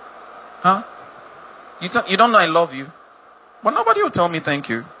 Huh? You don't know I love you. But nobody will tell me thank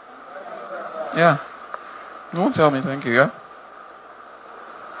you. Yeah. You won't tell me thank you, yeah?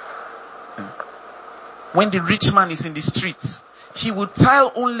 When the rich man is in the streets, he will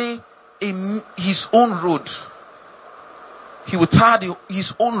tile only his own road. He will tile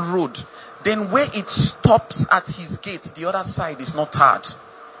his own road. Then where it stops at his gate, the other side is not tarred.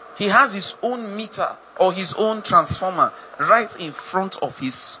 He has his own meter or his own transformer right in front of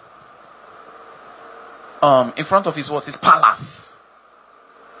his what? His palace.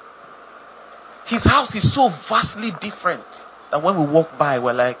 His house is so vastly different that when we walk by,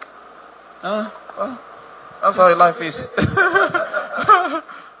 we're like, that's how life is.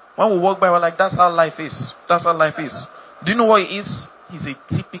 When we walk by, we're like, that's how life is. That's how life is. Do you know what he is? He's a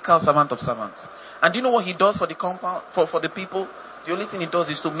typical servant of servants. And do you know what he does for the compound, for the people? The only thing he does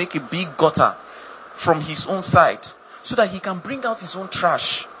is to make a big gutter from his own side so that he can bring out his own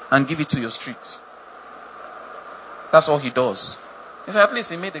trash and give it to your streets. That's all he does. He said, at least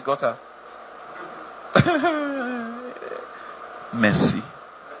he made the gutter. Mercy.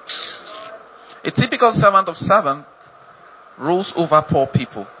 A typical servant of servant rules over poor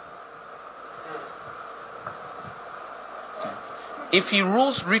people. If he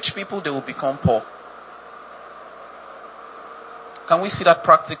rules rich people, they will become poor. Can we see that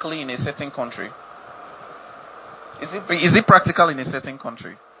practically in a certain country? Is it practical in a certain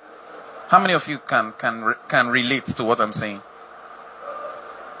country? How many of you can relate to what I'm saying?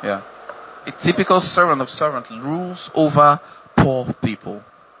 Yeah. A typical servant of servant rules over poor people.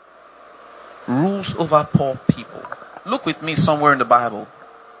 Rules over poor people. Look with me somewhere in the Bible.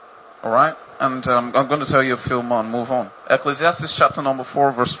 Alright? And I'm going to tell you a few more and move on. Ecclesiastes chapter number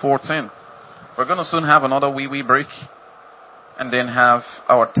 4 verse 14. We're going to soon have another wee break. And then have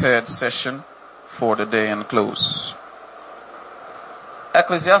our third session for the day and close.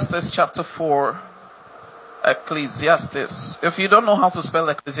 Ecclesiastes chapter 4. Ecclesiastes. If you don't know how to spell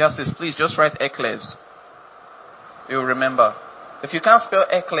Ecclesiastes, please just write Eccles. You'll remember. If you can't spell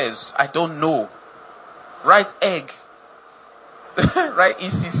Eccles, I don't know. Write egg. Write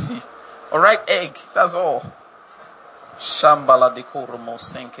ECC. Or write egg. That's all. Shambala de koromo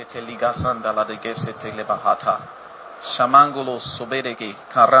senkete liga sandala de gesete lebahata. Shamangolo soberege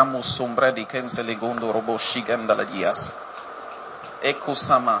karamu sombredi kenselegondo robo shigandala dias.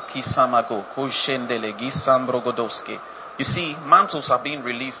 Ekusama kisamago kushendele gisambrogodoski. You see, mantles are being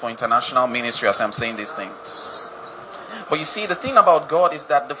released for international ministry as I'm saying these things. But you see, the thing about God is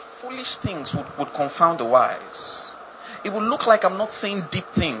that the foolish things would confound the wise. It will look like I'm not saying deep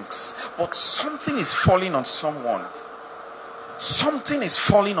things, but something is falling on someone. Something is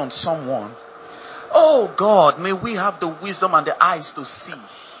falling on someone. Oh God, may we have the wisdom and the eyes to see.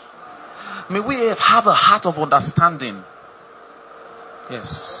 May we have a heart of understanding.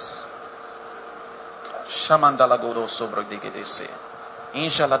 Yes. Shamandalagodo sobrodigedese.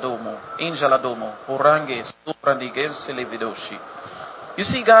 Injaladomo. Orange sobrandigenselevidoshi. You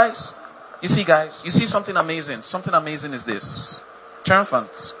see, guys? You see something amazing. Something amazing is this.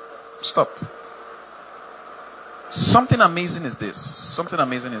 Triumphants. Stop. Something amazing is this.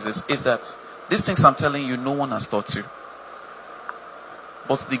 Is that these things I'm telling you, no one has taught you.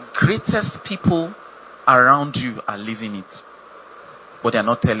 But the greatest people around you are living it. But they are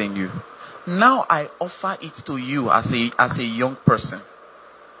not telling you. Now I offer it to you as a young person.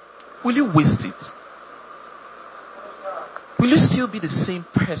 Will you waste it? Will you still be the same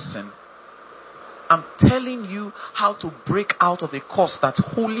person? I'm telling you how to break out of a curse that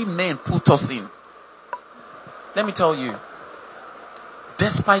holy men put us in. Let me tell you.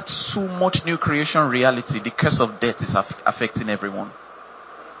 Despite so much new creation reality, the curse of death is affecting everyone.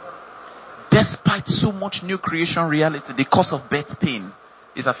 Despite so much new creation reality, the cause of birth pain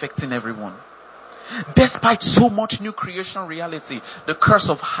is affecting everyone. Despite so much new creation reality, the curse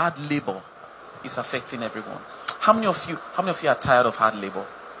of hard labor is affecting everyone. How many of you are tired of hard labor?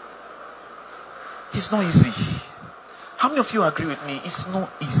 It's not easy. How many of you agree with me? It's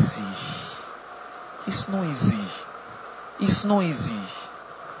not easy. It's not easy. It's not easy.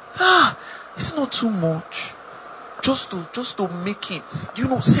 It's not too much. Just to make it.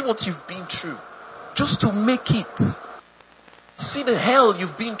 See what you've been through. Just to make it. See the hell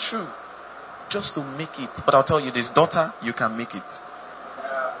you've been through. Just to make it. But I'll tell you this, daughter, you can make it.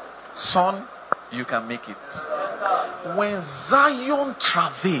 Son, you can make it. When Zion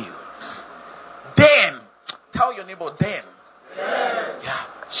travailed, then, tell your neighbor, then. Yeah,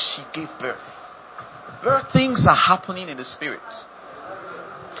 she gave birth. Things are happening in the spirit.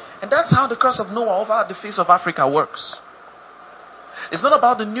 And that's how the curse of Noah over the face of Africa works. It's not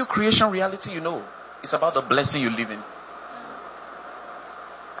about the new creation reality you know. It's about the blessing you live in.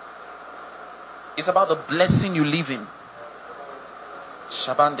 It's about the blessing you live in.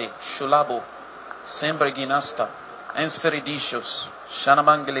 Shabande, Shulabo, Sembreginasta, Ensferidicios,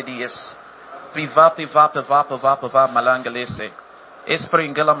 Shanamangeledies, Piva, Malangalese,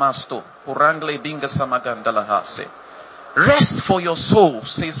 Espringelamasto, Purangle Binga Samagandalahase. Rest for your soul,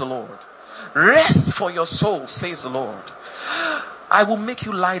 says the Lord. Rest for your soul, says the Lord. I will make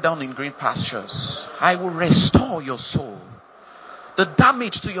you lie down in green pastures. I will restore your soul. The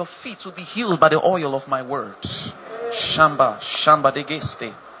damage to your feet will be healed by the oil of my words. Shamba de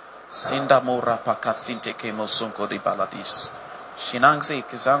geste. Sinda mora pakasinte kemosunko de baladis. Shinangse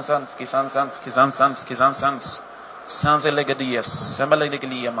kizansans. Sanze legadias.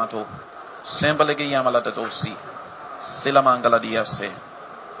 Sembalegli yamato. Sembalegi yamaladadosi. Silamangaladiase.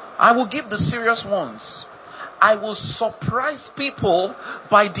 I will give the serious ones. I will surprise people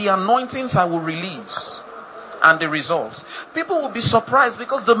by the anointings I will release. And the results. People will be surprised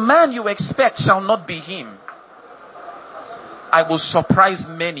because the man you expect shall not be him. I will surprise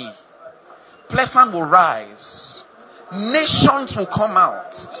many. Plefan will rise. Nations will come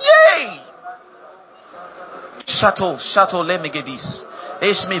out. Yay! Shato, let me get this.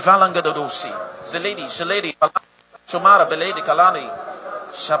 Eshmi Valangadoshi. Zeledi, Shumara, Beledi, Kalani.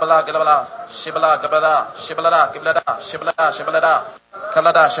 Shabala, Gabala, Shibala, Gabala, Shibalada, Giblada,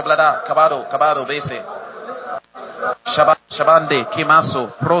 Shibalada, Kabado, Bese. Shabande,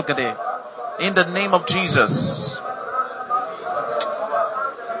 Kimaso, Progade. In the name of Jesus.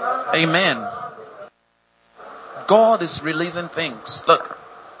 Amen. God is releasing things. Look,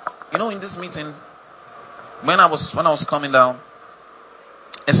 in this meeting, when I was coming down,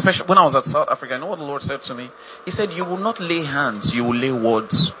 especially when I was at South Africa, what the Lord said to me? He said, you will not lay hands, you will lay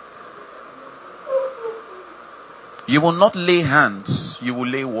words. You will not lay hands, you will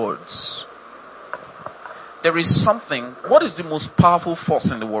lay words. There is something. What is the most powerful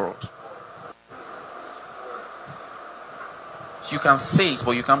force in the world? You can say it,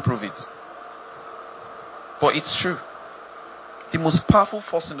 but you can't prove it. But it's true. The most powerful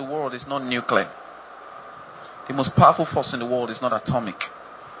force in the world is not nuclear. The most powerful force in the world is not atomic.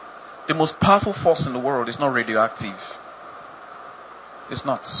 The most powerful force in the world is not radioactive. It's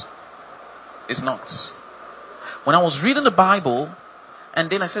not. It's not. When I was reading the Bible, and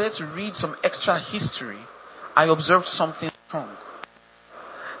then I started to read some extra history, I observed something strong.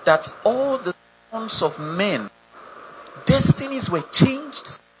 That all the sons of men, destinies were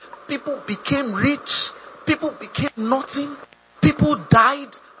changed. People became rich. People became nothing. People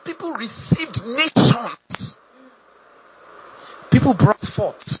died. People received nations. People brought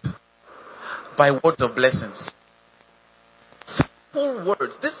forth by words of blessings. Simple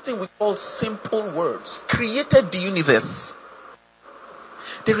words. This thing we call simple words created the universe.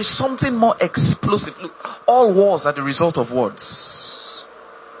 There is something more explosive. Look, all wars are the result of words.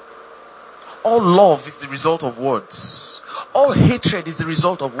 All love is the result of words. All hatred is the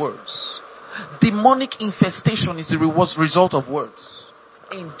result of words. Demonic infestation is the result of words.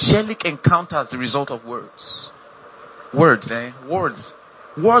 Angelic encounter is the result of words. Words, Words.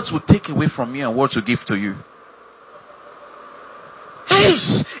 Words will take away from you and words will give to you. Hey,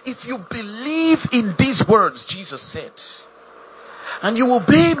 if you believe in these words, Jesus said, and you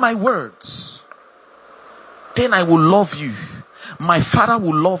obey my words, then I will love you. My Father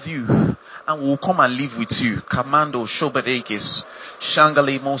will love you and will come and live with you. Commando Shobadekis,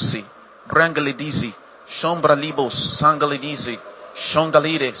 Shangali Mosi, Brangali Disi, Shombra Libos, Sangali Disi,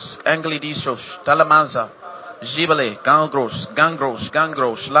 Shongalides, Anglidisos, Talamanza, Jibale, Gangros,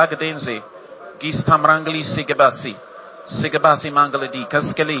 Lagadenze, Gistamrangli Sigabasi, Mangaladi,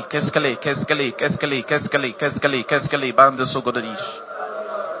 Keskali, Banda Sogodadish.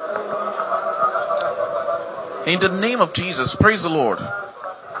 In the name of Jesus, praise the Lord.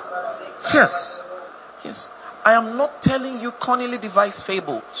 Yes. I am not telling you cunningly devised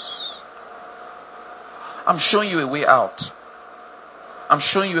fables. I'm showing you a way out. I'm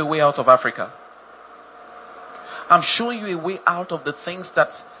showing you a way out of Africa. I'm showing you a way out of the things that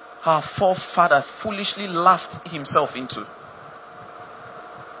our forefather foolishly laughed himself into.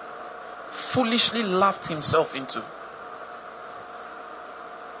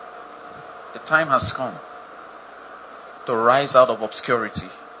 The time has come to rise out of obscurity.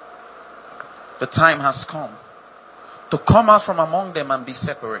 The time has come to come out from among them and be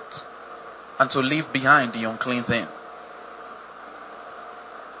separate, and to leave behind the unclean thing.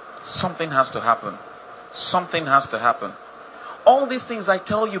 Something has to happen. Something has to happen. All these things I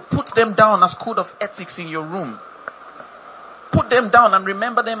tell you, put them down as code of ethics in your room. Put them down and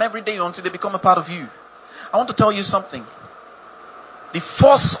remember them every day until they become a part of you. I want to tell you something. The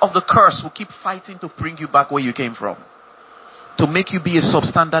force of the curse will keep fighting to bring you back where you came from. To make you be a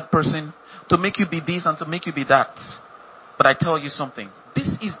substandard person. To make you be this and to make you be that. But I tell you something.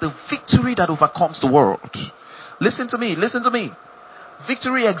 This is the victory that overcomes the world. Listen to me.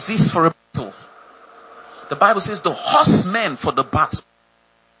 Victory exists for a battle. The Bible says the horsemen for the battle.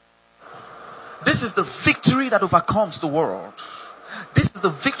 This is the victory that overcomes the world. This is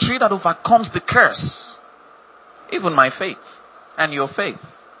the victory that overcomes the curse. Even my faith and your faith.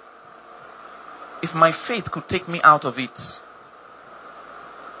 If my faith could take me out of it,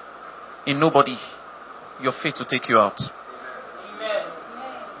 in nobody, your faith will take you out. Amen.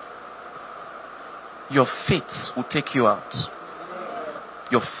 Your faith will take you out.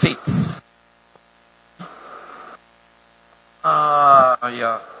 Your faith.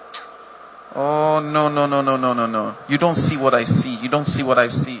 Yeah. Oh, no. You don't see what I see.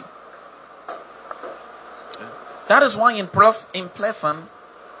 That is why in Plefan,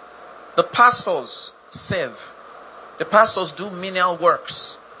 the pastors serve. The pastors do menial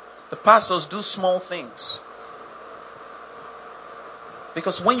works. The pastors do small things.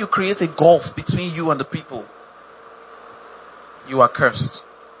 Because when you create a gulf between you and the people, you are cursed.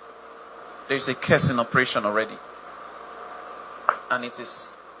 There is a curse in operation already. And it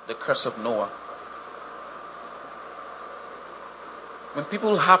is the curse of Noah. When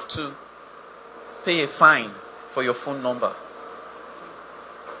people have to pay a fine for your phone number,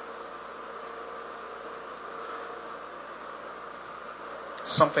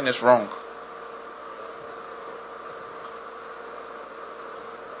 something is wrong.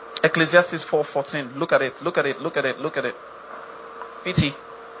 Ecclesiastes 4:14. Look at it. Look at it. Look at it. Look at it. PT,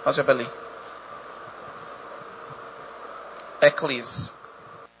 how's your belly? Eccles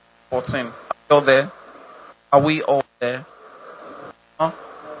 14. Are we all there? Are we all there? Huh?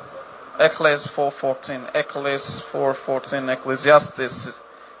 Eccles 4:14. Eccles 4:14. Ecclesiastes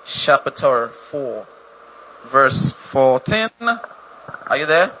chapter 4, verse 14. Are you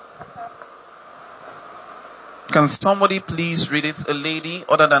there? Can somebody please read it? A lady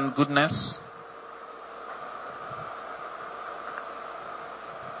other than Goodness.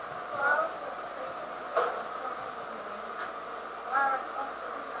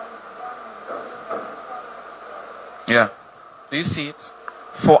 Yeah. Do you see it?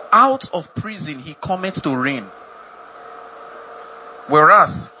 For out of prison he cometh to reign.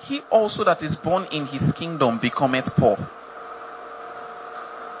 Whereas he also that is born in his kingdom becometh poor.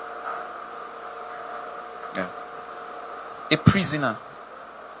 Yeah. A prisoner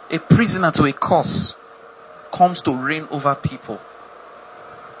to a cause comes to reign over people.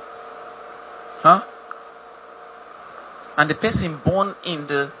 Huh? And the person born in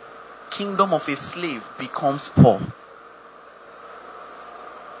the kingdom of a slave becomes poor.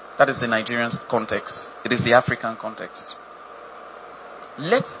 That is the Nigerian context. It is the African context.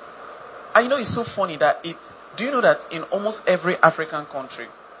 I know it's so funny that do you know that in almost every African country,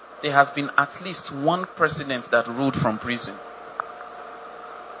 there has been at least one president that ruled from prison?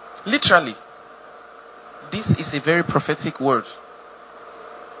 Literally. This is a very prophetic word.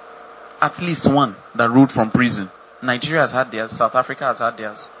 At least one that ruled from prison. Nigeria has had theirs. South Africa has had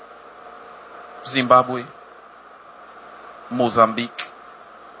theirs. Zimbabwe. Mozambique.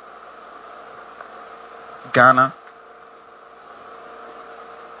 Ghana.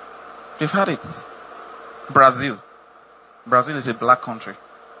 They've had it. Brazil. Brazil is a black country.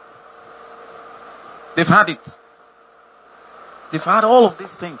 They've had it. They've had all of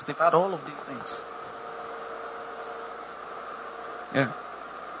these things. They've had all of these things. Yeah.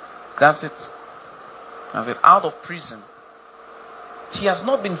 That's it. That's it. Out of prison. He has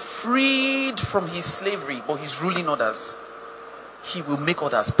not been freed from his slavery, but he's ruling others. He will make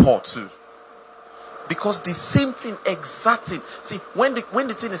others poor too. Because the same thing exacting. See, when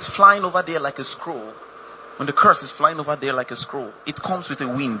the thing is flying over there like a scroll, when the curse is flying over there like a scroll, it comes with a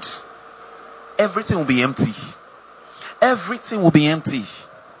wind. Everything will be empty. Everything will be empty.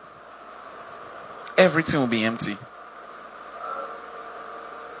 Everything will be empty.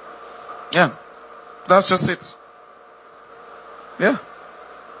 Yeah. That's just it. Yeah.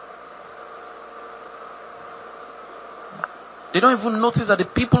 They don't even notice that the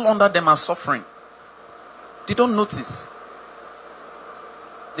people under them are suffering. They don't notice.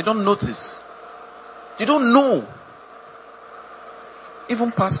 They don't notice. They don't know.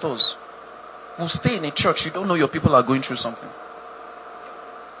 Even pastors who stay in a church, you don't know your people are going through something.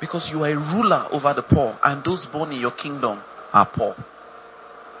 Because you are a ruler over the poor, and those born in your kingdom are poor.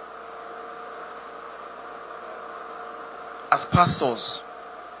 As pastors,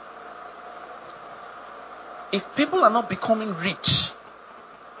 if people are not becoming rich,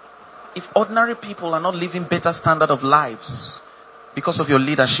 if ordinary people are not living better standard of lives because of your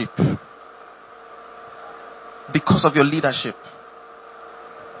leadership,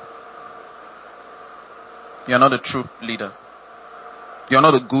 you're not a true leader. You're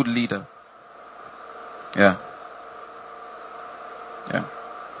not a good leader. Yeah. Yeah.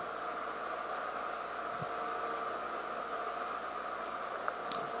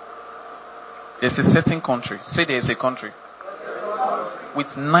 There's a certain country. Say there is a country with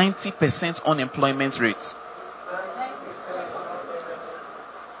 90% unemployment rate.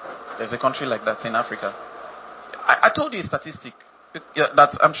 There's a country like that in Africa. I told you a statistic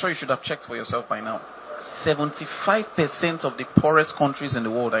that I'm sure you should have checked for yourself by now. 75% of the poorest countries in the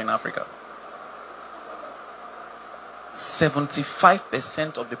world are in Africa.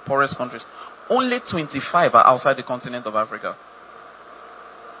 75% of the poorest countries. Only 25 are outside the continent of Africa.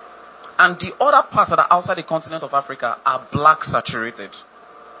 And the other parts that are outside the continent of Africa are black saturated.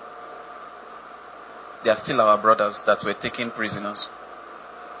 They are still our brothers that were taken prisoners.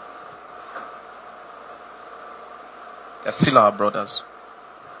 They are still our brothers.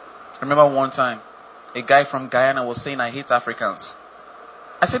 I remember one time, a guy from Guyana was saying, I hate Africans.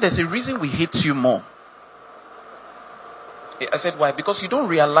 I said, there's a reason we hate you more. I said, why? Because you don't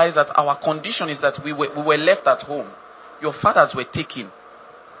realize that our condition is that we were left at home. Your fathers were taken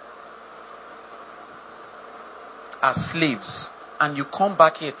as slaves. And you come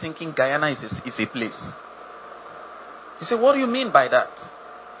back here thinking Guyana is a place. He said, what do you mean by that?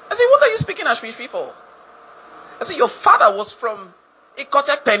 I said, what are you speaking Ashwifi for? I said, your father was from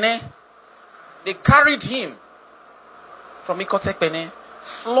Ikotek Pene. They carried him from Ikotek Pene,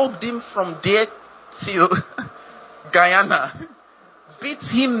 flogged him from there till Guyana, beat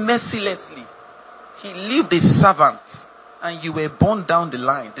him mercilessly. He lived a servant, and you were born down the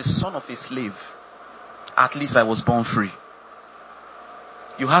line, the son of a slave. At least I was born free.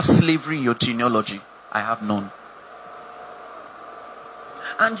 You have slavery in your genealogy. I have none.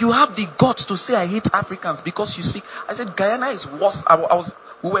 And you have the guts to say I hate Africans because you speak. I said Guyana is worse.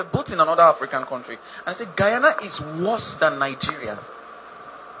 We were both in another African country. I said Guyana is worse than Nigeria.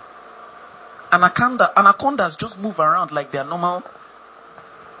 Anacondas just move around like they're normal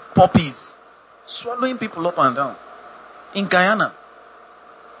puppies, swallowing people up and down. In Guyana,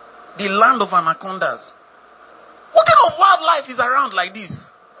 the land of anacondas. What kind of wildlife is around like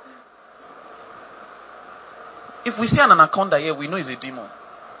this? If we see an anaconda here, we know it's a demon.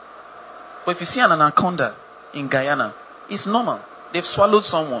 But if you see an anaconda in Guyana, it's normal. They've swallowed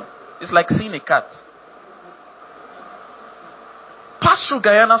someone. It's like seeing a cat. Pass through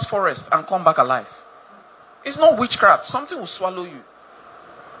Guyana's forest and come back alive. It's not witchcraft. Something will swallow you.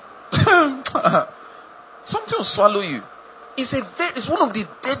 Something will swallow you. It's one of the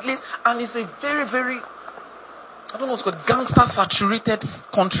deadliest, and it's a very, very, I don't know what's called, gangster saturated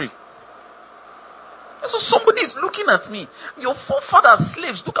country. So somebody is looking at me. Your forefathers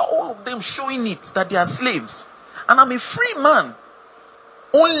slaves. Look at all of them showing it that they are slaves. And I'm a free man.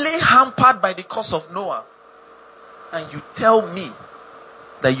 Only hampered by the curse of Noah. And you tell me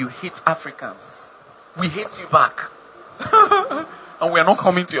that you hate Africans. We hate you back. And we are not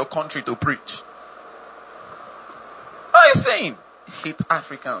coming to your country to preach. What are you saying? Hate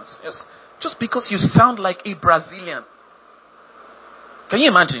Africans. Yes. Just because you sound like a Brazilian. Can you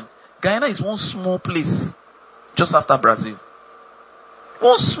imagine? Guyana is one small place just after Brazil.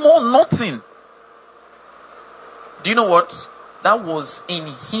 One small nothing. Do you know what? That was in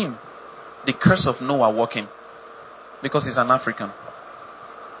him, the curse of Noah working. Because he's an African.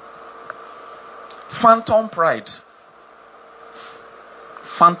 Phantom pride.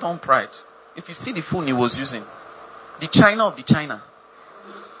 Phantom pride. If you see the phone he was using, the China of the China.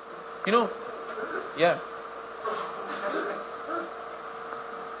 You know? Yeah.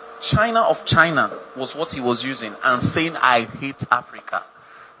 China of China was what he was using and saying, I hate Africa.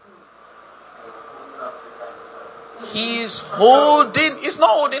 He's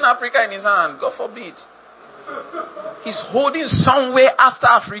not holding Africa in his hand. God forbid. He's holding somewhere after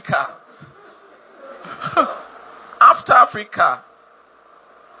Africa. After Africa.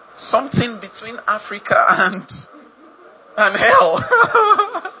 Something between Africa and hell.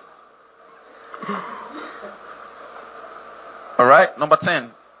 Alright, number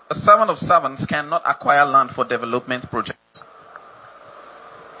 10. A servant of servants cannot acquire land for development projects.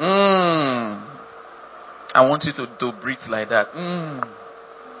 I want you to do breathe like that.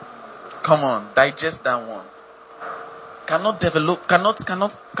 Come on, digest that one. Cannot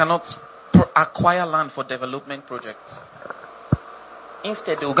acquire land for development projects.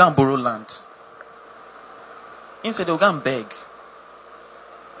 Instead, they will go and borrow land. Instead, they will go and beg.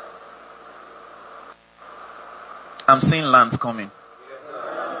 I'm seeing lands coming.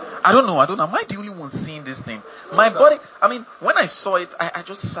 I don't know. Am I the only one seeing this thing? My body, when I saw it, I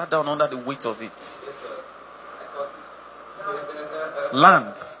just sat down under the weight of it.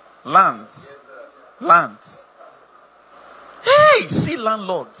 Lands. Hey, see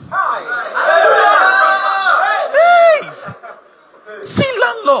landlords. Hey, see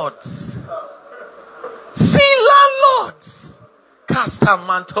landlords.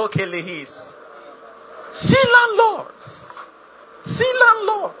 Castamantoke lehis. See landlords.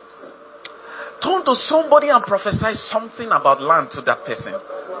 Turn to somebody and prophesy something about land to that person.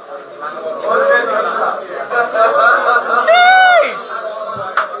 Yes.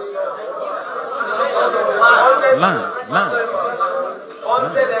 Land.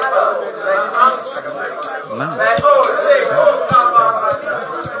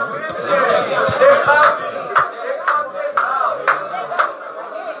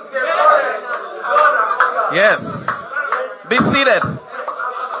 Yes. Be seated.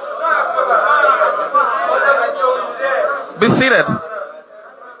 Be seated.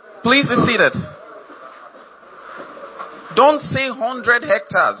 Please be seated. Don't say 100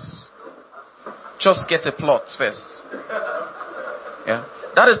 hectares. Just get a plot first. Yeah.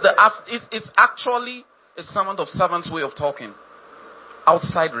 That is it's actually a servant of servants way of talking.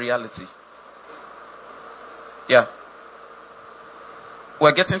 Outside reality. Yeah.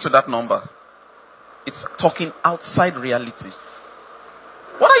 We're getting to that number. It's talking outside reality.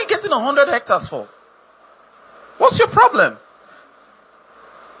 What are you getting 100 hectares for? What's your problem?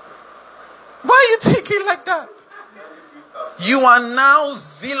 Why are you thinking like that? You are now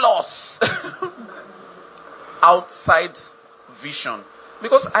zealous. Outside vision.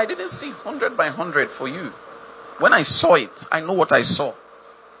 Because I didn't see 100 by 100 for you. When I saw it, I know what I saw.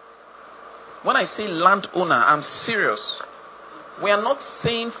 When I say landowner, I'm serious. We are not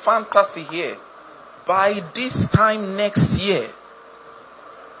saying fantasy here. By this time next year.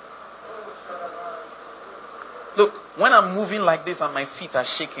 Look, when I'm moving like this and my feet are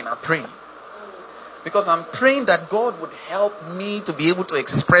shaking, I'm praying. Because I'm praying that God would help me to be able to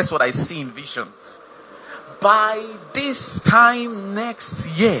express what I see in visions. By this time next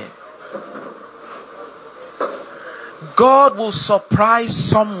year, God will surprise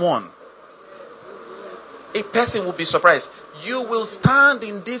someone. A person will be surprised. You will stand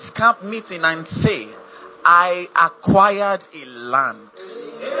in this camp meeting and say, I acquired a land.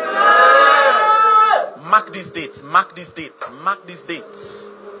 Mark this date, mark this date, mark this date.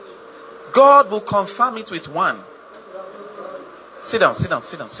 God will confirm it with one. Sit down, sit down,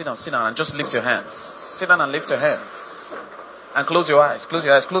 sit down, sit down, sit down, and just lift your hands. Sit down and lift your hands. And close your eyes, close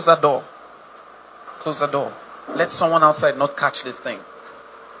your eyes, close that door. Close that door. Let someone outside not catch this thing.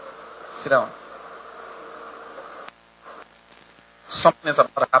 Sit down. Something is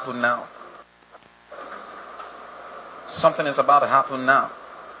about to happen now. Something is about to happen now.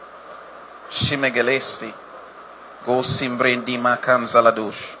 Shimegelesti. Go simbrendi makan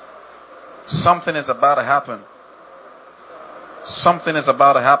zaladosh. Something is about to happen. Something is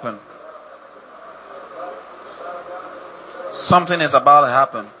about to happen. Something is about to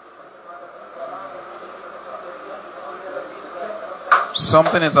happen.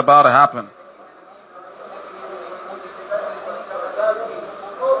 Something is about to happen.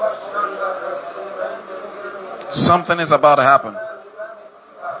 Something is about to happen.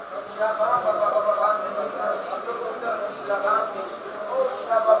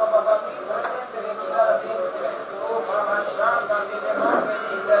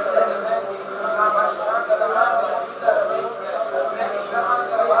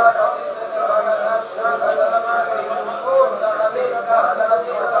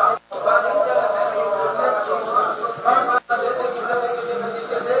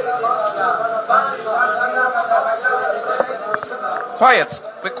 Quiet,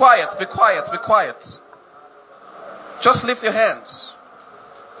 be quiet, be quiet, be quiet. Just lift your hands.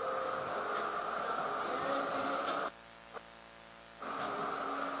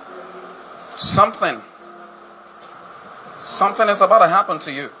 Something is about to happen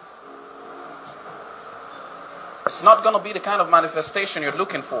to you. It's not going to be the kind of manifestation you're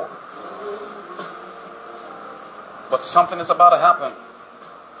looking for. But something is about to happen.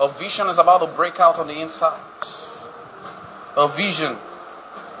 A vision is about to break out on the inside. A vision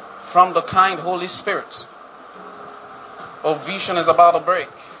from the kind Holy Spirit. A vision is about to break.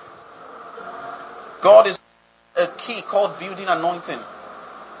 God is a key called building anointing.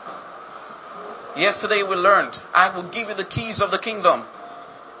 Yesterday we learned, I will give you the keys of the kingdom.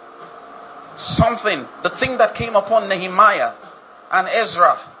 Something, the thing that came upon Nehemiah and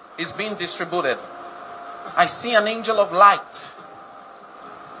Ezra is being distributed. I see an angel of light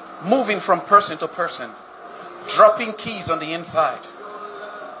moving from person to person, dropping keys on the inside.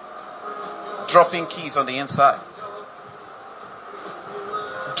 Dropping keys on the inside.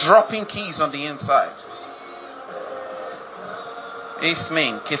 Dropping keys on the inside.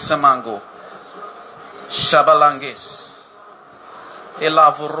 Ismain, Kisamango, Shabalangis,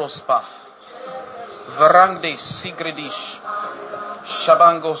 Elavurospa, Varangdes, Sigredish,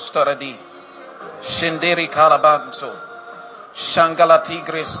 Shabango Staradi, Shinderi Kalabanzo, Shangalati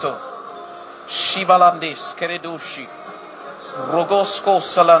Gresto, Shibalandis, Keredushi, Rogosko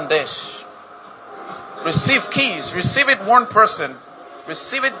Salandesh. Receive keys. Receive it one person.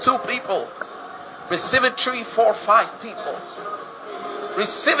 Receive it two people. Receive it 3, 4, 5 people.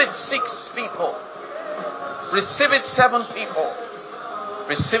 Receive it 6 people. Receive it 7 people.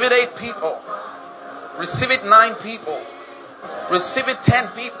 Receive it 8 people. Receive it 9 people. Receive it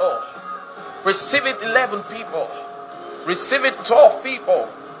 10 people. Receive it 11 people. Receive it 12 people.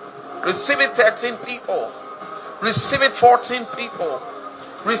 Receive it 13 people. Receive it 14 people.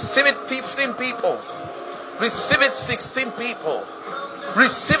 Receive it 15 people. Receive it 16 people.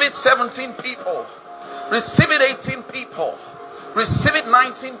 Receive it 17 people. Receive it 18 people. Receive it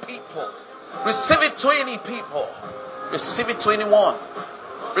 19 people. Receive it 20 people. Receive it 21.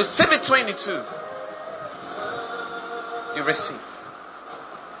 Receive it 22. You receive.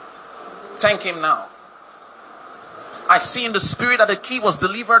 Thank him now. I see in the spirit that the key was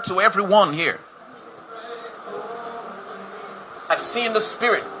delivered to everyone here. I see in the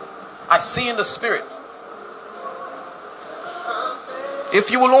spirit. I see in the spirit. If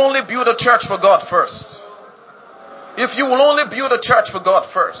you will only build a church for God first. If you will only build a church for God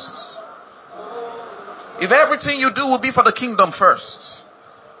first. If everything you do will be for the kingdom first,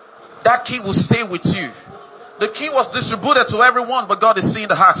 that key will stay with you. The key was distributed to everyone, but God is seeing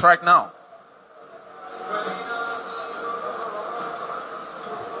the hearts right now.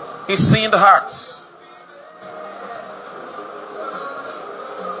 He's seeing the hearts.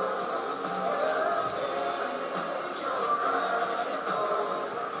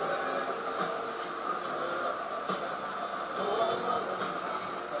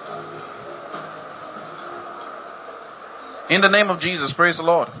 In the name of Jesus, praise the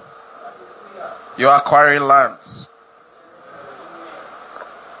Lord. You are acquiring lands.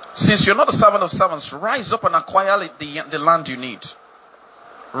 Since you're not a servant of servants, rise up and acquire the land you need.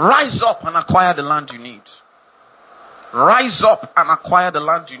 Rise up and acquire the land you need. Rise up and acquire the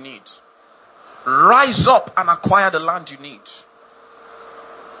land you need. Rise up and acquire the land you need.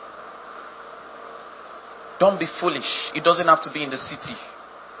 Don't be foolish. It doesn't have to be in the city.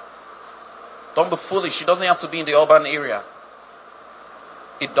 Don't be foolish. It doesn't have to be in the urban area.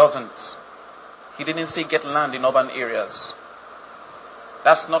 It doesn't. He didn't say get land in urban areas.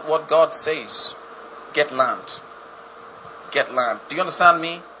 That's not what God says. Get land. Get land. Do you understand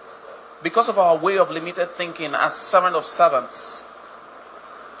me? Because of our way of limited thinking as servant of servants,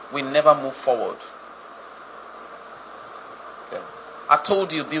 we never move forward. Okay. I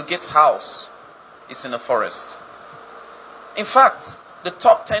told you Bill Gates' house is in a forest. In fact, the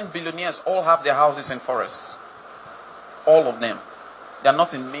top 10 billionaires all have their houses in forests. All of them. They are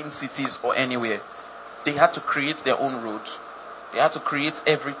not in main cities or anywhere. They had to create their own road. They had to create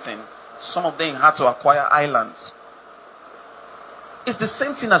everything. Some of them had to acquire islands. It's the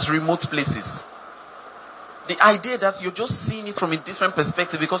same thing as remote places. The idea that you're just seeing it from a different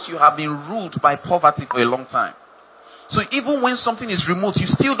perspective because you have been ruled by poverty for a long time. So even when something is remote, you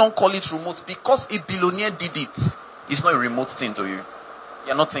still don't call it remote because a billionaire did it. It's not a remote thing to you.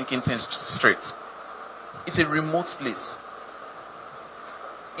 You're not thinking things straight. It's a remote place.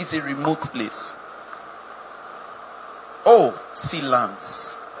 It's a remote place. Oh, sea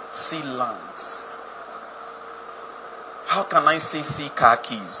lands. Sea lands. How can I say sea car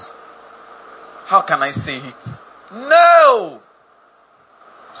keys? How can I say it? No!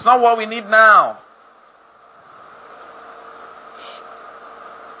 It's not what we need now.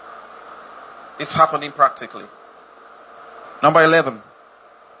 It's happening practically. Number 11.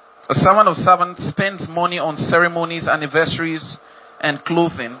 A servant of servants spends money on ceremonies, anniversaries, and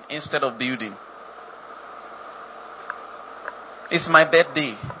clothing instead of building. It's my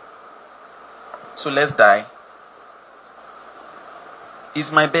birthday, so let's die. It's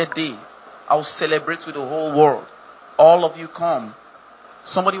my birthday. I'll celebrate with the whole world. All of you come.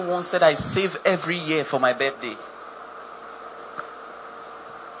 Somebody once said I save every year for my birthday.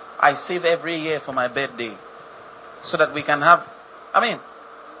 I save every year for my birthday so that we can have.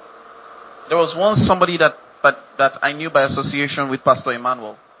 There was once somebody that I knew by association with Pastor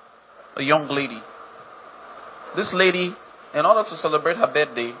Emmanuel, a young lady. This lady, in order to celebrate her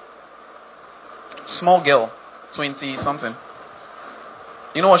birthday, small girl, 20 something.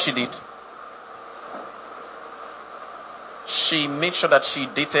 You know what she did? She made sure that she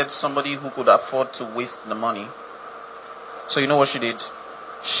dated somebody who could afford to waste the money. So you know what she did?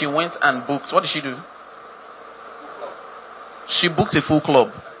 She went and booked. What did she do? She booked a full club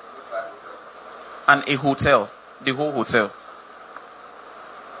and a hotel. The whole hotel.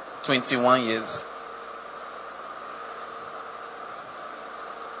 21 years.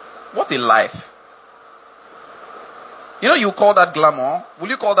 What a life. You know you call that glamour. Will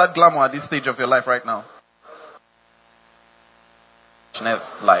you call that glamour at this stage of your life right now?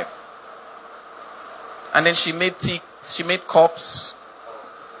 Life. And then she made cups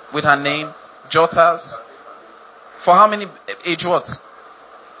with her name, jotters. For how many age what?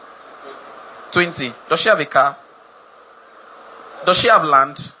 20. Does she have a car? Does she have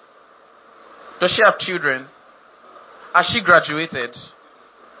land? Does she have children? Has she graduated?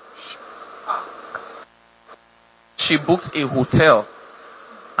 She booked a hotel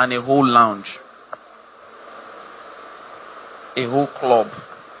and a whole lounge. A whole club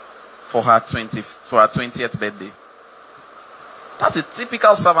for her 20th birthday. That's a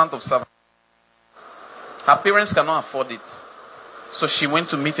typical servant of servants. Her parents cannot afford it. So she went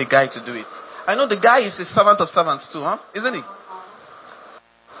to meet a guy to do it. I know the guy is a servant of servants too, huh? Isn't he?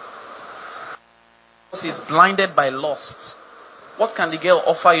 is blinded by lust. What can the girl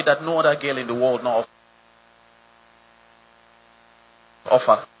offer you that no other girl in the world not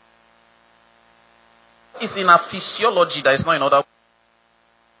offer? It's in her physiology that is not in other.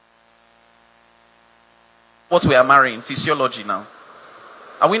 What we are marrying, physiology now.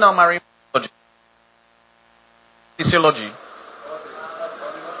 Are we now marrying physiology?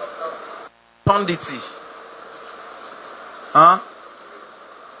 Fecundity. Huh?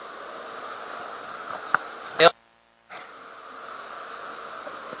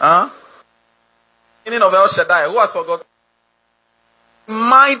 Huh? Meaning of El Shaddai. Who has forgotten?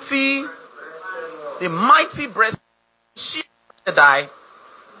 The mighty breast. She Shaddai.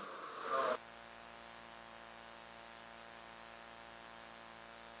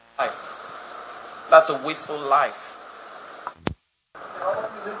 Life. That's a wasteful life.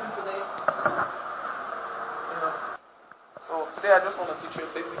 So today I just want to teach you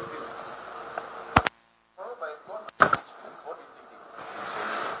basic physics. Oh my God, what do you think he will teach?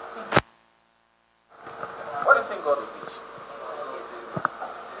 What do you think God will teach?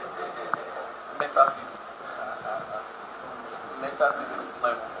 Metaphysics. Metaphysics is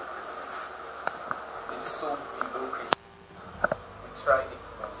my book. It's so below Christian. We tried it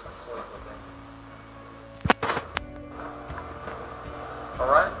once, we saw it was empty.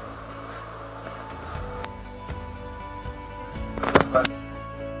 Alright?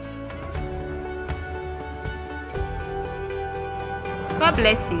 God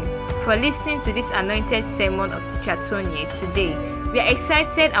bless you for listening to this anointed sermon of Teacher Tony today. We are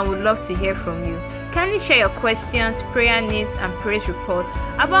excited and would love to hear from you. Kindly share your questions, prayer needs, and praise reports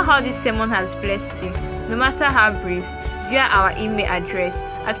about how this sermon has blessed you, no matter how brief, via our email address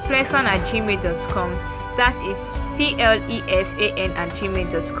at plefan@gmail.com. That is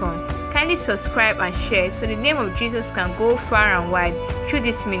plefan@gmail.com. Kindly subscribe and share so the name of Jesus can go far and wide through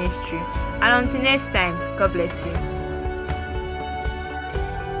this ministry. And until next time, God bless you.